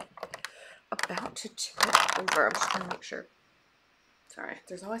light is like about to tip over. I'm just trying to make sure. Sorry,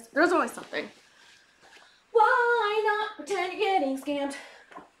 there's always something. Why not pretend you're getting scammed?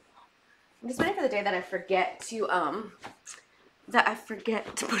 I'm just waiting for the day that I forget to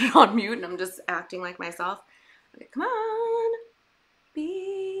put it on mute and I'm just acting like myself. Okay, come on.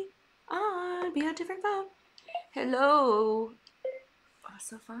 Be a different phone. Hello. Oh,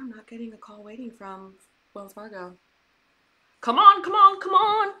 so far I'm not getting a call waiting from Wells Fargo. Come on, come on, come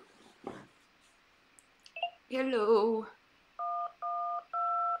on. Hello.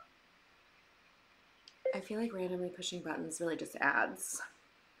 I feel like randomly pushing buttons really just adds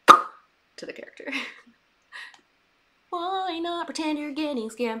to the character. Why not pretend you're getting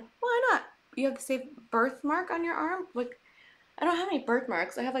scammed? Why not? You have the same birthmark on your arm? Like, I don't have any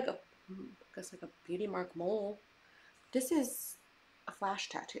birthmarks. I have like I guess like a beauty mark mole. This is a flash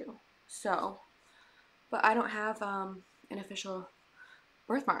tattoo. So, but I don't have an official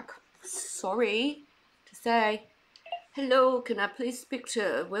birthmark. Sorry to say. Hello, can I please speak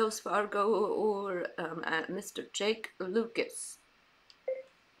to Wells Fargo or Mr. Jake Lucas?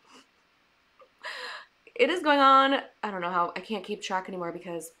 It is going on. I don't know how. I can't keep track anymore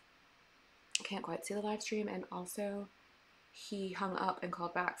because I can't quite see the live stream, and also he hung up and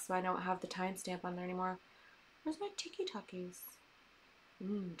called back, so I don't have the timestamp on there anymore. Where's my tiki-talkies?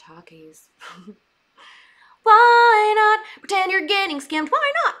 Talkies. Why not pretend you're getting scammed?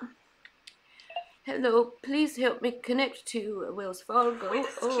 Why not? Hello, please help me connect to Wells Fargo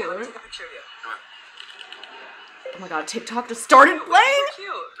or... Oh my god, TikTok just started playing! Cute.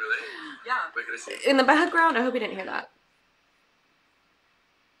 Really? Yeah. Wait, can I see? In the background, I hope you didn't hear that.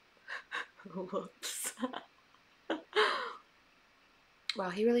 Whoops. Wow,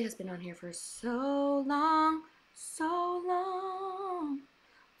 he really has been on here for so long, so long,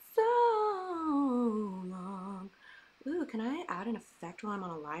 so long. Ooh, can I add an effect while I'm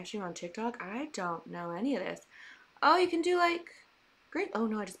on a live stream on TikTok? I don't know any of this. Oh, you can do like, great. Oh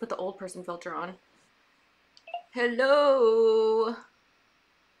no, I just put the old person filter on. Hello.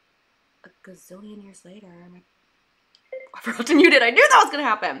 A gazillion years later. I forgot to mute it. I knew that was gonna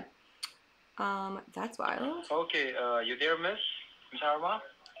happen. That's wild. Okay, you there, miss? Miss Harma?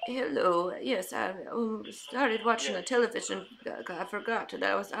 Hello. Yes, I started watching the television. I forgot that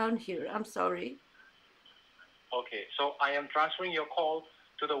I was on here. I'm sorry. Okay, so I am transferring your call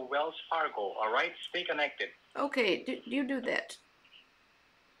to the Wells Fargo, all right? Stay connected. Okay, you do that.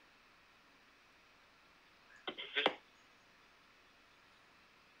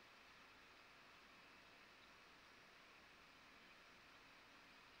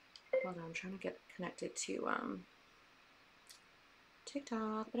 Hold on, I'm trying to get connected to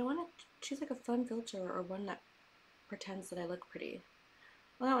TikTok, but I want to choose like a fun filter or one that pretends that I look pretty.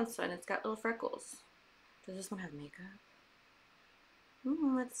 Well, that one's fun. It's got little freckles. Does this one have makeup?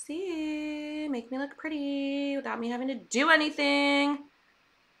 Let's see. Make me look pretty without me having to do anything.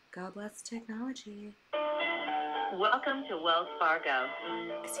 God bless technology. Welcome to Wells Fargo.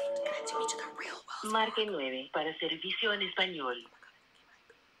 Is he connecting me to the real Wells Marque 9 para servicio en español.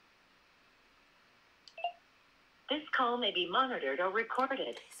 This call may be monitored or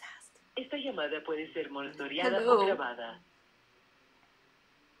recorded. Esta llamada puede ser monitoreada o grabada.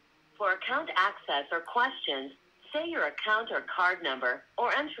 For account access or questions, say your account or card number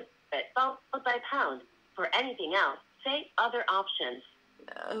or enter it followed by pound. For anything else, say other options.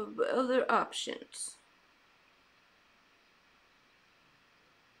 Other options.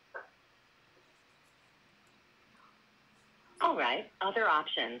 All right, other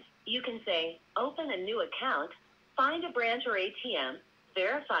options. You can say, open a new account, find a branch or ATM,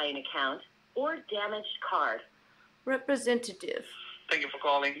 verify an account, or damaged card. Representative. Thank you for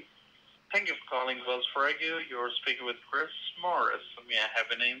calling. Thank you for calling Wells Fargo. You're speaking with Chris Morris. May I have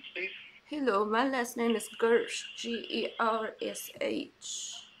a name, please? Hello, my last name is Gersh, Gersh.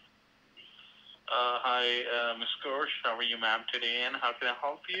 Hi, Ms. Gersh. How are you, ma'am, today, and how can I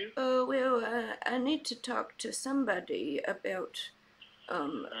help you? Well, I need to talk to somebody about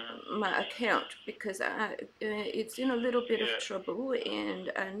my account because it's in a little bit of trouble,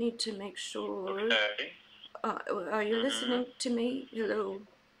 and I need to make sure. Okay. Are you listening to me? Hello.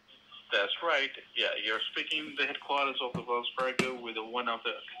 That's right. Yeah, you're speaking the headquarters of the Wells Fargo with one of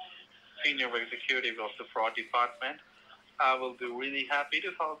the senior executive of the fraud department. I will be really happy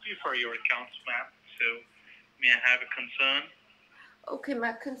to help you for your accounts, ma'am. So, may I have a concern? Okay,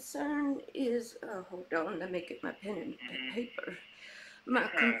 my concern is, hold on, let me get my pen and paper. My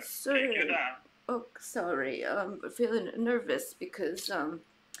concern, oh, sorry, I'm feeling nervous because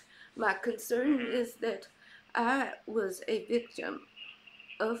my concern is that I was a victim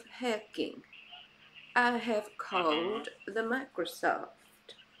of hacking. I have called the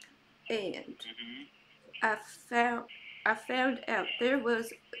Microsoft, and I found out there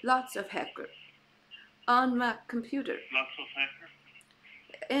was lots of hackers on my computer. Lots of hackers?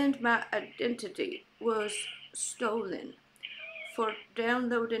 And my identity was stolen. For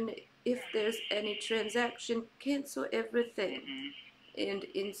downloading, if there's any transaction, cancel everything and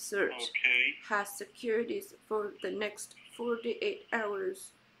insert high securities for the next 48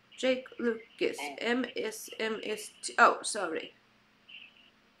 hours. Jake Lucas, MSMST. Oh, sorry.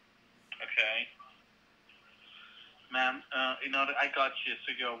 Okay. Ma'am, I got you.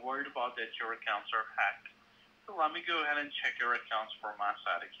 So you're worried about that your accounts are hacked. So let me go ahead and check your accounts for my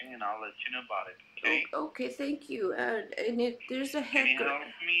side, okay? And I'll let you know about it, okay? Okay, thank you. And if there's a hacker... Can you help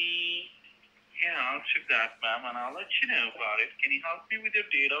me? Yeah, I'll check that, ma'am, and I'll let you know about it. Can you help me with your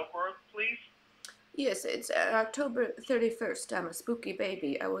date of birth, please? Yes, it's October 31st. I'm a spooky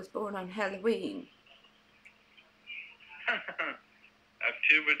baby. I was born on Halloween.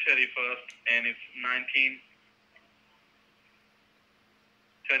 October 31st, and it's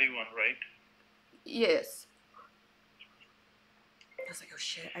 1931, right? Yes. I was like, oh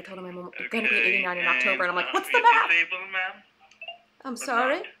shit, I told him I'm going to be 89 in October, and I'm like, what's the matter? Are you disabled, ma'am? I'm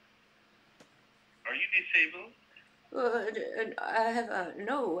sorry? Are you disabled? I have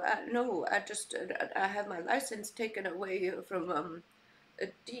no. I just I have my license taken away from a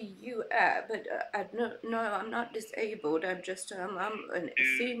DUI, but no, I'm not disabled. I'm just I'm a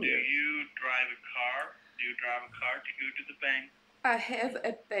senior. Do you drive a car? Do you drive a car to go to the bank? I have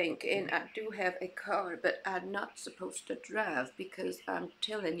a bank and I do have a car, but I'm not supposed to drive because I'm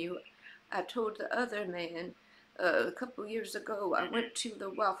telling you, I told the other man a couple years ago I went to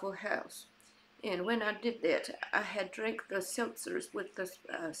the Waffle House. And when I did that, I had drank the seltzers with the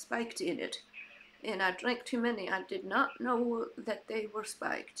spiked in it. And I drank too many. I did not know that they were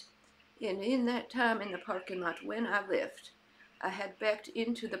spiked. And in that time in the parking lot, when I left, I had backed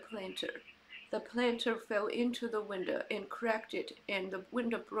into the planter. The planter fell into the window and cracked it, and the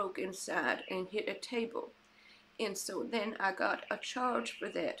window broke inside and hit a table. And so then I got a charge for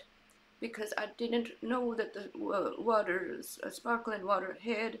that because I didn't know that the sparkling water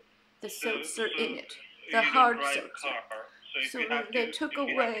had the seltzer in it, the hard seltzer. So they took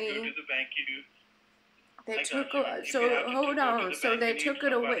away. They took hold on. So they took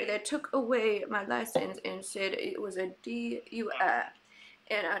it away. They took away my license and said it was a DUI.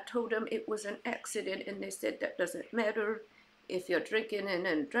 And I told them it was an accident, and they said that doesn't matter if you're drinking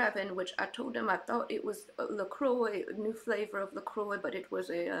and driving. Which I told them I thought it was LaCroix, a new flavor of LaCroix, but it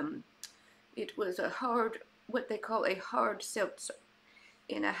was a hard, what they call a hard seltzer.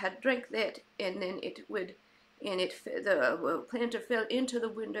 And I had drank that, and then the planter fell into the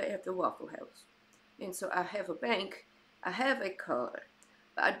window at the Waffle House. And so I have a bank, I have a car,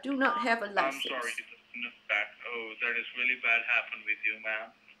 but I do not have a license. I'm sorry to know that. Oh, that is really bad happened with you,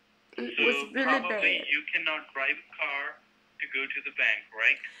 ma'am. It was really probably bad. You cannot drive a car to go to the bank,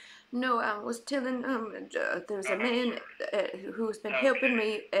 right? No, I was telling there's a man who's been helping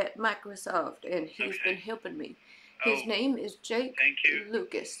me at Microsoft, and he's been helping me. His name is Jake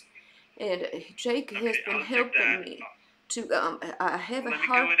Lucas, and Jake has been helping me to I have a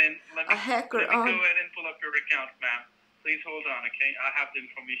hacker on. Let me go ahead and pull up your account, ma'am. Please hold on, okay? I have the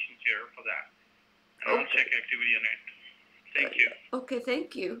information here for that, and I'll check activity on it. Thank you. Okay,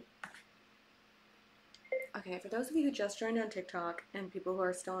 thank you. Okay, for those of you who just joined on TikTok and people who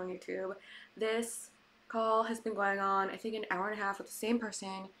are still on YouTube, this call has been going on, I think, an hour and a half with the same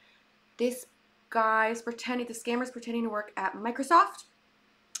person. This guy's pretending, the scammer's pretending to work at Microsoft.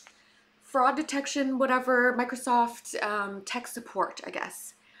 Fraud detection, whatever, Microsoft tech support, I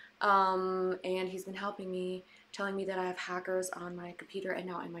guess. And he's been helping me, telling me that I have hackers on my computer and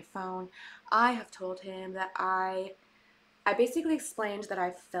now on my phone. I have told him that I basically explained that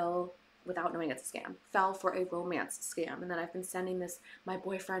I fell, without knowing it's a scam, fell for a romance scam, and that I've been sending this, my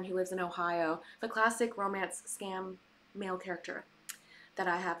boyfriend who lives in Ohio, the classic romance scam male character, that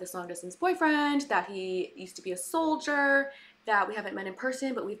I have this long distance boyfriend, that he used to be a soldier, that we haven't met in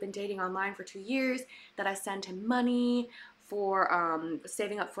person, but we've been dating online for 2 years, that I send him money for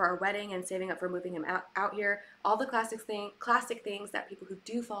saving up for our wedding and saving up for moving him out here. All the classic things that people who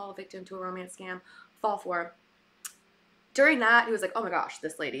do fall victim to a romance scam fall for. During that, he was like, oh my gosh,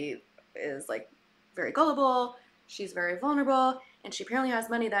 this lady is like very gullible, she's very vulnerable, and she apparently has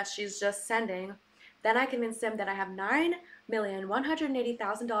money that she's just sending. Then I convinced him that I have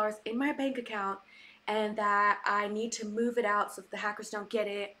 $9,180,000 in my bank account and that I need to move it out so that the hackers don't get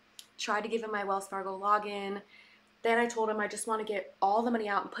it. Tried to give him my Wells Fargo login. Then I told him I just want to get all the money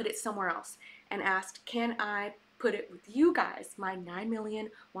out and put it somewhere else, and asked, can I put it with you guys, my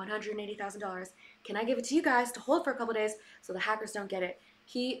 $9,180,000. Can I give it to you guys to hold for a couple days so the hackers don't get it?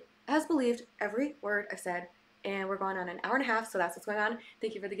 He has believed every word I said, and we're going on an hour and a half, so that's what's going on.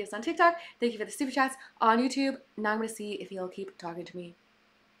 Thank you for the gifts on TikTok. Thank you for the super chats on YouTube. Now I'm going to see if he'll keep talking to me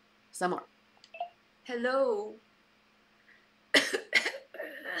some more. Hello.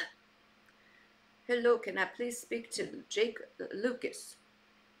 Hello, can I please speak to Jake Lucas?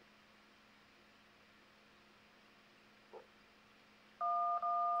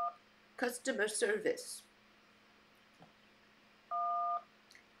 Customer service.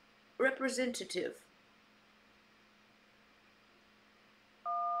 Representative.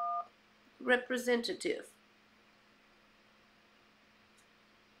 Representative.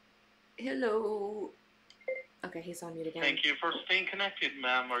 Hello. Okay, he's on mute again. Thank you for staying connected,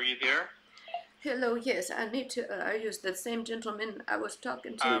 ma'am. Are you there? Hello, yes, I need to, I use the same gentleman I was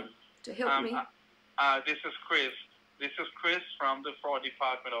talking to help me. This is Chris. This is Chris from the fraud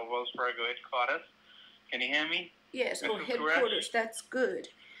department of Wells Fargo headquarters. Can you hear me? Yes, oh, headquarters, that's good.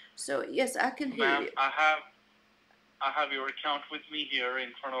 So, yes, I can hear you. I have your account with me here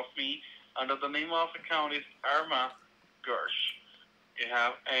in front of me. Under the name of account is Irma Gersh. You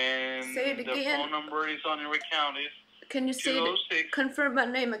have, and say it again. The phone number is on your account is. Can you say it? Confirm my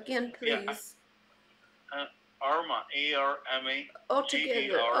name again, please. Yeah. Arma, A-R-M-A. All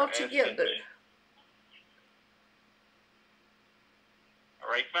together, all together. All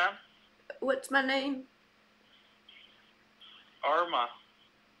right, ma'am? What's my name? Arma.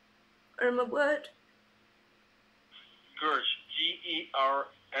 Irma what? Gersh,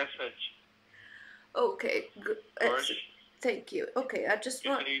 G-E-R-S-H. Okay, thank you. Okay, I just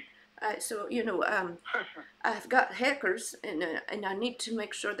want... so, you know, I've got hackers, and I need to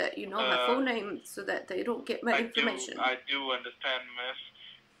make sure that you know my phone name so that they don't get my information. I do understand, miss.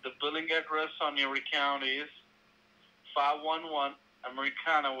 The billing address on your account is 511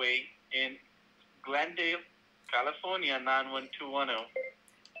 Americana Way in Glendale, California,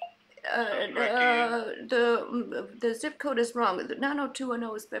 91210. The zip code is wrong. The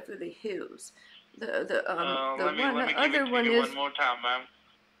 90210 is Beverly Hills. Let me give it to you one more time, ma'am.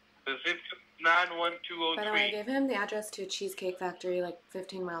 The zip code 91203. By the way, I gave him the address to a cheesecake factory like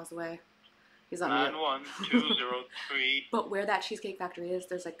 15 miles away. He's on 91203. But where that cheesecake factory is,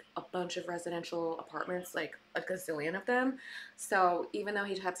 there's like a bunch of residential apartments, like a gazillion of them. So even though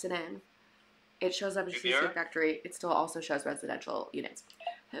he types it in, it shows up as cheesecake factory. It still also shows residential units.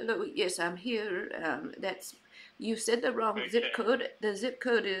 Hello, yes, I'm here. You said the wrong zip code. The zip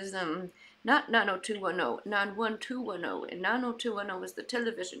code is not 90210, 91210, and 90210 is the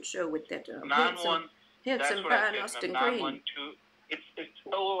television show with that handsome Brian Austin Green. It's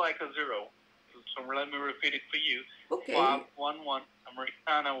all like a zero. So let me repeat it for you. Okay. 511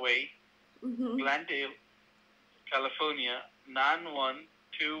 Americana Way, Glendale, California,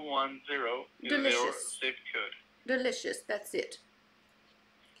 91210 is your zip code. Delicious, that's it.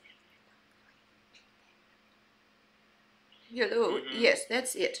 Hello, yes,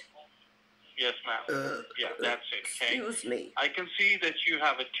 that's it. Yes, ma'am. Yeah, that's it. Okay. Excuse me. I can see that you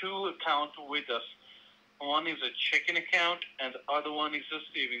have a two account with us. One is a checking account, and the other one is a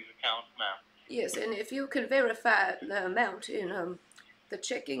savings account, ma'am. Yes, and if you can verify the amount in the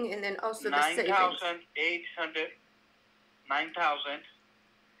checking and then also the savings. 9,800. 9,000.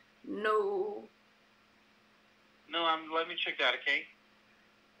 No. No, let me check that, okay?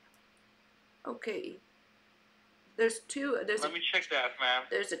 Okay. Let me check that, ma'am.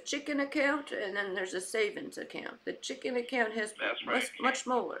 There's a checking account and then there's a savings account. The checking account has much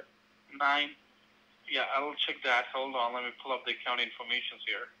more. 9,000. Yeah, I'll check that. Hold on, let me pull up the account information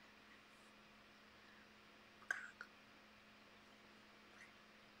here.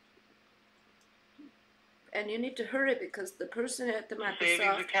 And you need to hurry because the person at the Microsoft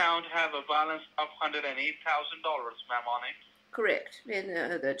savings account have a balance of $108,000, ma'am, on it. Correct.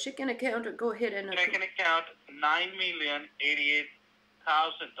 And the checking account, go ahead and checking account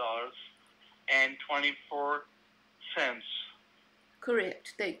 $9,088,000 and 24 cents.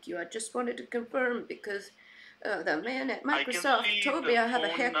 Correct. Thank you. I just wanted to confirm because the man at Microsoft told me I have a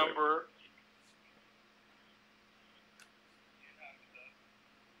hacker. Number.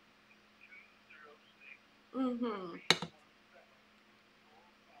 Mm-hmm.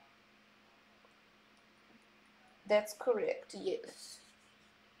 That's correct. Yes.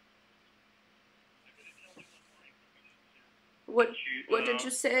 What did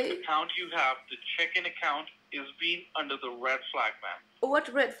you say? The account you have, the checking account, is being under the red flag, ma'am. What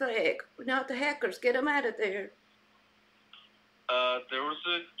red flag? Not the hackers. Get them out of there. There was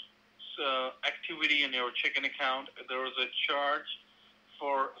a activity in your checking account. There was a charge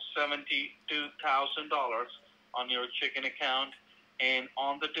for $72,000 on your checking account, and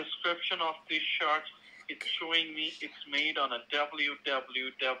on the description of this charge, it's showing me it's made on a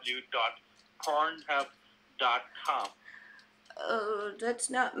www.pornhub.com. That's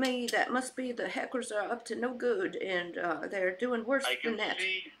not me. That must be the hackers are up to no good, and they're doing worse than that.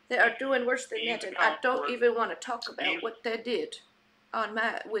 They are doing worse than that, and I don't even want to talk about what they did on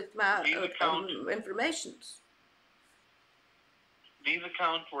with my informations. These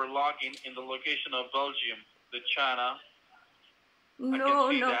accounts were logging in the location of Belgium, the China.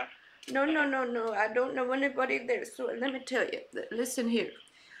 No. I don't know anybody there. So let me tell you. Listen here.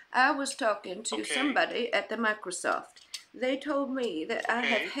 I was talking to somebody at the Microsoft. They told me that I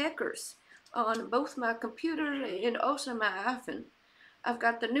have hackers on both my computer and also my iPhone. I've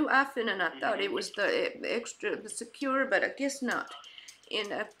got the new iPhone, and I thought it was the extra secure, but I guess not.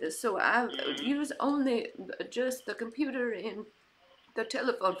 And so I use only just the computer and the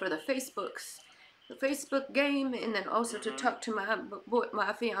telephone for the Facebook game, and then also to talk to my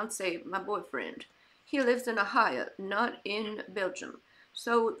fiance, my boyfriend. He lives in Ohio, not in Belgium.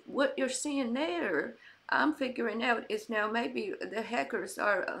 So what you're seeing there, I'm figuring out is now maybe the hackers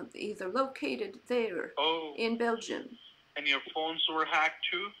are either located there in Belgium. And your phones were hacked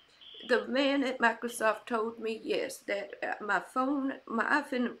too? The man at Microsoft told me, yes, that my phone, my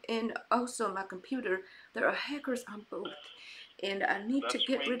iPhone, and also my computer, there are hackers on both. And I need to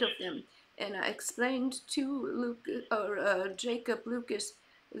get rid of them. And I explained to Jacob Lucas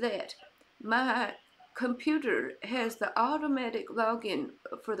that my computer has the automatic login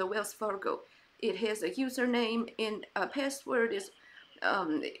for the Wells Fargo. It has a username and a password is,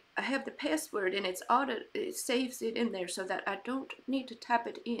 I have the password and it saves it in there so that I don't need to type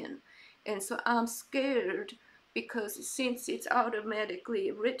it in. And so I'm scared because since it's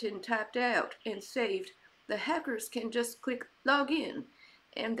automatically written, typed out, and saved, the hackers can just click log in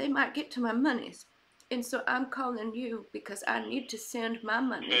and they might get to my monies. And so I'm calling you because I need to send my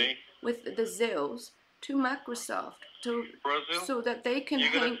money with the Zelles to Microsoft so that they can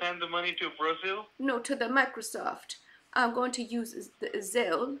You're going to send the money to Brazil? No, to the Microsoft. I'm going to use the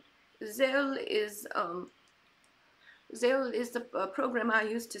Zelle. Zelle is the program I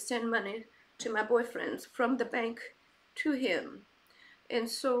use to send money to my boyfriends from the bank to him. And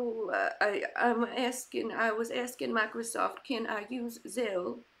so I was asking Microsoft, can I use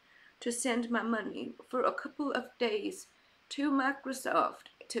Zelle to send my money for a couple of days to Microsoft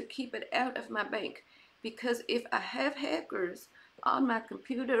to keep it out of my bank? Because if I have hackers on my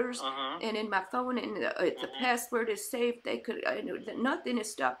computers and in my phone and the password is saved, they could, nothing is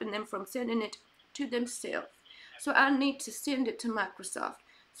stopping them from sending it to themselves. So I need to send it to Microsoft.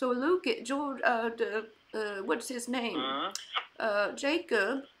 So Luke, George, what's his name?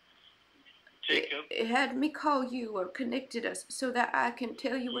 Jacob had me call you or connected us so that I can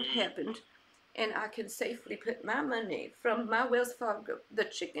tell you what happened and I can safely put my money from my Wells Fargo, the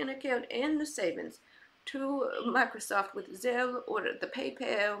checking account and the savings, to Microsoft with Zelle or the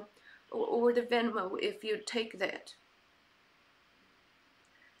PayPal or the Venmo if you take that.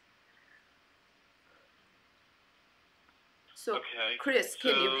 So, Chris,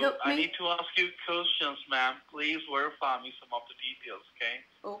 can you help me? I need to ask you questions, ma'am. Please verify me some of the details, okay?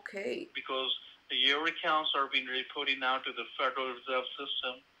 Okay. Because your accounts are being reported now to the Federal Reserve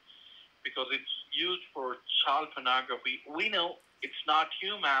System because it's used for child pornography. We know it's not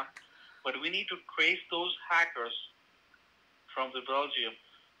you, ma'am, but we need to trace those hackers from the Belgium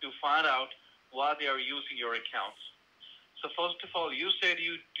to find out why they are using your accounts. So first of all, you said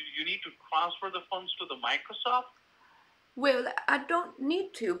you need to transfer the funds to the Microsoft? Well, I don't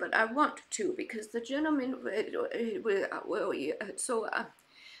need to, but I want to because the gentleman. Well, yeah. So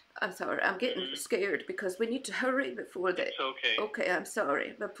I'm sorry. I'm getting scared because we need to hurry before the. It's okay. Okay, I'm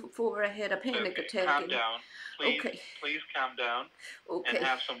sorry, but before I had a panic attack. Calm down, please. Okay. Please calm down. Okay. And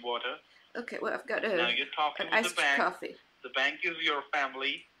have some water. Okay. Well, I've got now you're talking an with iced the bank. coffee. The bank is your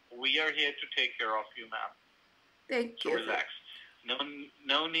family. We are here to take care of you, ma'am. Thank you. So relax.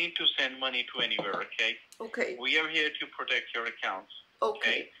 No need to send money to anywhere, okay? Okay. We are here to protect your accounts.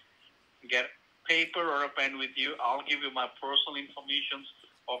 Okay. Get paper or a pen with you. I'll give you my personal information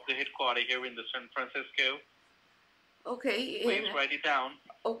of the headquarters here in the San Francisco. Okay. Please write it down.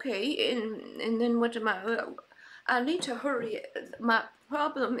 Okay, and then what am I need to hurry. My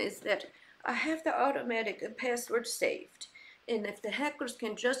problem is that I have the automatic password saved. And if the hackers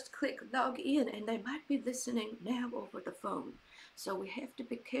can just click log in, and they might be listening now over the phone. So we have to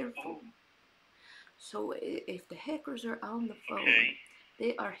be careful. So if the hackers are on the phone,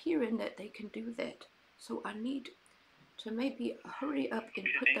 they are hearing that they can do that. So I need to maybe hurry up and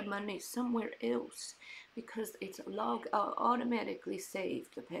put the money somewhere else because it's automatically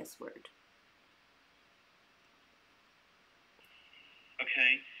saved, the password.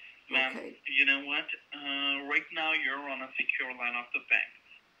 Okay. Ma'am, you know what? Right now you're on a secure line of the bank.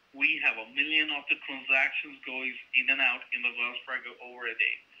 We have 1 million of the transactions going in and out in the Wells Fargo over a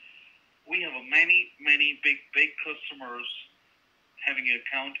day. We have many big customers having an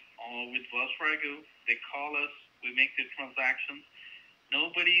account with Wells Fargo. They call us. We make the transactions.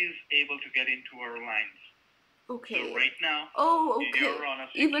 Nobody is able to get into our lines. Okay. So right now, okay. you're on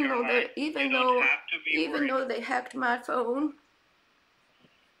a secure line. Even though they hacked my phone.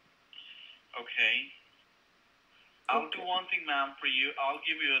 Okay. I'll do one thing, ma'am, for you. I'll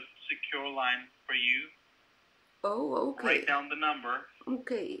give you a secure line for you. Oh, okay. Write down the number.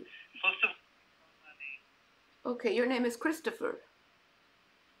 Okay. First of all, okay, your name is Christopher.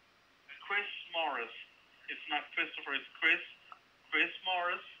 Chris Morris. It's not Christopher, it's Chris. Chris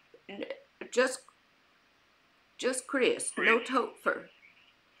Morris. Just Chris. No Topher.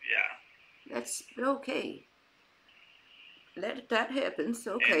 Yeah. That's okay. That happens,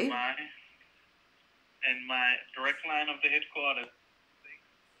 okay. And my direct line of the headquarters.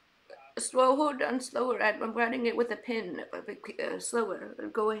 Hold on, slower. I'm writing it with a pen. Slower.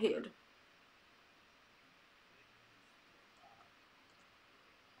 Go ahead.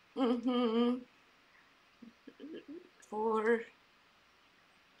 Mm-hmm. 4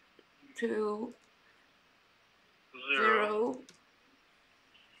 2 0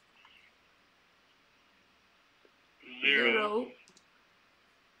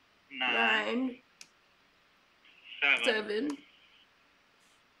 9 7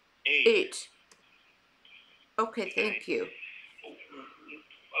 8. Okay, thank you.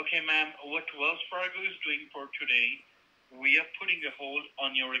 Okay, ma'am, what Wells Fargo is doing for today, we are putting a hold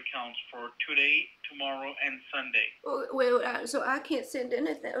on your accounts for today, tomorrow, and Sunday. Well, so I can't spend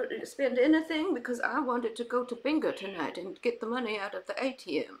anything because I wanted to go to bingo tonight and get the money out of the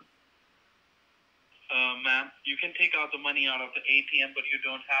ATM. Ma'am, you can take out the money out of the ATM, but you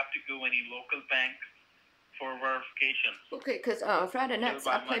don't have to go any local bank for verification. Okay, because Friday nights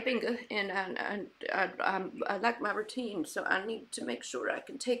I play bingo, and I like my routine, so I need to make sure I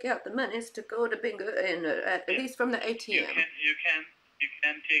can take out the monies to go to bingo, and at least from the ATM. You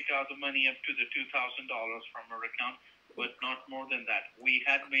can take out the money up to the $2,000 from your account, but not more than that. We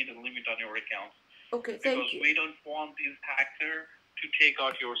had made a limit on your account. Okay, thank you. Because we don't want these hackers to take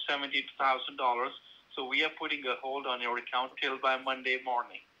out your $70,000, so we are putting a hold on your account till by Monday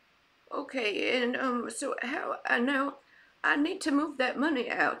morning. Okay, and so how I need to move that money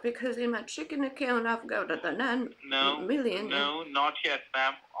out because in my checking account I've got the 9 million. No, not yet,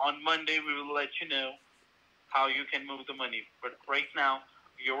 ma'am. On Monday we will let you know how you can move the money. But right now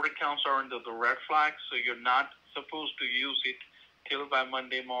your accounts are under the red flag, so you're not supposed to use it till by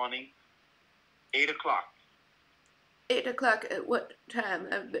Monday morning, 8 o'clock. 8 o'clock at what time?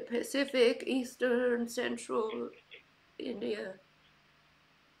 Pacific, Eastern, Central, India.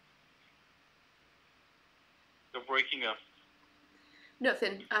 You're breaking up.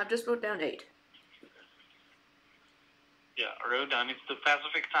 Nothing. I just wrote down 8. Yeah, I wrote down. It's the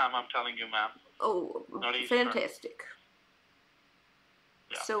Pacific time, I'm telling you, ma'am. Oh, fantastic.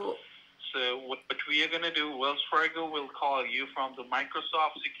 Yeah. So what we are going to do, Wells Fargo will call you from the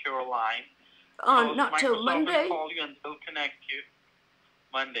Microsoft Secure line. Not till Monday? Will call you and they'll connect you.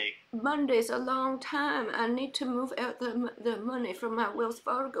 Monday. Monday's a long time. I need to move out the money from my Wells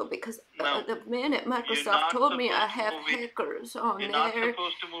Fargo because the man at Microsoft told me I have hackers on there. The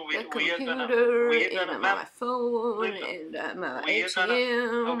computer and my phone and my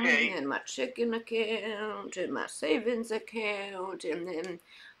ATM and my checking account and my savings account, and then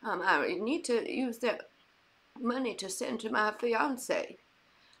I need to use that money to send to my fiance.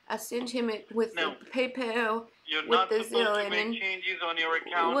 I sent him it with the PayPal, with the Zelle, and then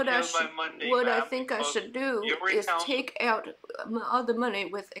what I think I should do is take out all the money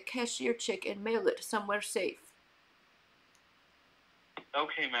with a cashier check and mail it somewhere safe.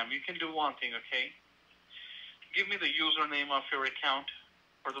 Okay, ma'am, you can do one thing, okay? Give me the username of your account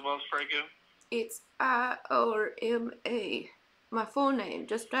for the Wells Fargo. It's IRMA. My full name,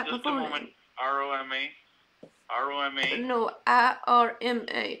 just write my full name. Just a moment. ROMA. ROMA. No,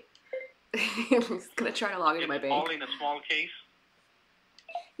 IRMA. I'm just gonna try to log into my bank. All in a small case?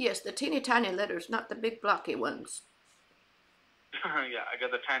 Yes, the teeny tiny letters, not the big blocky ones. Yeah, I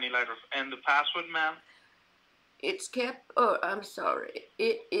got the tiny letters. And the password, ma'am? It's I'm sorry.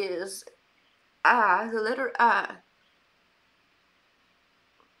 It is I, the letter I.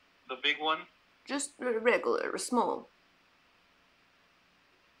 The big one? Just regular, small.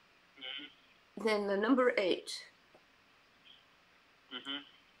 Then the number 8.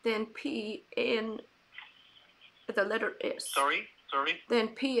 Then P and the letter S. Sorry? Then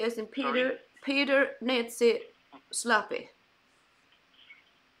P as in Peter, Peter, Nancy, Sloppy.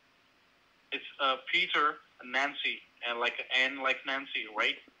 It's Peter, Nancy, and like N like Nancy,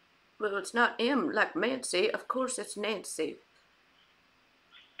 right? Well, it's not M like Nancy. Of course, it's Nancy.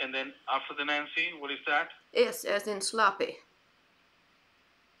 And then after the Nancy, what is that? S as in Sloppy.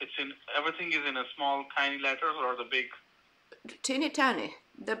 It's in, everything is in a small, tiny letters or the big? Teeny tiny.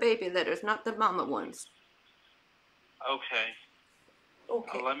 The baby letters, not the mama ones. Okay.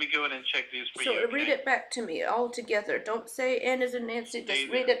 Let me go ahead and check these for you. So read it back to me all together. Don't say N as in Nancy,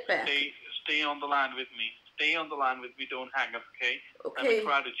 just read it back. Stay on the line with me. Stay on the line with me. Don't hang up, okay? Okay. Let me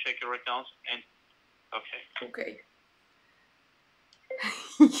try to check your accounts and... Okay.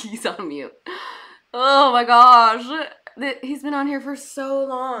 He's on mute. Oh my gosh. He's been on here for so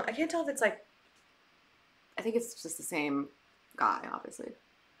long. I can't tell if it's like... I think it's just the same guy, obviously.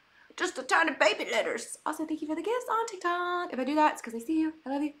 Just the tiny baby letters. Also, thank you for the gifts on TikTok. If I do that, it's because I see you. I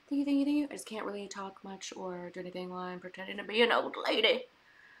love you. Thank you, thank you, thank you. I just can't really talk much or do anything while I'm pretending to be an old lady.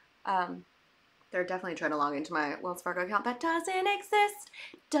 They're definitely trying to log into my Wells Fargo account. That doesn't exist.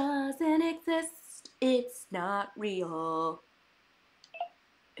 Doesn't exist. It's not real.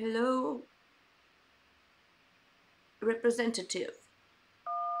 Hello? Representative.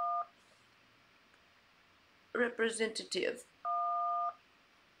 Representative.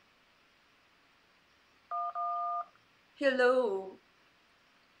 Hello.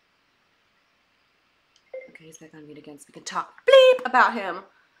 Okay, he's back on mute again so we can talk bleep about him.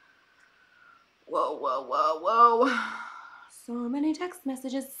 Whoa, whoa, whoa, whoa. So many text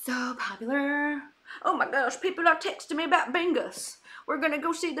messages, so popular. Oh my gosh, people are texting me about bingos. We're gonna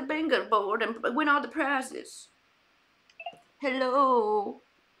go see the bingo board and win all the prizes. Hello.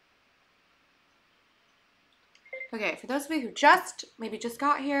 Okay, for those of you who maybe just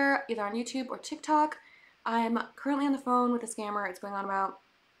got here, either on YouTube or TikTok, I'm currently on the phone with a scammer. It's going on about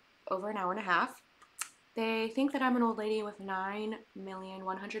over an hour and a half. They think that I'm an old lady with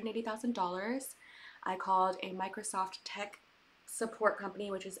 $9,180,000. I called a Microsoft tech support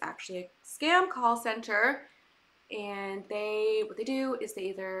company, which is actually a scam call center. And what they do is they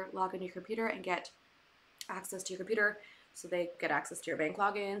either log into your computer and get access to your computer, so they get access to your bank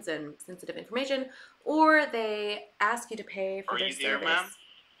logins and sensitive information, or they ask you to pay for their service,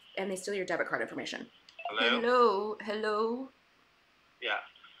 and they steal your debit card information. Hello? Hello? Yeah.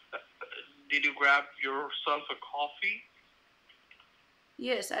 Did you grab yourself a coffee?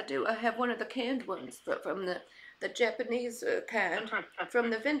 Yes, I do. I have one of the canned ones, but from the Japanese kind, from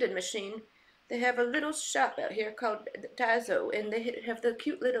the vending machine. They have a little shop out here called Daiso, and they have the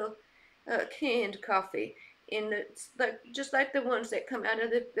cute little canned coffee. And it's just like the ones that come out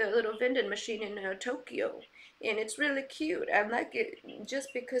of the little vending machine in Tokyo. And it's really cute. I like it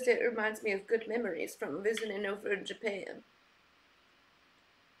just because it reminds me of good memories from visiting over in Japan.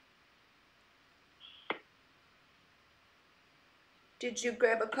 Did you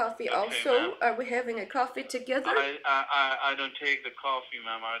grab a coffee also? Are we having a coffee together? I don't take the coffee,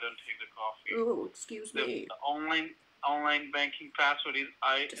 ma'am. I don't take the coffee. Oh, excuse me. The online banking password is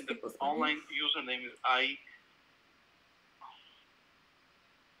the online username is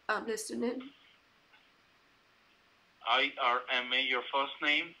I'm listening. IRMA, your first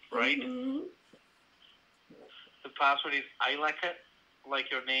name, right? Mm-hmm. The password is I like it.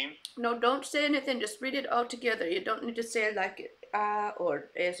 like your name? No, don't say anything. Just read it all together. You don't need to say it like it, or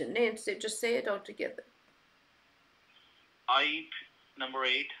as in Nancy. Just say it all together. Number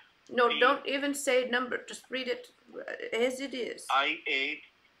 8. No, don't even say number. Just read it as it is. I8PNS.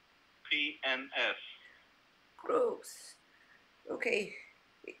 Gross. Okay.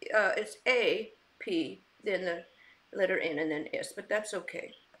 It's A, P, then the letter N, and then S, but that's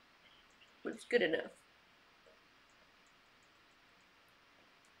okay. It's good enough.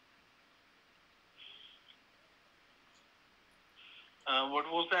 What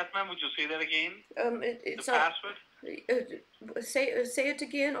was that, ma'am? Would you say that again? It's the password? Say it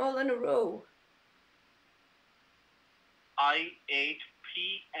again, all in a row.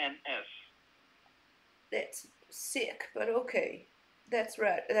 I8PNS. That's sick, but okay. That's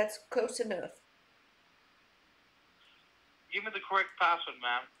right. That's close enough. Give me the correct password,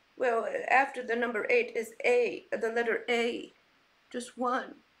 ma'am. Well, after the number 8 is A, the letter A. Just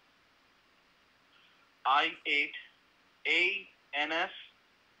one. I8ANS.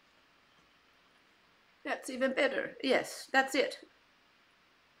 That's even better. Yes, that's it.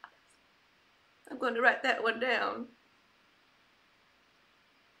 I'm going to write that one down.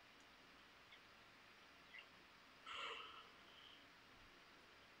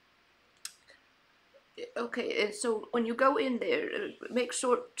 Okay, and so when you go in there, make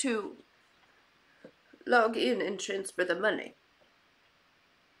sure to log in and transfer the money.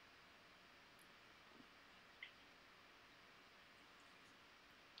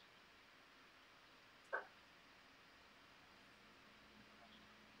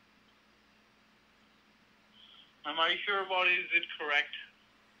 Are you sure about it? Is it correct?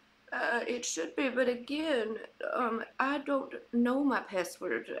 It should be, but again, I don't know my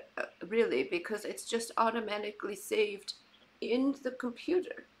password really, because it's just automatically saved in the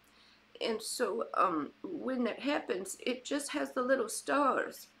computer. And so when that happens, it just has the little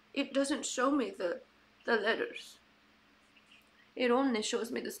stars. It doesn't show me the letters. It only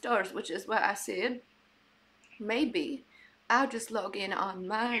shows me the stars, which is why I said maybe I'll just log in on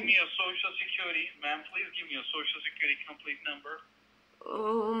mine. Give me your social security, ma'am. Please give me your social security complete number.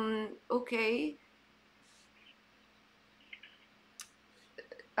 Okay.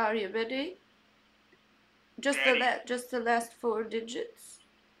 Are you ready? Just ready. Just the last 4 digits.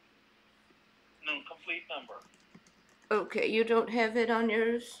 No, complete number. Okay, you don't have it on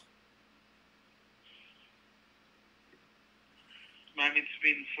yours? Ma'am, it's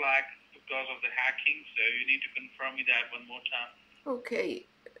been flagged because of the hacking, so you need to confirm me that one more time. Okay.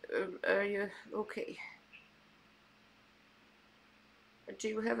 Are you okay? Do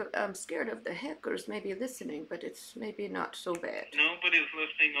you have I'm scared of the hackers maybe listening, but it's maybe not so bad. Nobody's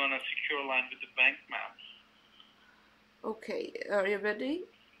listening on a secure line with the bank, ma'am. Okay, are you ready?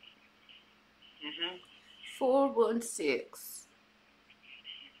 416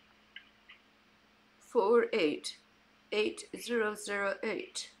 48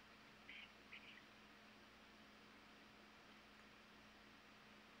 8008.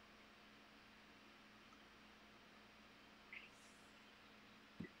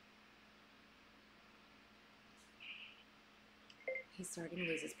 He's starting to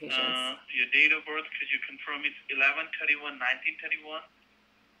lose his patience. Your date of birth, could you confirm it's 11/31/1931?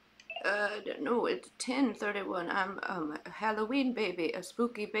 I don't know, it's 10/31. I'm a Halloween baby, a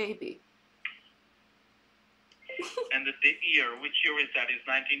spooky baby. And the year, which year is that? Is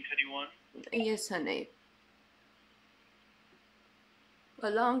 1931? Yes, honey. A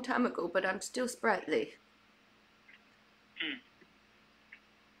long time ago, but I'm still sprightly.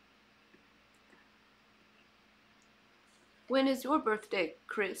 When is your birthday,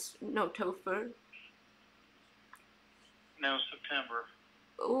 Chris? No, Topher. No, September.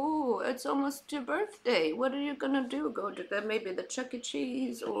 Oh, it's almost your birthday. What are you gonna do? Go to maybe the Chuck E.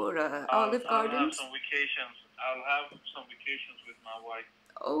 Cheese or Olive Gardens? I'll have some vacations. I'll have some vacations with my wife.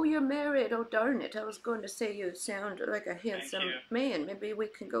 Oh, you're married. Oh, darn it. I was going to say you sound like a handsome man. Maybe we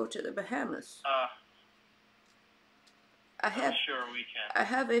can go to the Bahamas. I'm sure we can. I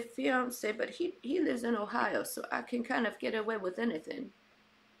have a fiance, but he lives in Ohio, so I can kind of get away with anything.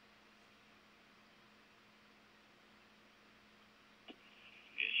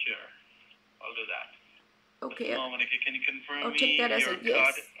 Yeah, sure. I'll do that. Okay. Just a moment, can you confirm I'll take that as your a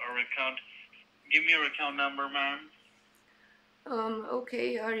yes. or account? Give me your account number, ma'am.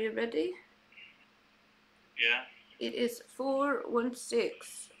 Okay, are you ready? Yeah. It is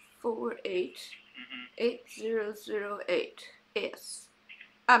 41648 8008 S.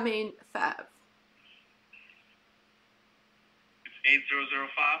 I mean 5. It's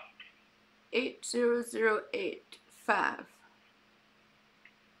 8005? 8008 5.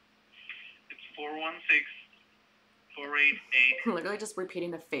 It's 416 488. Literally just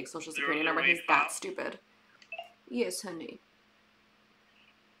repeating the fake social security number. He's that stupid. Yes, honey.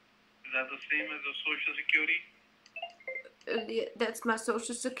 Is that the same as the social security? Yeah, that's my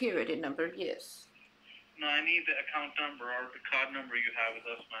social security number, yes. No, I need the account number or the card number you have with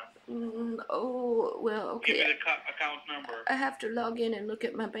us, ma'am. Oh, well, okay. Give me the account number. I have to log in and look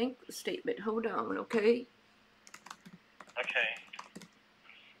at my bank statement. Hold on, okay? Okay.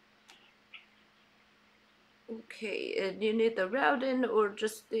 Okay, and you need the routing or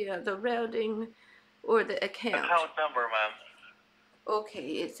just the routing or the account? Account number, ma'am. Okay,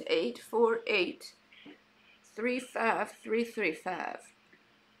 it's 848 35335.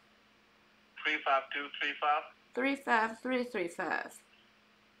 35235? 35335.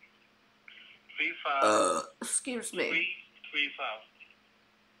 35. Excuse me.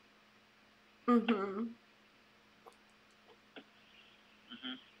 335. Mm-hmm.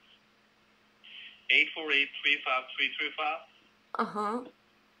 848 35335. Uh-huh.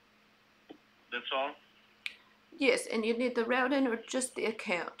 That's all? Yes, and you need the routing or just the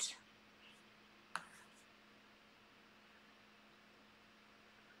account?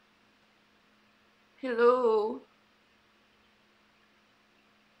 Hello?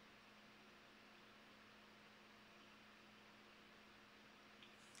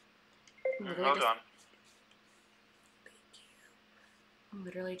 Hold on. I'm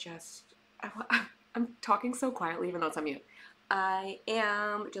literally just... I'm talking so quietly even though it's on mute. I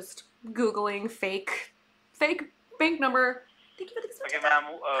am just Googling fake bank number. Thank you for the Okay, ma'am.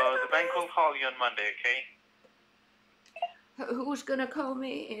 The bank will call you on Monday, okay? Who's gonna call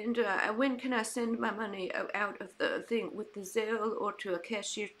me, and when can I send my money out of the thing, with the Zelle or to a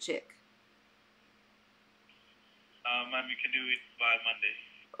cashier check? Ma'am, you can do it by Monday.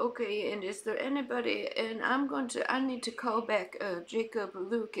 Okay, and is there anybody, and I need to call back Jacob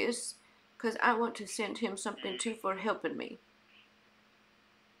Lucas, because I want to send him something too for helping me.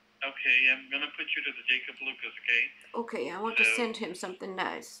 Okay, I'm gonna put you to the Jacob Lucas, okay? Okay, I want to send him something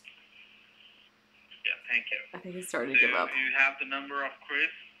nice. Yeah, thank you. I think he's starting to give up. You have the number of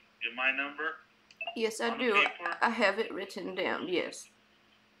Chris? My number? Yes, I do. I have it written down, yes.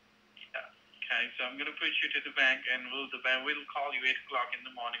 Okay, so I'm gonna put you to the bank, and the bank will call you 8 o'clock in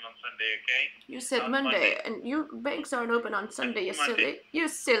the morning on Sunday, okay? You said Monday, and banks aren't open on Sunday, you silly. You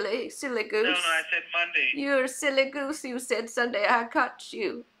silly goose. No, I said Monday. You're a silly goose, you said Sunday, I caught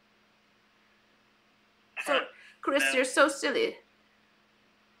you. So, Chris, you're so silly.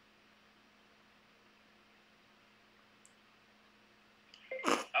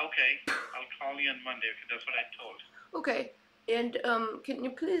 Okay, I'll call you on Monday, okay? That's what I told. Okay, and can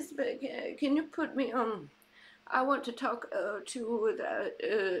you please, can you put me I want to talk to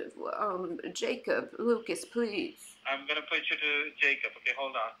Jacob Lucas, please. I'm gonna put you to Jacob, okay?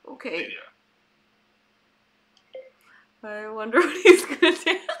 Hold on. Okay. I wonder what he's gonna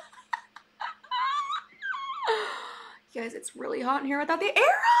do. Guys, it's really hot in here without the air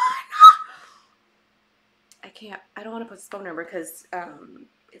on. I can't. I don't want to put his phone number because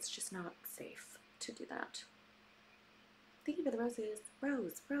it's just not safe to do that. Thank you for the roses.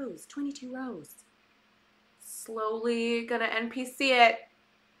 Rose, 22 rose. Slowly gonna NPC it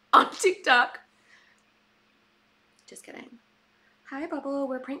on TikTok. Just kidding. Hi, Bubble.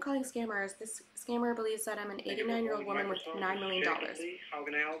 We're prank calling scammers. This scammer believes that I'm an 89-year-old woman with $9 million. How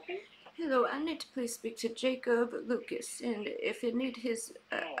can I help you? Hello, I need to please speak to Jacob Lucas, and if you need his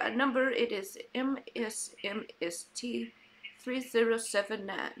number, it is MSMST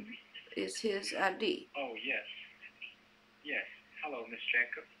 3079 is his ID. Oh, yes. Yes. Hello, Miss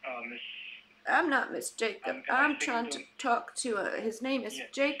Jacob. Miss... I'm not Miss Jacob. I'm trying to talk to, his name is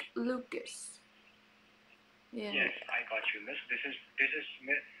Jake Lucas. Yeah. Yes, I got you, Miss. This is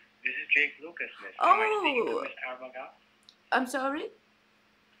Jake Lucas, Miss. Oh. Am I speaking to Miss Arma? I'm sorry?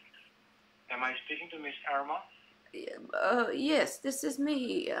 Am I speaking to Miss Arma? Yes, this is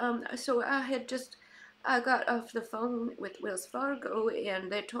me. So I got off the phone with Wells Fargo,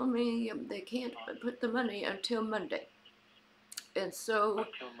 and they told me they can't put the money until Monday. And so,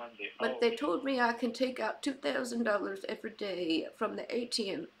 until Monday. But they told me I can take out $2,000 every day from the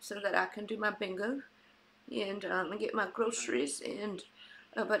ATM so that I can do my bingo and get my groceries. And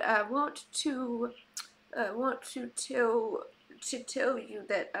but I want to tell you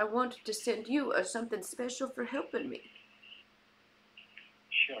that I wanted to send you something special for helping me.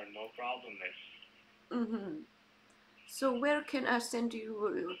 Sure, no problem, Miss. Mm-hmm. So where can I send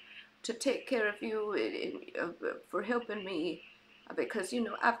you to take care of you for helping me? Because, you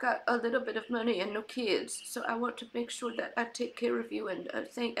know, I've got a little bit of money and no kids, so I want to make sure that I take care of you and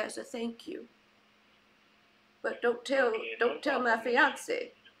as a thank you. But don't tell my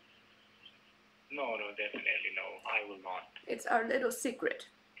fiance. No, definitely no. I will not. It's our little secret.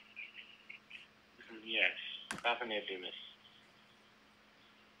 Yes, definitely, miss.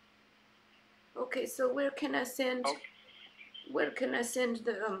 Okay, so where can I send? Okay. Where can I send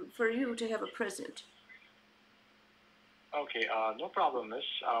the for you to have a present? Okay, no problem, miss.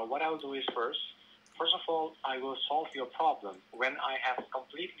 What I'll do is first of all, I will solve your problem. When I have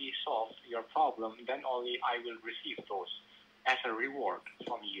completely solved your problem, then only I will receive those as a reward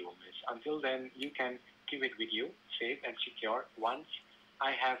from you, miss. Until then, you can keep it with you, safe and secure. Once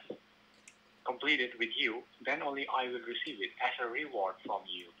I have completed with you, then only I will receive it as a reward from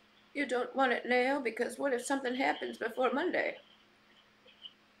you. You don't want it now because what if something happens before Monday?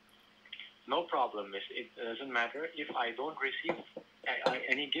 No problem, miss. It doesn't matter. If I don't receive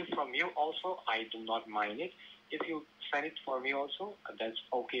any gift from you also, I do not mind it. If you send it for me also, that's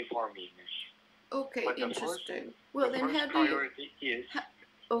okay for me, miss. Okay, but interesting. Well, then how do priority is...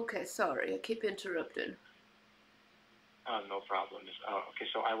 Okay, sorry, I keep interrupting. No problem, miss. Okay,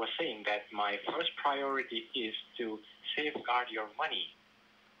 so I was saying that my first priority is to safeguard your money.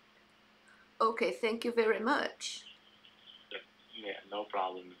 Okay, thank you very much. Yeah, no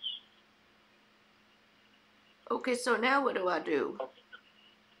problem, miss. Okay, so now what do I do?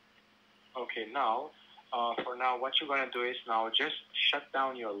 Okay, now, for now, what you're going to do is now just shut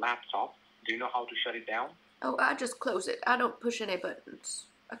down your laptop. Do you know how to shut it down? Oh, I just close it. I don't push any buttons.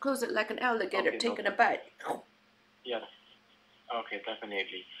 I close it like an alligator taking a bite. Yeah. Okay,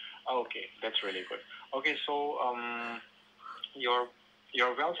 definitely. Okay, that's really good. Okay, so your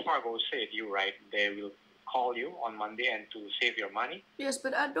Wells Fargo said you right. They will call you on Monday and to save your money. Yes,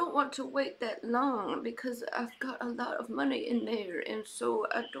 but I don't want to wait that long because I've got a lot of money in there, and so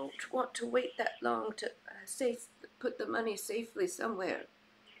I don't want to wait that long to put the money safely somewhere.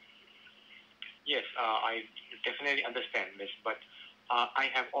 Yes, I definitely understand, miss, but I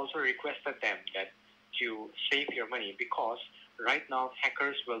have also requested them that to save your money because right now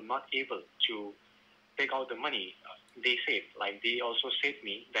hackers will not able to take out the money they saved. Like they also said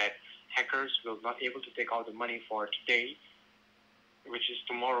me that hackers will not able to take out the money for today, which is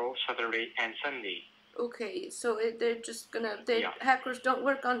tomorrow, Saturday, and Sunday. Okay, so they're just gonna, Yeah. hackers don't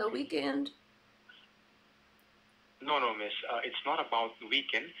work on the weekend? No, miss. It's not about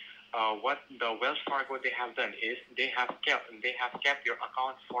weekend. What the Wells Fargo they have done is they have kept your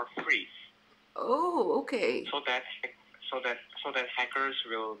account for free. Oh, okay. So that hackers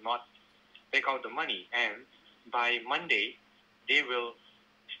will not take out the money, and by Monday they will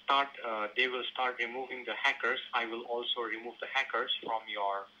start removing the hackers. I will also remove the hackers from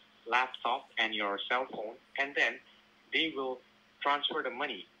your laptop and your cell phone, and then they will transfer the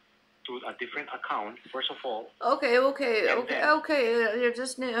money to a different account, first of all. Okay. You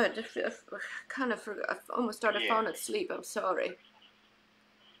just now, I kind of forgot. I almost started falling asleep. I'm sorry.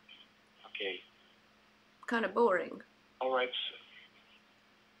 Okay. Kind of boring. All right.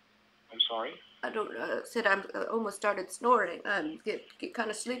 I'm sorry. I don't said I almost started snoring. I get kind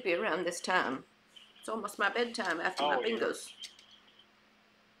of sleepy around this time. It's almost my bedtime after my bingos.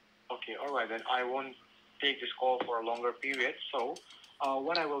 Okay, all right, then I won't take this call for a longer period. So,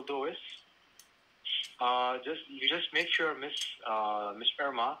 what I will do is, just make sure, Miss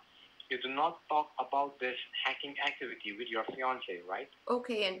Irma, you do not talk about this hacking activity with your fiance, right?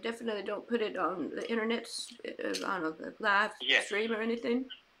 Okay, and definitely don't put it on the internet, on a live stream or anything.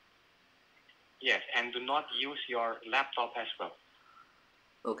 Yes, and do not use your laptop as well.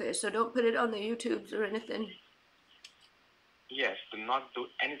 Okay, so don't put it on the YouTubes or anything. Yes, do not do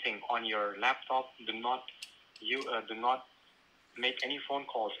anything on your laptop. Do not make any phone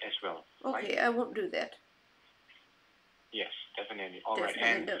calls as well. Okay, right? I won't do that. Yes, definitely. All right,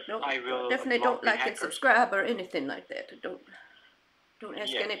 and I will definitely don't like and subscribe or anything like that. Don't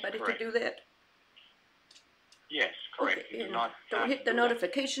ask anybody correct. to do that. Yes, correct. Okay, Do not don't hit the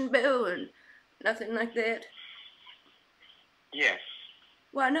notification bell and nothing like that. Yes.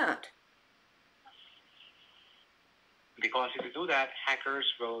 Why not? Because if you do that, hackers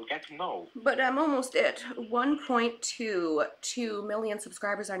will get to know. But I'm almost at 1.22 million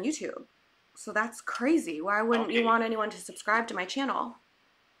subscribers on YouTube. So that's crazy. Why wouldn't you want anyone to subscribe to my channel?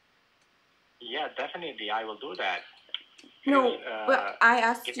 Yeah, definitely. I will do that. No, but I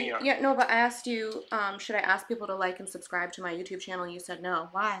asked you. Yeah, no, but I asked you. Should I ask people to like and subscribe to my YouTube channel? You said no.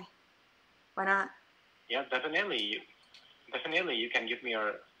 Why? Why not? Yeah, definitely. Definitely, you can give me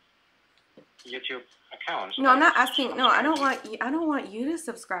your YouTube account. No, I'm not asking. No, I don't want you to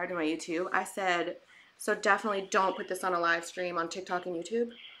subscribe to my YouTube. I said, so definitely don't put this on a live stream on TikTok and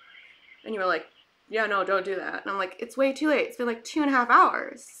YouTube. And you were like, yeah, no, don't do that. And I'm like, it's way too late. It's been like 2.5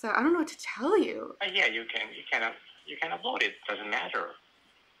 hours. So I don't know what to tell you. Yeah, you can upload it. Doesn't matter.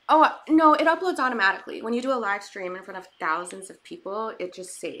 Oh, no, it uploads automatically. When you do a live stream in front of thousands of people, it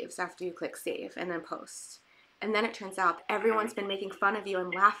just saves after you click save and then post. And then it turns out everyone's been making fun of you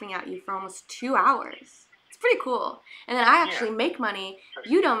and laughing at you for almost 2 hours. It's pretty cool. And then I actually make money,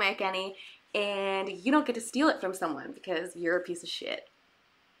 you don't make any, and you don't get to steal it from someone because you're a piece of shit.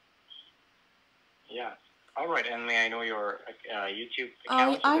 Yeah. All right, and may I know your YouTube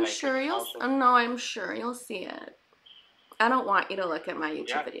account? I'm sure you'll. No, I'm sure you'll see it. I don't want you to look at my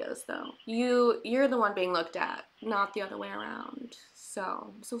YouTube videos, though. You're the one being looked at, not the other way around.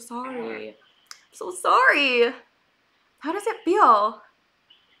 So I'm so sorry. I'm so sorry. How does it feel?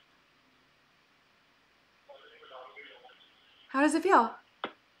 How does it feel?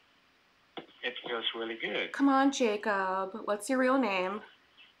 It feels really good. Come on, Jacob. What's your real name?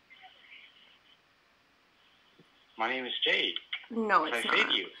 My name is Jake. No, it's not.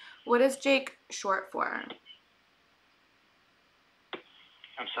 What is Jake short for?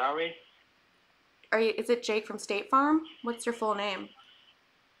 I'm sorry? Is it Jake from State Farm? What's your full name?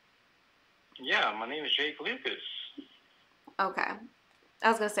 Yeah, my name is Jake Lucas. Okay. I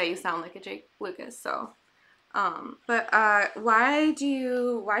was gonna say you sound like a Jake Lucas, so but why do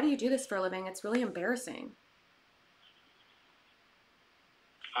you do this for a living? It's really embarrassing.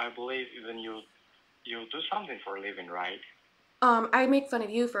 I believe even you do something for a living, right? I make fun of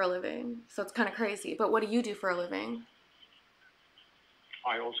you for a living, so it's kind of crazy. But what do you do for a living?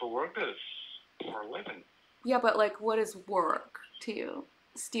 I also work this for a living. Yeah, but like, what is work to you?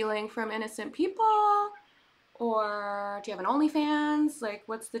 Stealing from innocent people? Or do you have an OnlyFans? Like,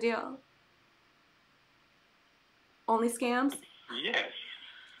 what's the deal? Only scams? Yes.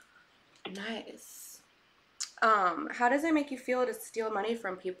 Nice. How does it make you feel to steal money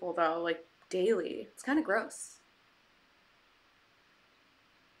from people, though? Like, daily? It's kind of gross.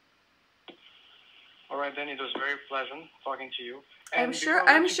 All right, then. It was very pleasant talking to you. I'm sure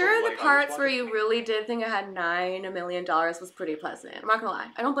the parts where you really did think I had $9 million was pretty pleasant. I'm not gonna lie.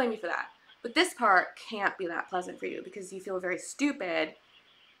 I don't blame you for that. But this part can't be that pleasant for you because you feel very stupid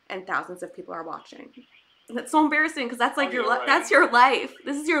and thousands of people are watching. And that's so embarrassing because that's like that's your life.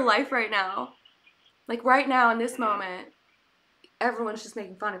 This is your life right now. Like right now in this moment, everyone's just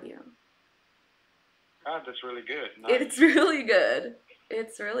making fun of you. God, that's really good. Nice. It's really good.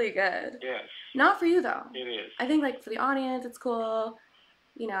 It's really good. Yes. Not for you, though. It is. I think, like, for the audience, it's cool.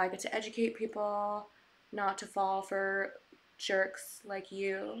 You know, I get to educate people not to fall for jerks like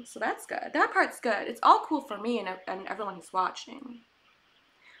you. So that's good. That part's good. It's all cool for me and everyone who's watching.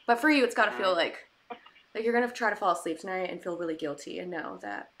 But for you, it's got to feel like you're going to try to fall asleep tonight and feel really guilty and know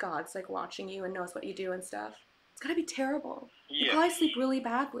that God's, like, watching you and knows what you do and stuff. It's got to be terrible. Yes. You probably sleep really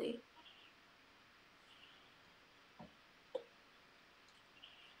badly.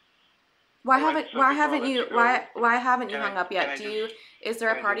 Why haven't you hung up yet? Is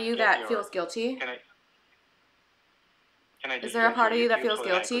there a part of you that feels guilty? Is there a part of you that feels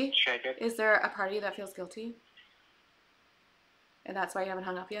guilty? Is there a part of you that feels guilty? And that's why you haven't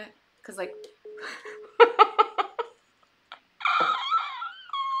hung up yet? Cause like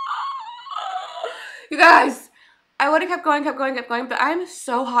you guys, I would have kept going, but I'm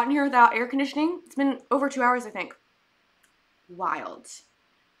so hot in here without air conditioning. It's been over 2 hours, I think. Wild.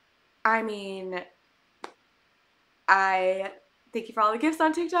 I mean, I thank you for all the gifts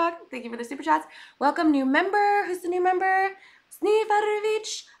on TikTok. Thank you for the super chats. Welcome, new member. Who's the new member? Sneail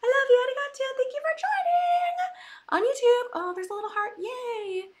Fedorovich. I love you. Arigato. Thank you for joining on YouTube. Oh, there's a little heart.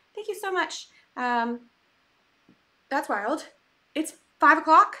 Yay. Thank you so much. That's wild. It's 5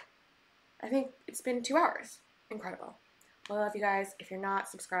 o'clock. I think it's been 2 hours. Incredible. I love you guys. If you're not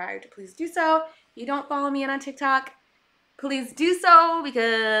subscribed, please do so. If you don't follow me on TikTok, please do so,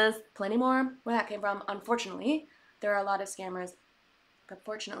 because plenty more where that came from. Unfortunately, there are a lot of scammers, but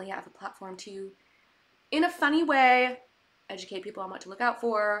fortunately I have a platform to, in a funny way, educate people on what to look out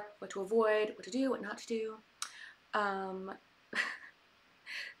for, what to avoid, what to do, what not to do.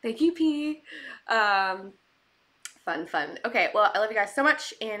 Thank you, P. Fun. Okay, well, I love you guys so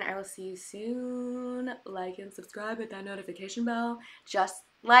much, and I will see you soon. Like and subscribe, hit that notification bell, just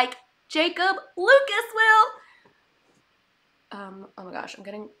like Jacob Lucas will. Oh my gosh, I'm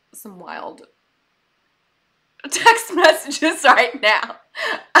getting some wild text messages right now.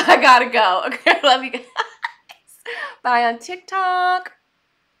 I gotta go. Okay, love you guys. Bye on TikTok.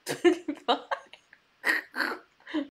 Bye.